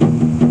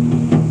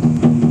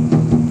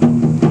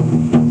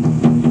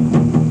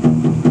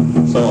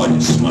 So I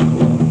just smoke a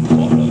lot of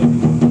pot over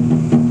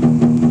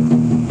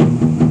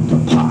to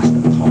pass the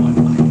time,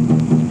 mate.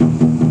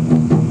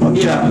 I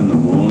get up in the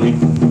morning,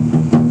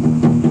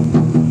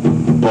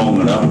 bong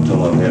it up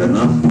till I've had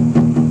enough.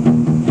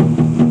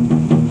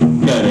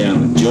 Go down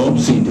the job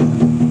centre.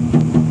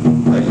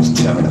 They just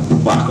tell me to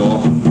fuck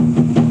off.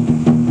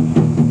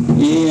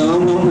 Yeah,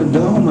 I'm on the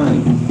dole,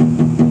 mate.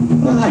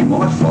 Well, that ain't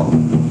my fault.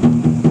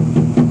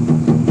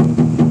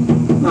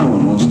 No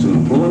one wants to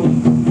employ me.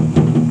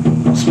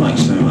 I smoke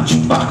so much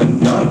fucking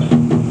dope.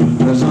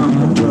 'Cause I'm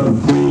a drug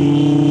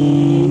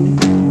fiend.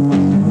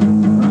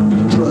 I'm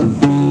a drug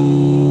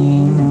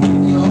fiend.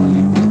 Yeah, I'm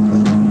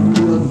a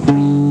drug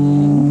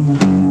fiend.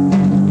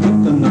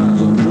 The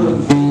nose on drug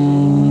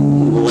fiend.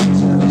 Let's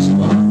have a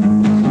spot.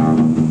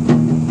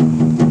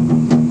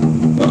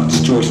 Well, it's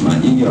choice,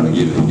 mate. You gotta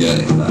give it a go,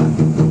 though.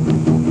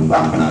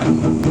 Fucking hell.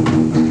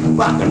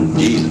 Fucking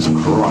Jesus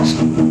Christ.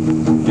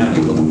 You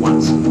only look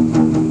once.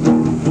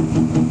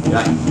 You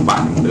ain't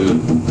fucking do it.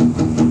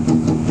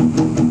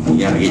 You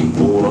gotta get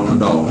bored on the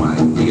dole,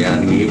 mate. You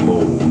gotta get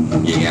bored.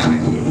 You gotta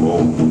get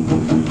bored.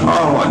 I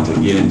like to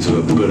get into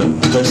a bit of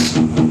piss.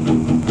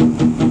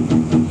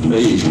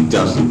 It usually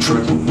does the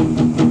trick.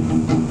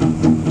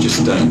 Just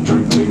don't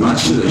drink too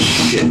much of this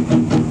shit,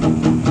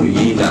 or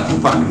you end up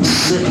fucking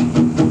sick.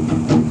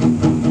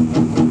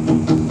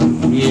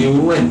 Yeah,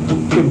 well, that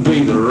could be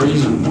the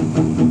reason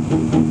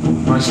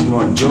most of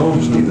my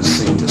jobs never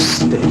seem to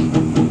stick.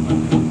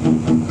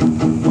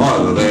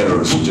 Either that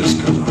or it's just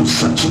because I'm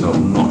such an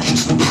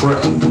obnoxious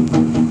prick.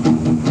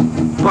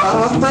 But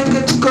I think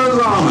it's because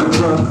I'm a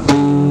drug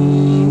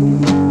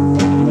fiend.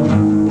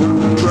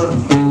 Drug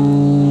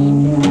fiend.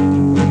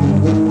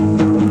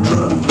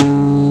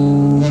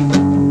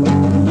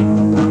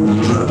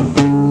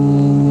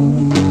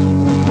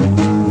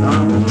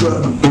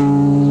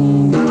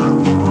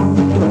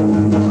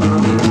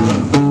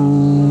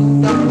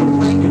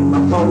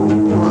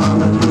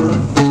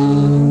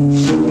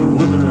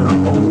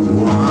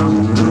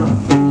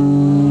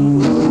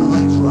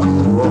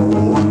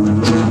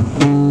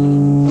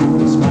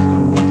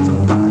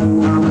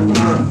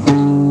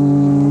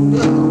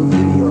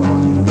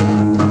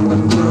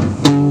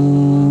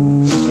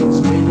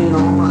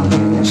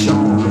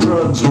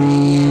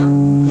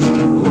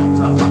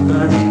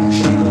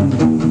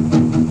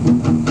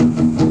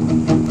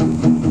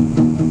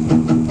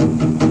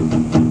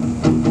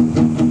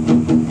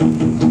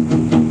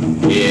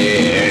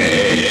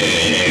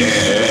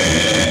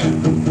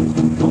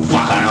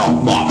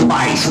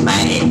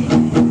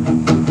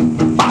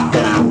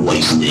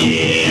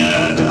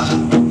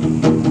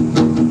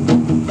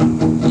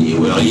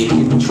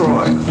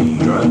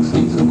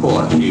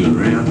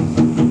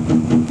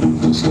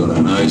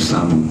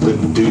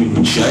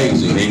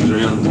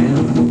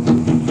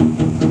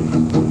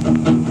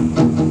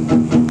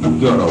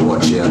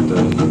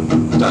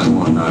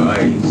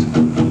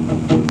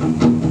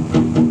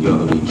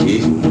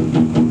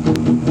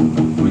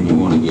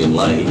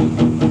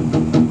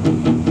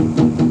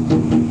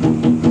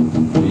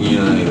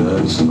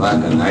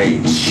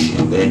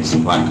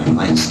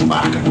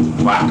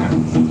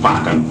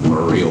 Fucking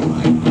for real,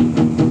 mate.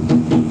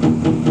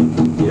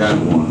 You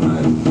don't want no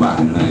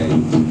fucking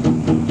AIDS.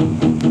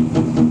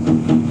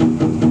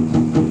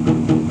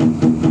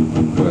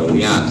 Well,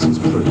 the answer's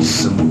pretty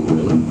simple,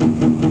 really.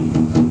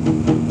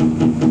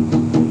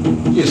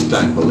 Just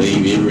don't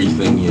believe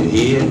everything you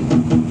hear.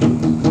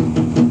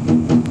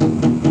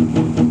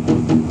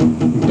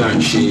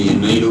 Don't share your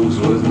needles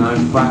with no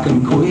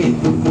fucking queer.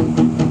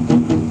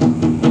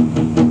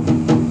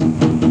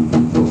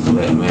 Or for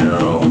that matter, a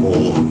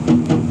whore.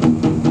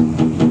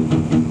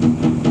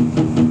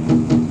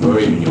 Or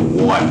even your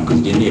wife,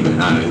 because you never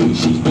know who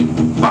she's been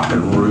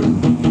fucking rude.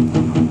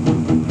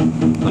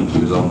 I think she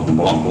was on the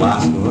block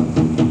last night.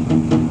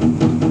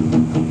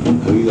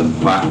 Who the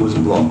fuck was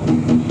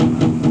blocking her?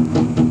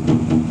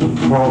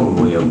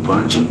 Probably a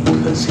bunch of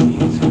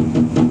pussies.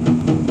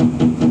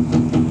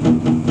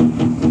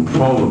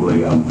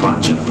 Probably a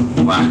bunch of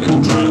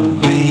fucking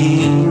drug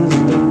fiends.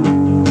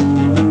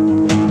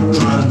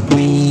 Drug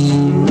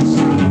fiends.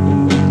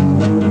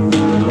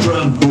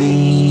 Drug fiends. Drug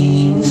fiends. Drug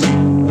fiends.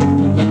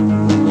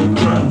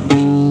 Drug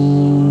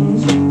fiends.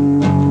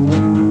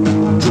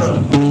 Drug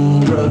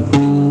fiends. Drug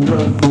fiends.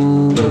 Drug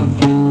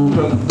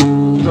fiends.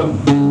 Drug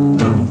fiends.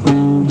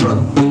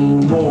 Drug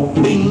fiends.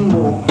 Morphine.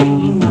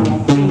 Morphine.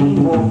 Morphine.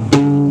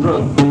 Morphine.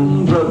 Drug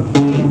fiends. Drug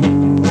fiends.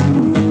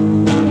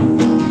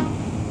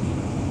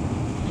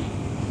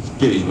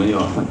 Excuse me, I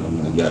think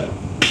I'm going to go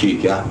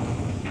puke up.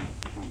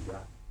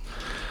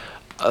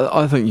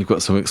 I think you've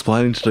got some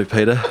explaining to do,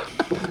 Peter.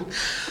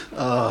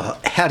 Oh,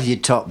 how do you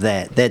top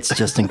that? That's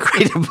just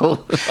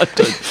incredible.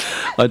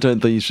 I don't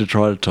think you should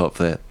try to top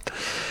that.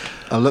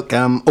 Oh, look,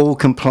 all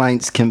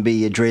complaints can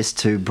be addressed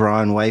to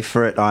Brian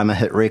Wafer at I'm a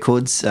Hit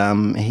Records.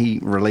 He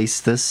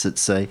released this.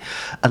 It's a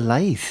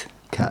lathe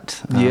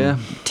cut. Yeah.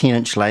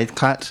 10-inch lathe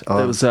cut.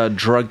 That was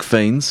Drug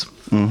Fiends.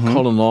 Mm-hmm.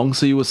 Colin Long.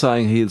 So you were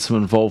saying he had some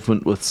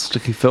involvement with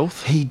Sticky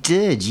Filth? He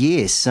did,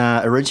 yes,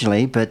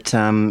 originally, but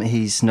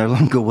he's no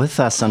longer with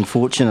us,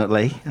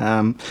 unfortunately.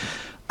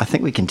 I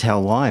think we can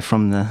tell why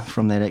from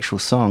that actual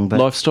song. But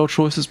Lifestyle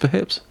choices,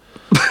 perhaps?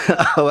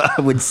 I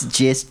would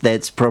suggest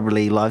that's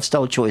probably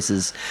lifestyle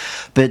choices.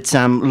 But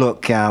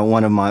look,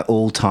 one of my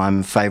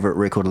all-time favourite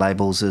record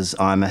labels is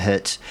I'm a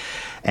Hit,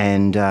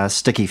 and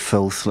Sticky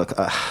Filth. Look,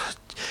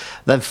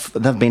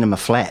 they've been in my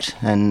flat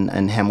in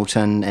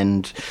Hamilton,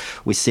 and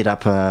we set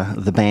up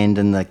the band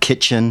in the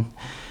kitchen.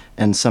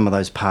 And some of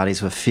those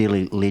parties were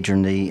fairly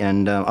legendary,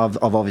 and I've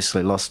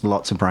obviously lost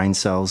lots of brain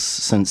cells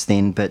since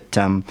then, but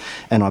and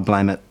I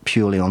blame it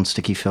purely on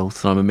Sticky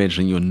Filth. I'm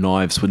imagining your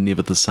knives were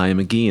never the same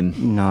again.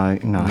 No.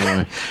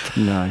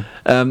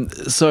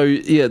 So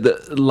yeah, the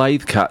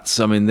lathe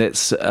cuts. I mean,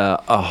 that's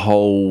a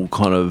whole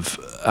kind of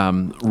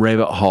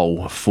rabbit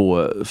hole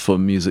for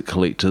music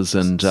collectors,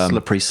 and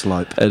slippery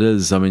slope. It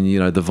is. I mean, you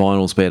know, the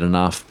vinyl's bad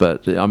enough,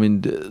 but I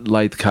mean,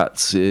 lathe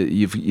cuts.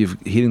 You've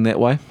heading that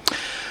way.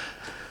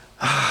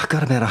 I've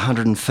got about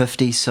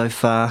 150 so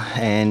far,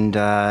 and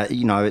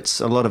you know, it's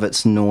a lot of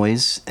it's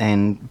noise,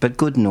 but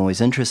good noise,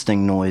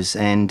 interesting noise,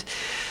 and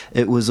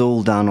it was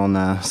all done on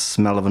the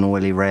smell of an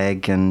oily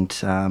rag,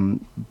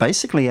 and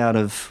basically out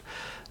of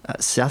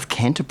South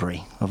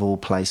Canterbury, of all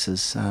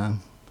places.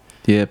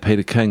 Yeah,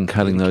 Peter King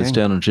cutting Peter those King.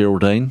 down in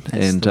Geraldine,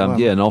 That's and the one.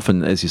 yeah, and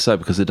often, as you say,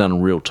 because they're done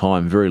in real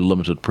time, very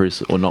limited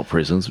press, or not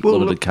presses,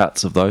 limited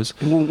cuts of those.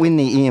 Well, when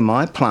the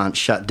EMI plant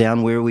shut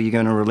down, where were you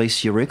going to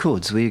release your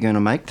records? Where were you going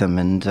to make them?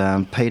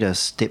 And Peter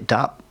stepped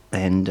up,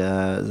 and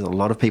a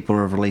lot of people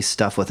have released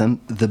stuff with him.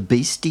 The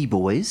Beastie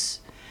Boys.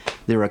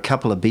 There are a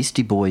couple of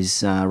Beastie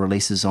Boys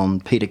releases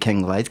on Peter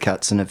King lathe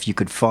cuts, and if you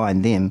could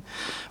find them,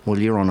 well,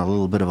 you're on a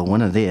little bit of a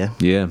winner there.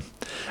 Yeah.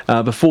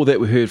 Before that,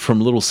 we heard from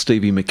little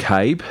Stevie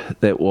McCabe.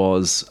 That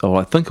was,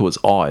 I think it was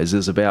Eyes.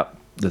 There's about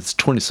there's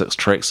 26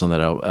 tracks on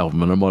that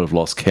album, and I might have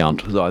lost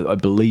count. I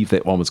believe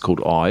that one was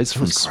called Eyes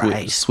from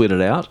Sweat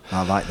It Out.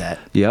 I like that.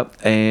 Yep,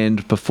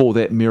 and before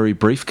that, Merry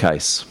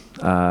Briefcase.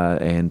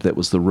 And that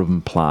was the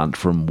Ribbon Plant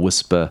from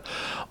Whisper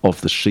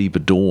of the Sheba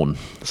Dawn.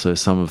 So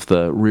some of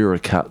the rarer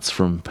cuts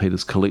from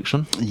Peter's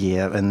collection.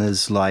 Yeah, and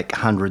there's like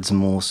hundreds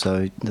more,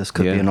 so this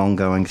could be an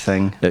ongoing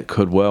thing. It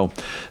could well.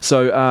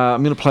 So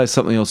I'm going to play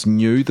something else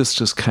new. This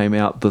just came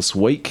out this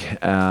week,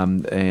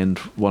 and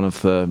one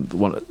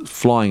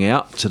flying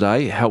out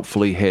today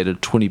helpfully had a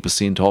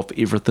 20% off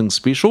everything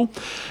special,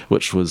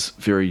 which was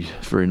very,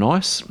 very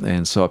nice.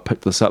 And so I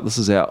picked this up. This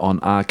is out on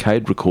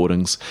Arcade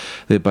Recordings.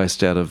 They're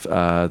based out of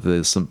the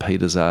St.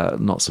 Peter's,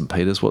 not St.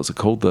 Peter's, what's it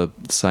called? The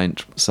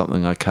St.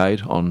 something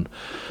Arcade on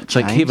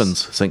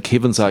St.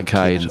 Kevin's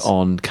Arcade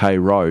on K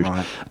Road.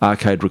 Right.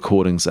 Arcade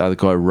Recordings are the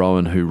guy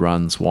Rowan who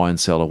runs Wine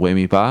Cellar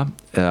Whammy Bar.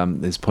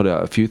 He's put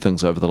out a few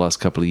things over the last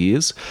couple of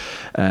years,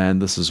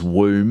 and this is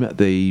Womb.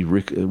 The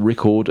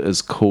record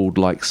is called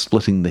Like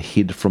Splitting the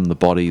Head from the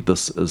Body.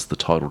 This is the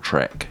title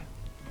track.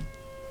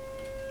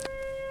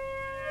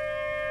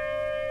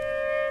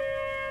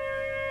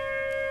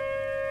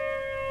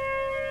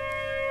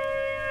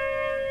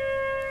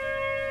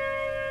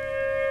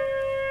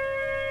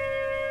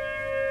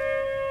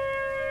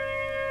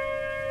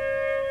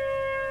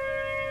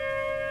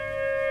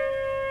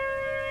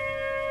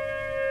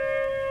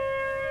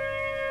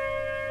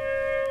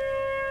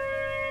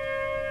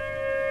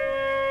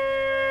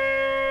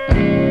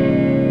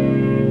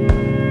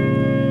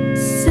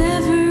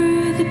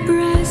 Sever the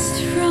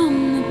breast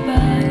from the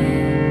body.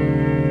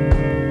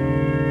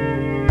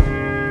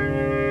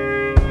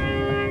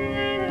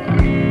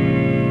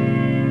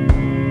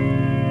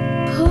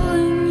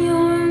 Pulling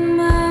your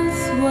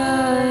mouth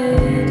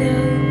wide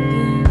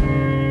open.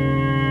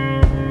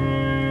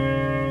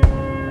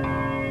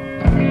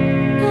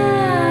 I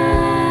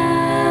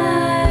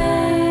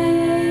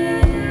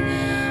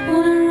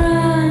wanna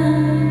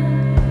run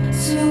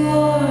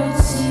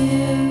towards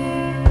you.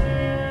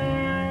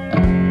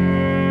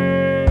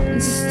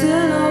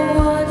 Still I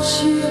watch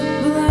you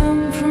bloom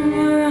from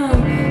where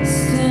I'm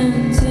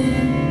standing.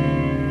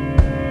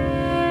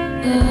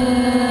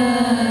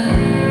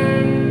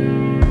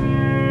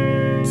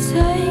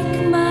 Take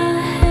my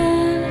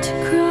hand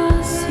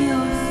across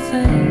your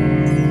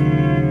face,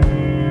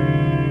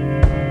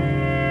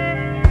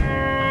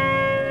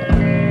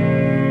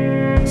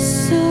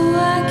 so I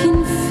can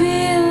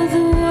feel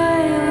the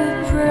way we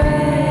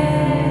break.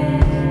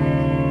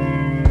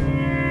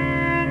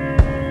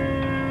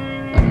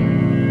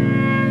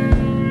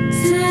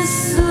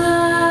 Dislocation.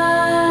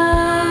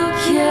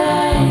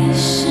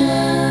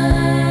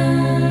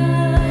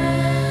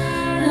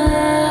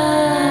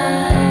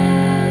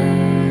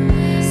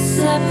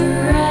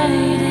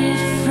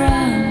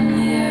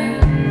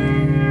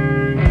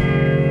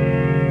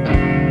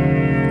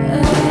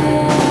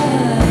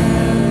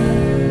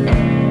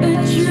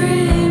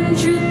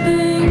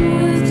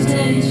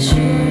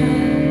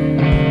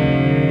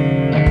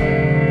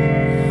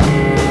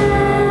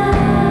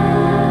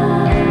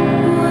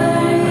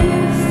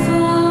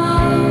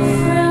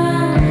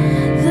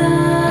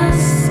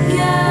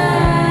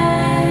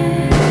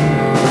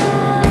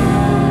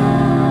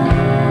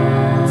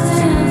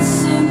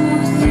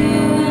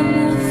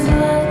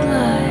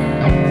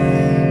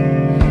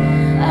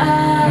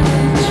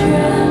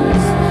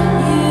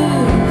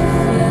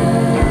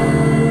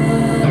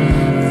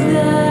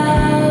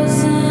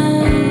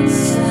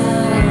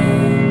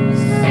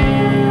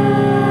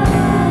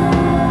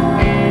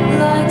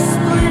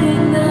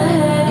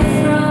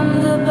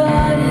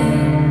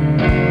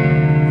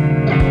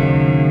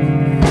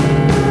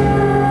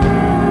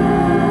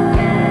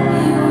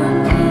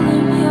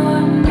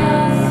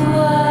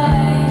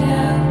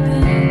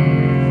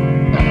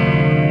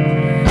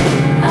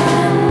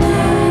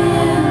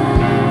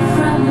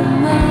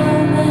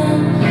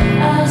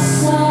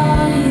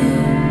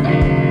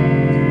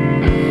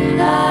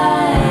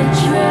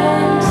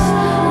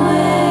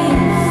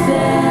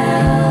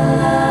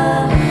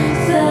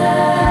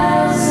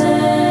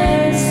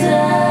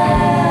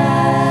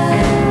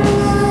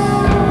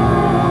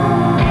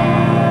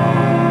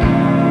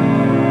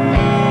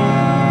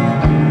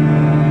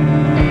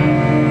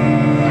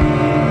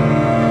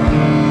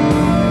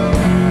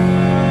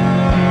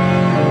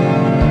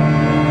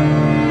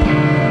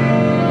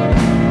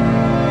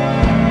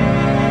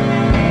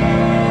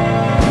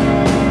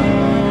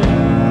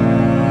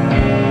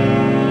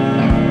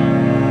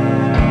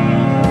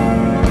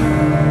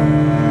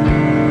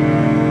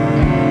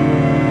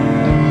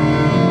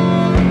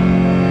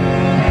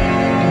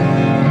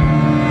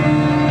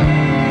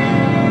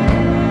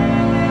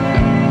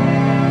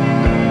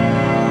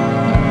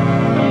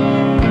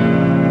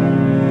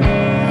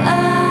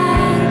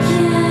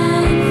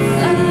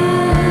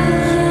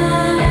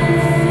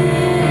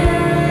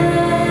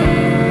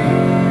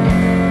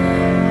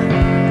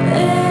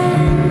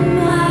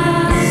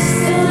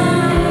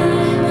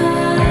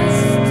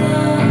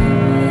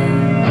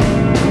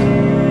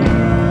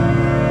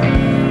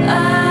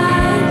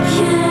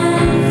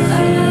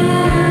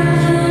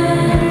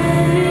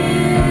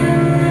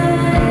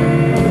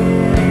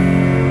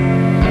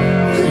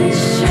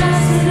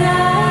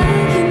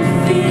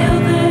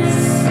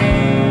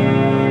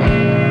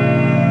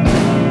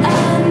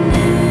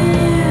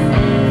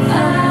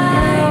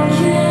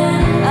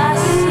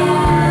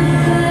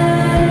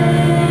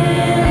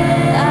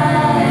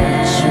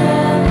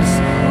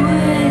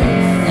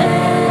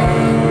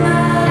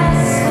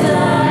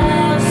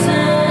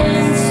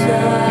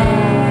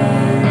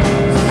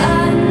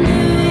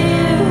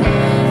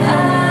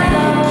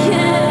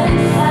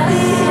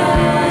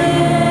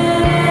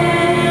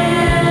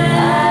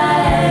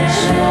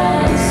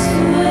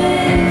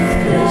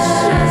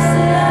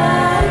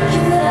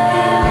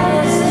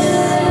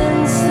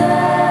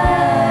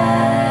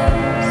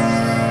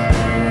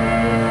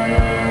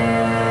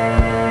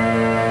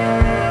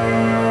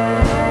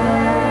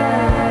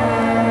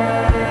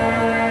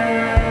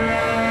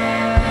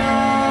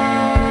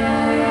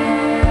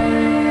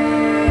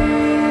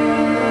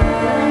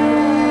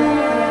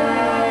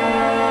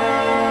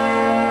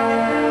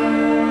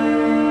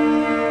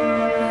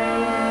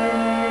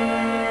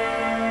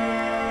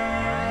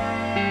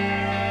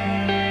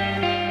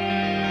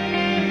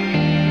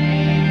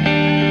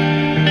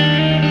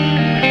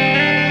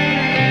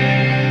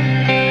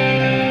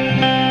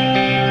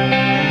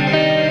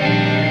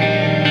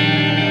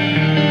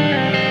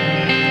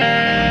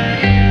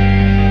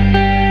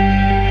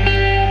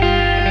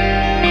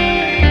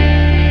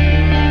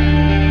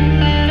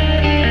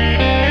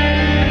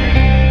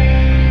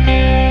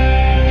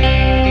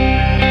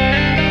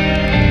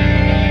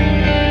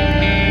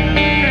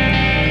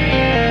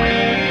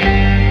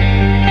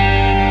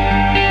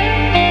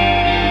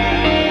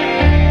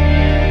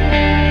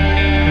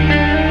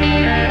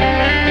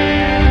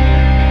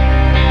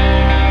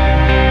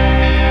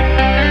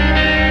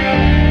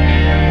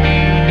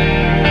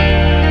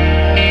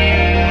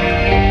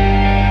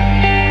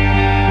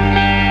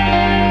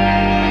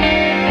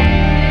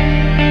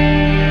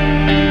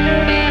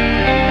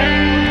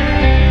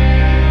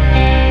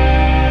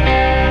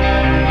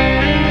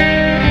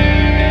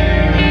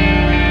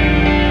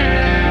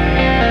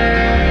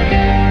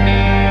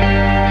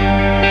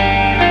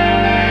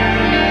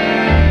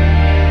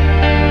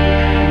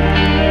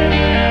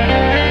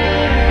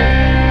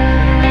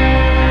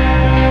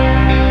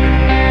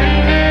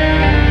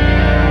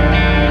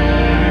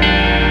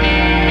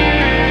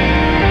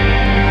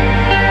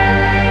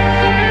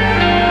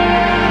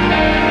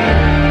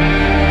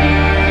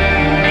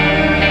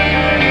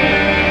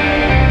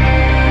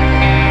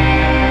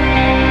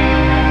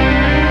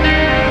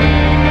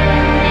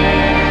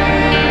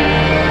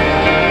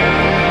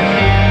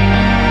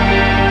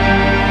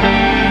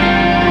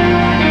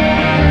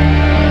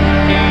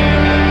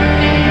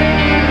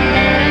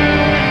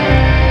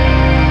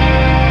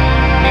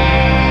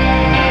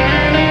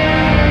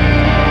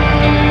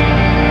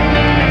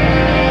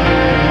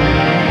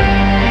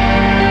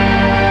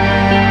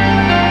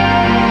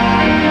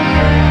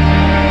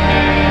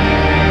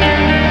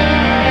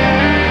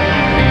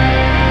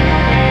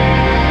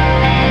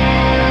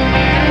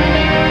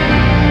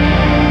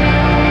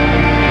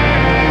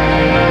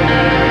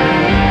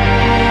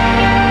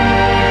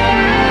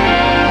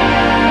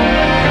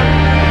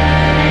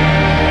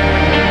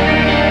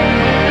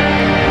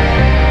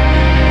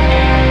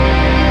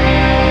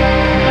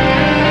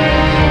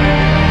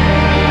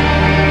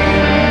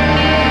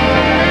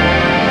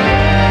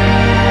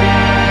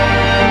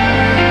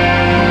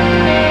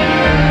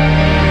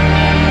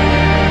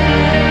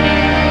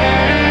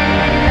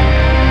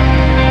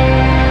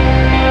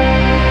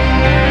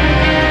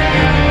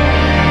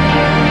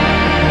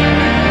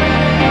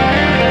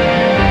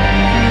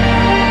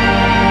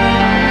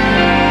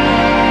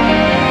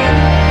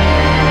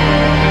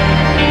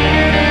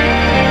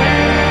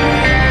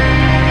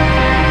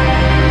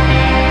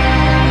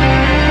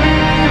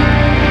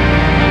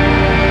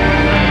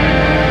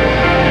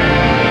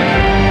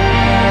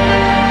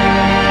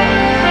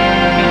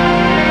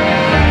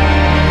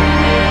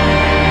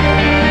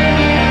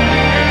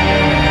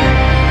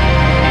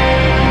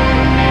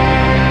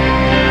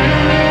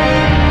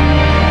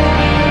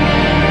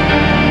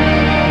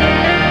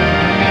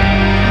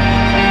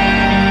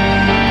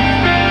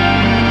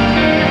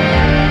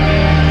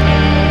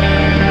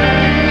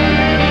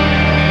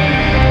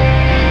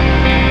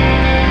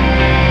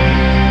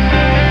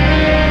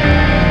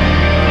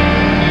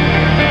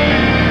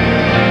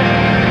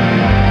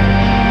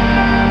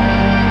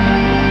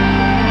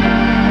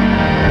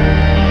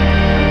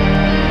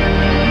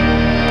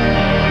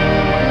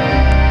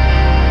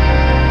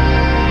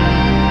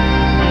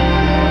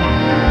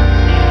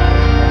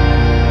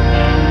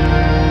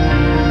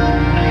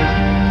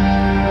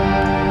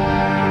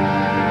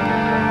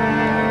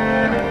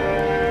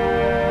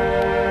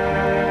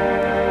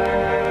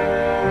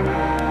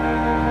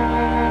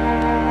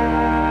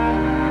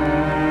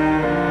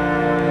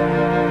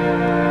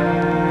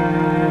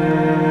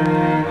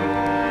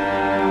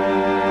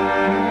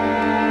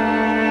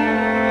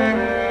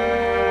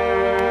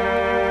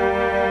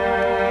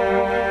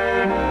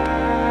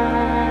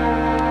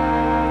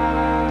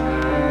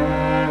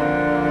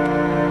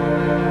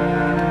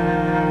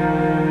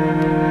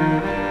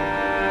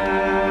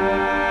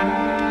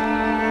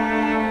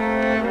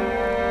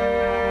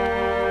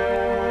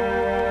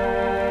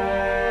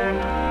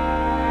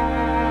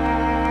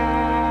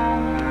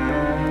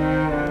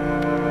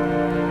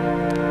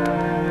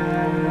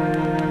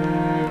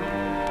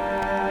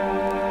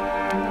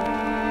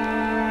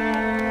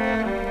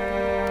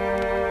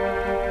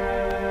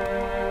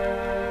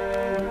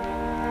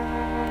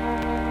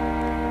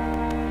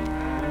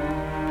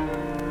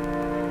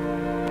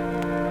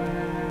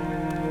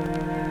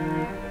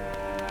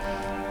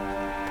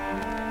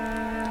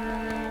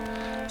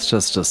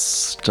 Just a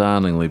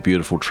stunningly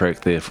beautiful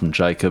track there from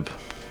Jacob.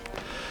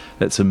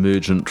 That's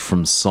Emergent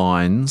from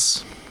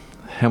Signs.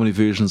 How many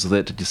versions of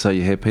that did you say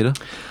you had, Peter?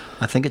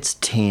 I think it's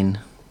 10.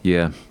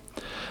 Yeah.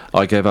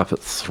 I gave up at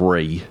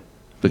 3,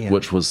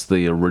 which was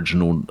the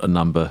original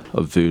number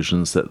of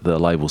versions that the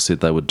label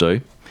said they would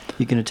do.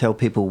 You're going to tell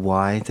people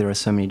why there are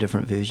so many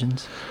different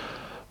versions?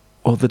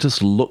 Oh, they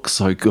just look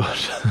so good.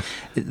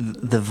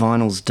 The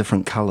vinyl's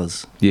different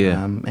colours.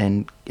 Yeah.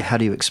 And how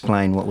do you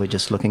explain what we're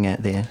just looking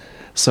at there?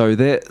 So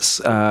that's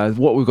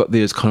what we've got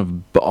there is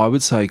kind of, I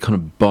would say, kind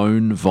of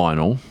bone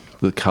vinyl.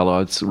 The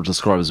colour I'd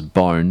describe as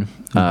bone,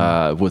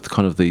 with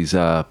kind of these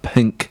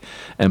pink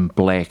and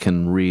black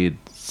and red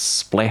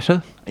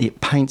splatter. Yeah,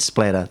 paint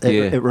splatter.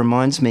 It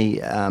reminds me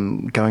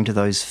going to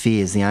those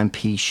fairs, the AMP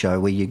show,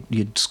 where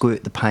you'd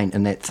squirt the paint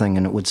in that thing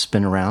and it would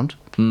spin around.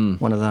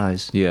 One of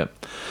those. Yeah.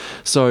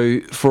 So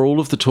for all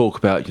of the talk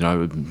about,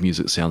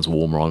 music sounds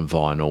warmer on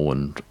vinyl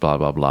and blah,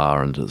 blah, blah,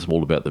 and it's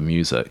all about the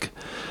music,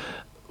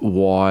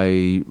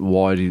 why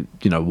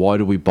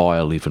do we buy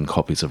 11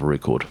 copies of a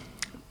record?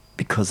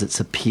 Because it's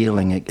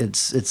appealing.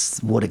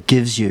 It's what it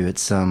gives you.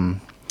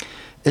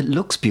 It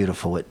looks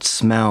beautiful. It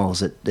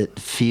smells. It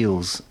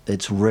feels.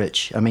 It's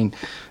rich. I mean,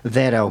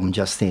 that album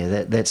just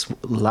there. That's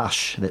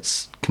lush.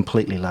 That's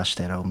completely lush.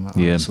 That album. I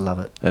just love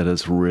it. It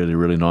is really,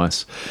 really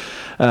nice.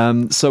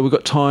 So we've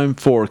got time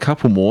for a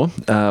couple more.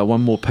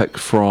 One more pick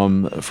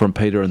from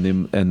Peter, and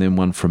then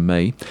one from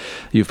me.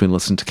 You've been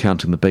listening to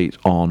Counting the Beat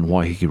on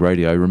Waiheke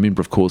Radio.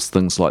 Remember, of course,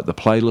 things like the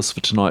playlist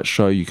for tonight's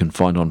show you can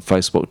find on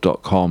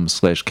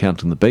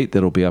facebook.com/countingthebeat.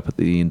 That'll be up at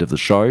the end of the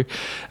show.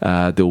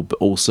 There'll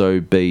also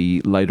be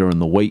later in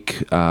the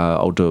week,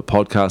 I'll do a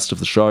podcast of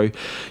the show.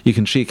 You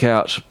can check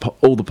out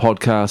all the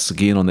podcasts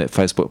again on that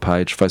Facebook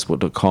page,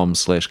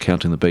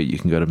 facebook.com/countingthebeat. You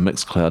can go to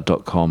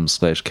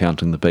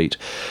mixcloud.com/countingthebeat.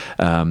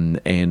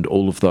 And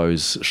all of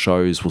those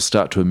shows will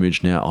start to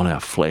emerge now on our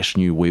flash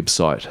new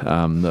website,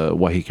 the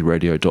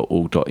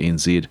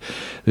waihekeradio.org.nz.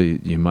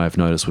 You may have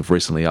noticed we've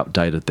recently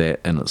updated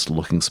that, and it's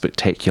looking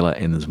spectacular,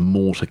 and there's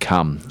more to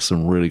come.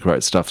 Some really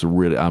great stuff, some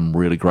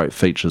really great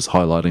features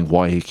highlighting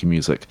Waiheke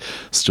music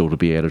still to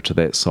be added to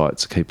that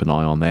site, so keep an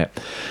eye on that.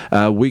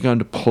 We're going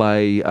to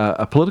play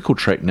a political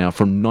track now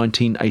from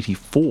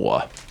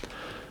 1984.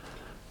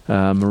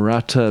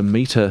 Murata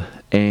Mita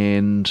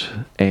and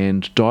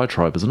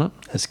Diatribe, isn't it?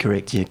 That's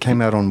correct. Yeah,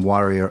 came out on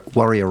Warrior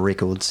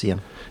Records. Yeah.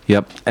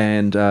 Yep,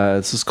 and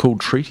this is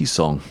called Treaty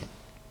Song.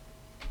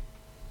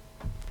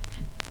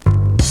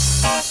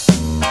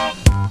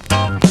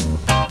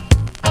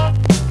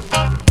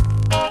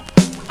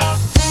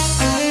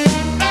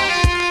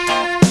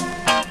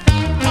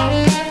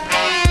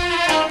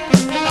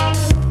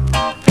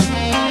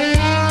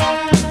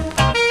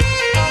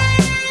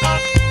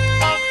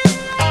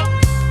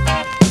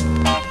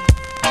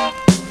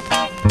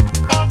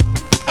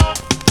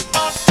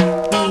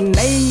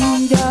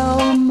 Made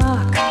our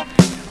mark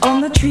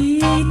on the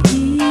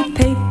treaty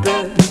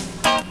paper.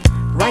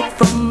 Right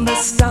from the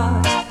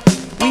start,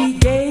 we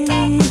gave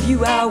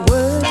you our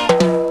word.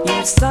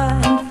 You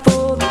signed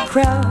for the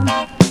crown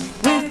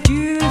with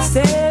due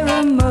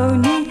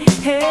ceremony.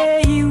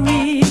 Hey,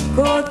 we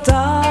go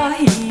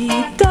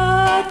da-he-da-da.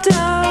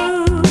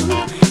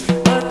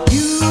 But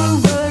you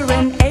were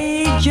an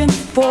agent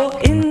for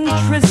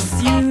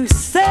interests you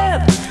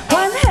served.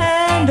 One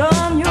hand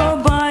on your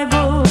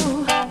Bible,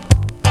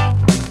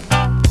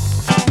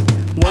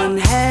 one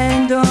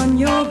hand on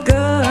your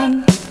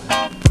gun,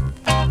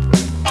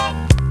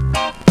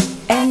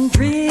 and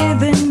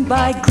driven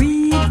by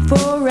greed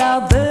for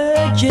our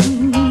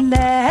virgin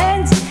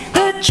lands,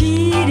 the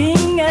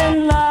cheating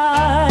and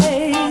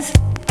lies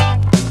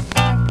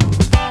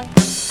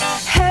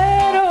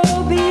had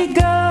all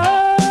begun.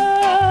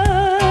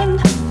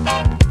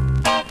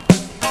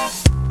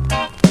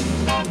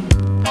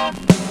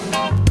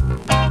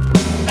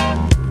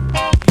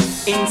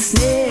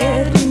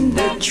 Ensnared in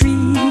the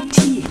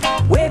treaty,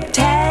 web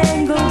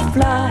tangled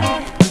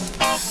fly.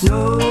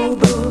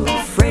 Noble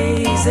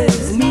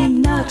phrases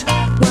mean not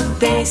what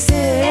they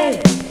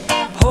say.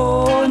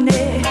 Hone,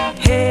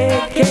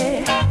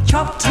 heke,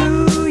 chop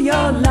through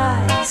your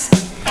lies,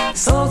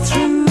 saw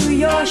through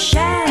your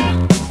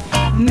sham,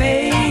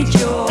 made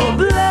your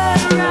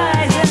blood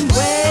rise. And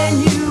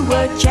when you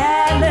were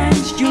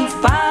challenged, you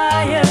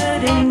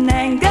fired in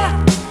anger,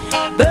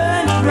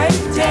 burned,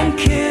 raped, and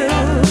killed.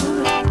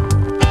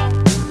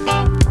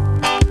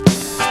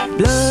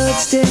 Blood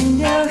stained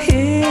your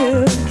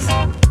hills,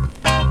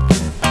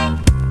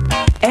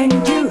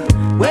 and you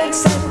weren't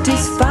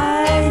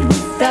satisfied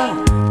with our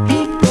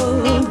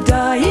people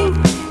dying.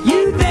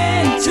 You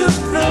then took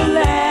the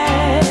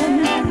land.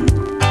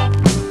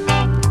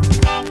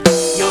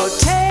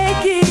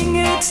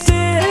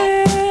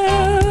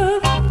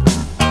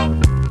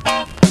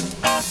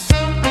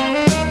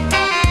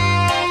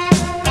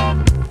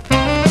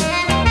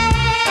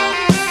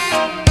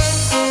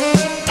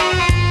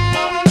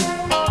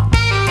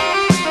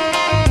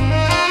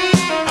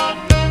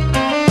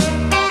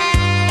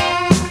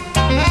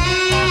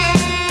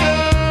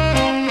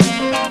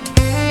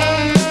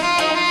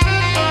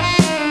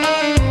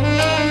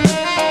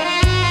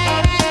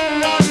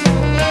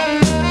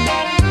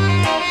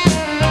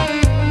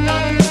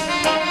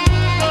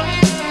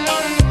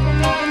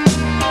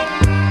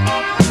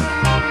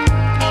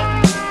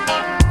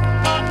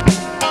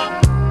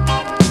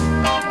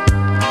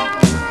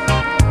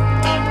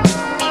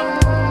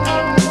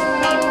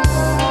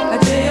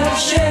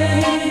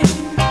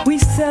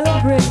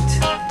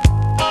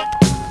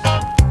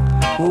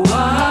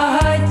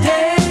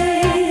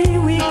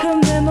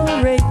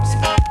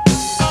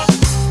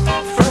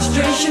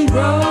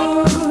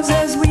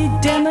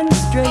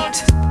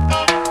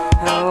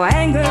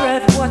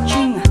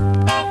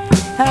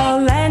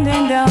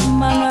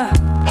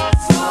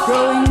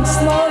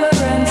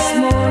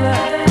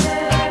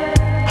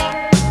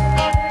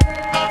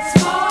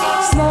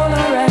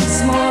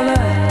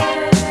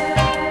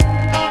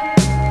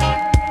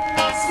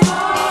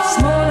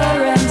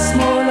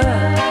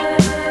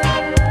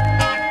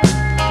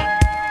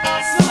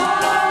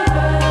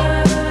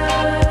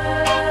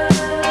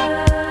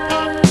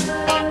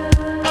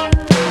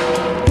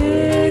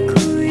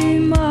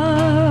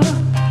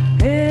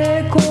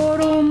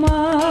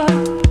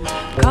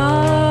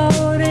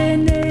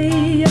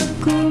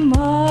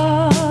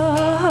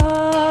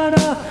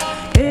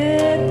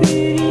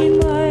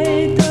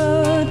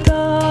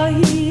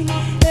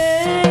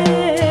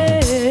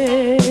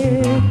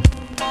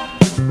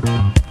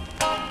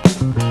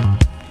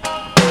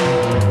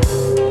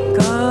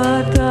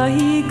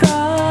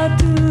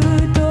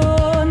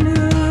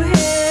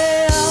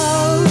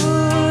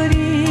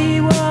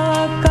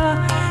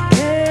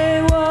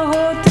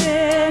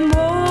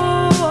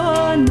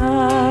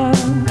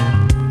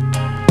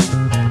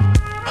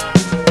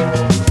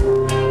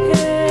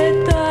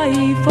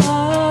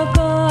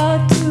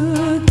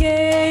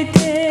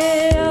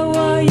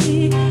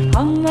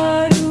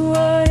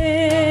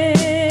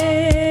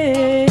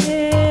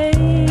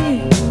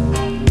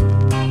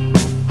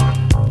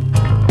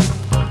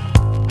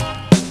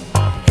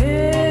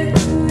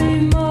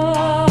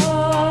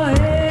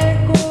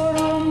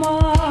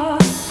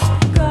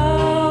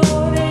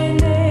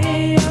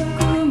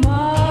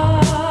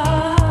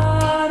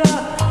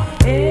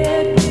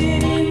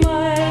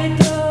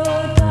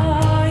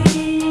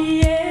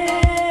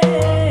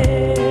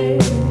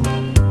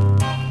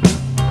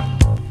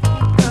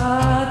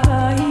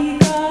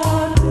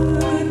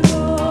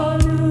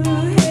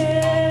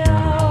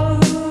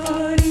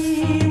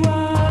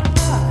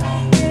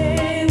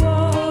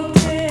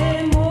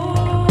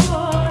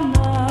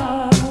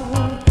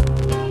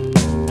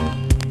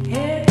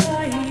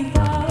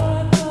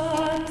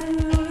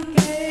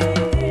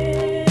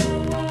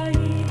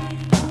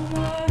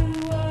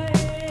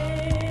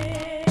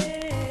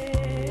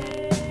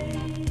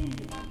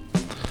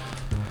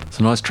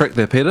 a nice track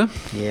there, Peter.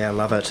 Yeah, I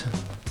love it.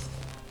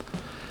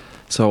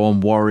 So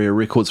on Warrior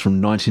Records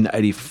from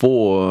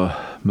 1984,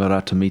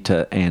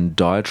 Maratamita and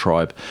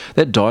Diatribe.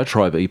 That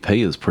Diatribe EP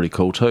is pretty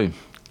cool too.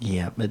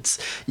 Yeah,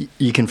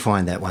 you can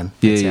find that one.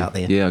 It's out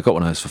there. Yeah, I got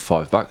one of those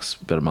for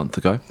 $5 about a month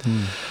ago.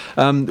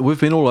 We've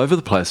been all over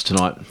the place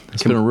tonight.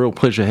 It's been a real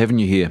pleasure having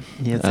you here.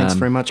 Yeah, thanks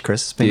very much,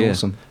 Chris. It's been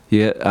awesome.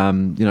 Yeah,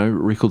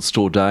 Record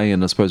Store Day,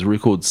 and I suppose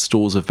record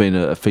stores have been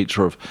a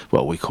feature of,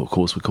 well, we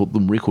called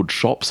them record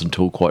shops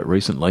until quite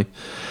recently.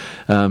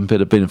 But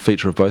have been a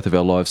feature of both of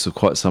our lives for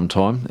quite some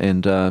time,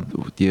 and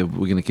we're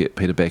going to get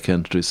Peter back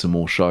in to do some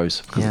more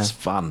shows because it's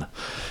fun,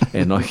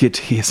 and I get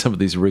to hear some of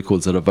these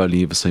records that I've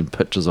only ever seen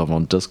pictures of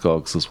on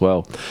Discogs as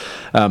well.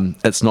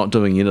 It's not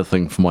doing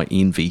anything for my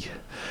envy.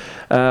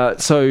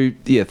 Thanks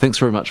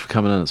very much for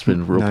coming in. It's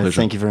been a real pleasure.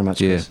 Thank you very much,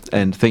 Chris.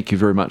 And thank you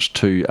very much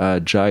to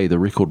Jay, the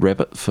Record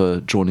Rabbit, for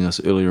joining us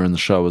earlier in the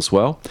show as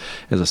well.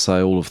 As I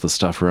say, all of the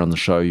stuff around the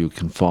show you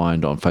can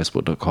find on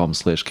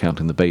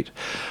facebook.com/countingthebeat.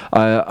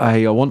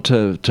 I want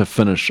to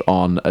finish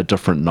on a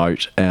different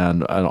note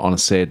and on a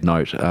sad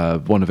note.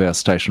 One of our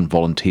station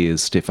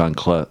volunteers, Stefan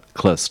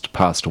Klist,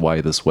 passed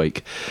away this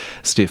week.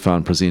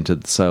 Stefan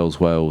presented Sales,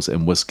 Wales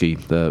and Whiskey,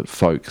 the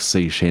folk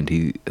sea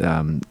shanty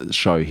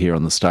show here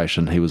on the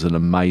station. He was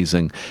had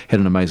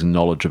an amazing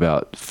knowledge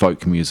about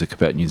folk music,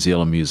 about New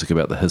Zealand music,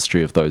 about the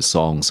history of those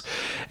songs,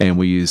 and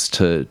we used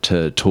to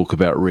talk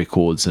about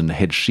records and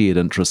had shared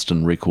interest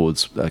in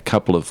records. A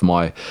couple of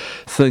my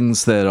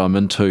things that I'm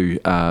into,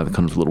 kind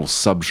of little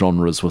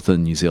subgenres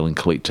within New Zealand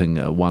collecting.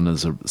 One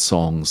is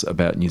songs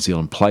about New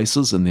Zealand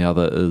places, and the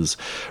other is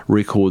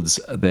records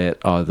that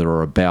either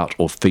are about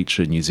or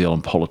feature New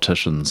Zealand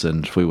politicians.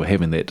 And we were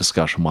having that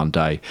discussion one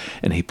day,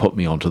 and he put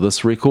me onto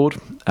this record.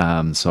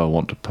 So I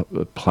want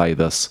to play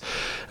this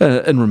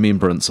in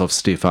remembrance of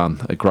Stefan,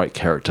 a great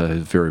character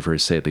who very, very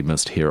sadly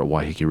missed here at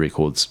Waiheke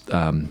Records.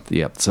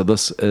 So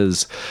this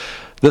is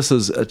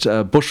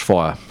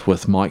Bushfire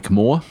with Mike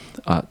Moore,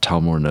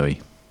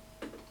 Taumoranui.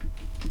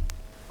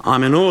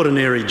 I'm an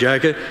ordinary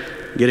joker,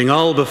 getting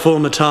old before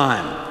my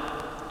time.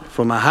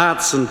 For my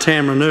heart's in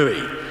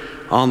Taumoranui,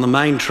 on the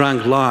main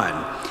trunk line.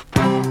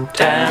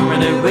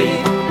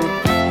 Taumoranui,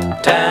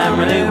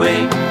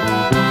 Taumoranui,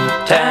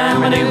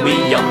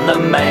 Taumoranui on the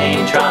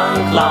main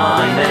trunk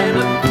line.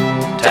 And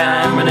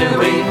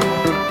Taumoranui,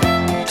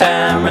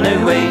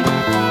 Taumoranui,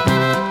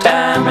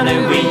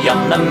 Taumoranui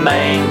on the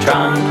main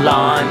trunk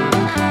line.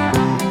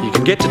 You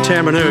can get to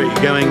Taumoranui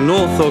going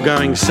north or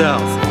going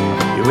south.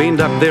 You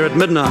end up there at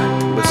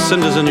midnight with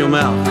cinders in your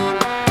mouth.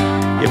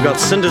 You've got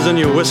cinders in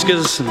your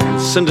whiskers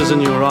and cinders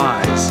in your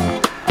eyes.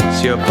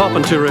 So you're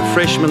popping to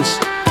refreshments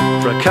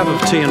for a cup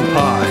of tea and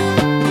pie.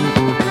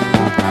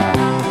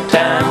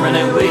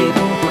 Taumoranui,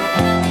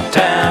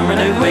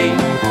 Taumoranui,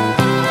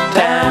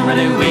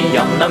 Taumoranui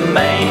on the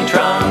main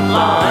trunk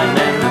line.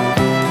 And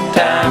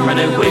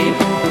Taumoranui,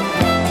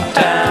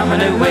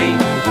 Taumoranui,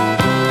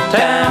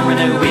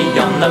 Taumoranui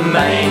on the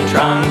main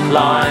trunk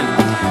line.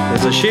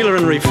 There's a Sheila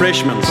in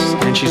refreshments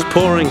and she's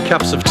pouring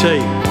cups of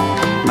tea.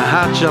 My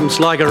heart jumps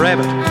like a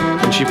rabbit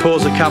when she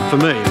pours a cup for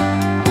me.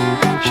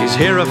 She's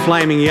hair of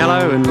flaming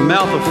yellow and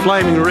mouth of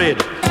flaming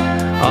red.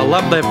 I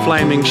love that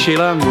flaming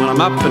Sheila when I'm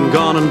up and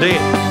gone and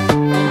dead.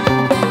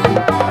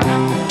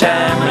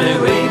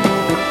 Taumoranui,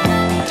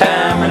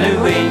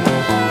 Taumoranui,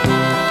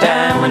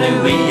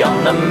 Taumoranui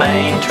on the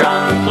main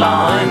trunk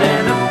line.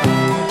 And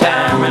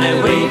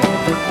Taumoranui,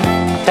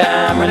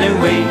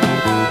 Taumoranui,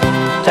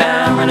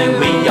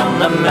 Taumoranui on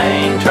the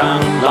main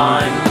trunk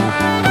line.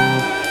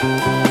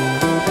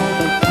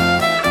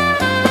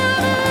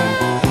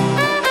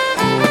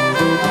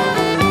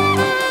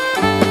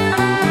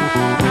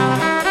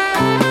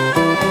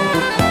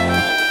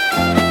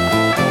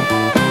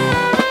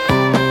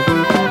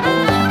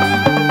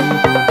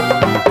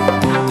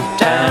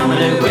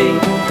 Taumoranui,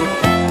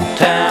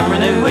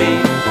 Taumoranui,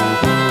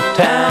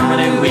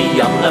 Taumoranui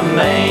on the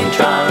main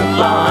trunk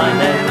line.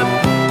 And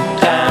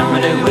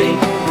Taumoranui,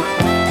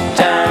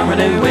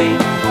 Taumoranui,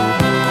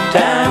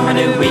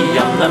 Taumoranui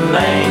on the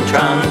main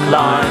trunk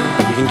line.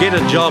 You can get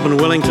a job in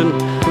Wellington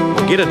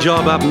or get a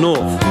job up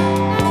north,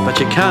 but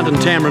you can't in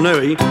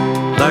Taumoranui,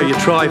 though you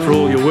try for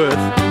all you're worth.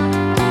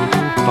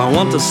 If I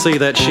want to see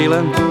that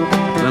Sheila,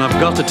 then I've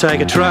got to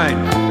take a train.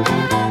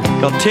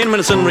 Got 10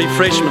 minutes in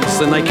refreshments,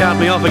 then they cart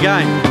me off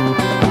again.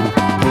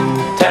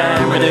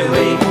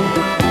 Taumoranui,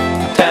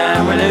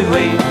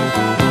 Taumoranui,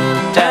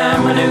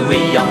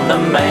 Taumoranui on the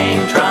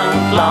main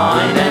trunk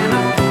line. And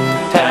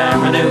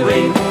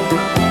Taumoranui,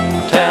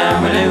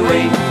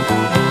 Taumoranui,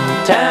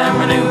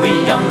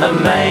 Taumoranui on the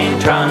main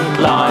trunk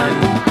line.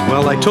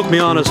 Well, they took me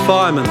on as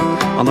fireman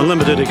on the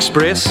Limited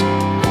Express.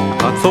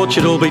 I thought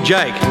she'd all be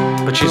Jake,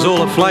 but she's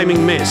all a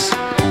flaming mess.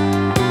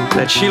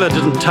 That Sheila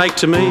didn't take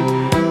to me,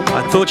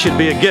 I thought she'd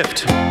be a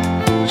gift.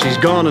 She's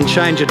gone and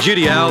changed her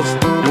duty hours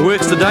and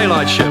works the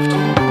daylight shift.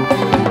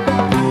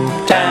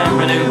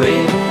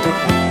 Taumoranui,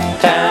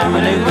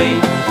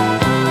 Taumoranui,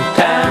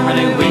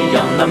 Taumoranui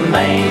on the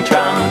main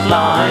trunk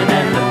line.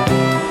 And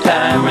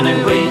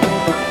Taumoranui,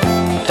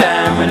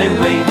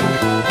 Taumoranui,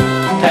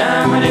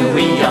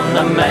 Taumoranui on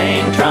the main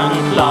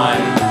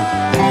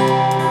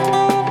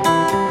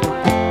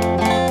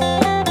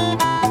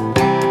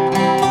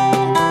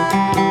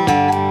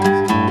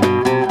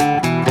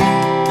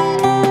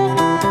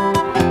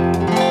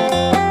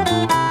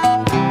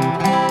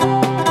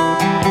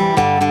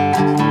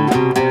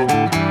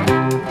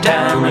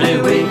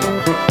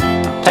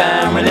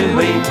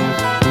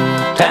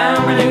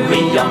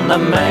Taranui on the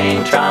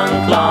main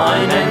trunk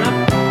line in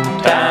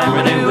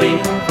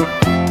Taranui,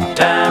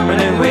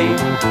 Taranui,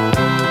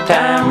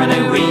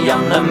 Taranui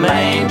on the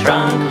main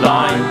trunk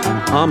line.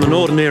 I'm an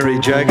ordinary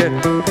jagger,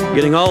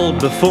 getting old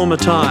before my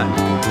time.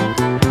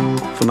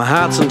 For my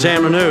heart's in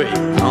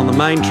Taranui on the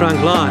main trunk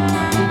line.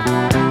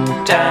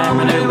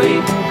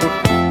 Taranui,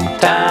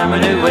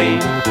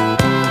 Taranui,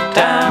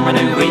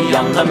 Taranui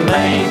on the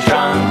main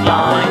trunk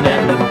line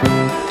and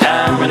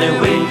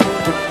Taranui,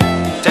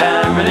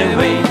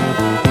 Taranui,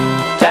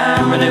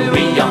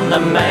 Taranui on the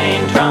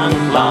main trunk line.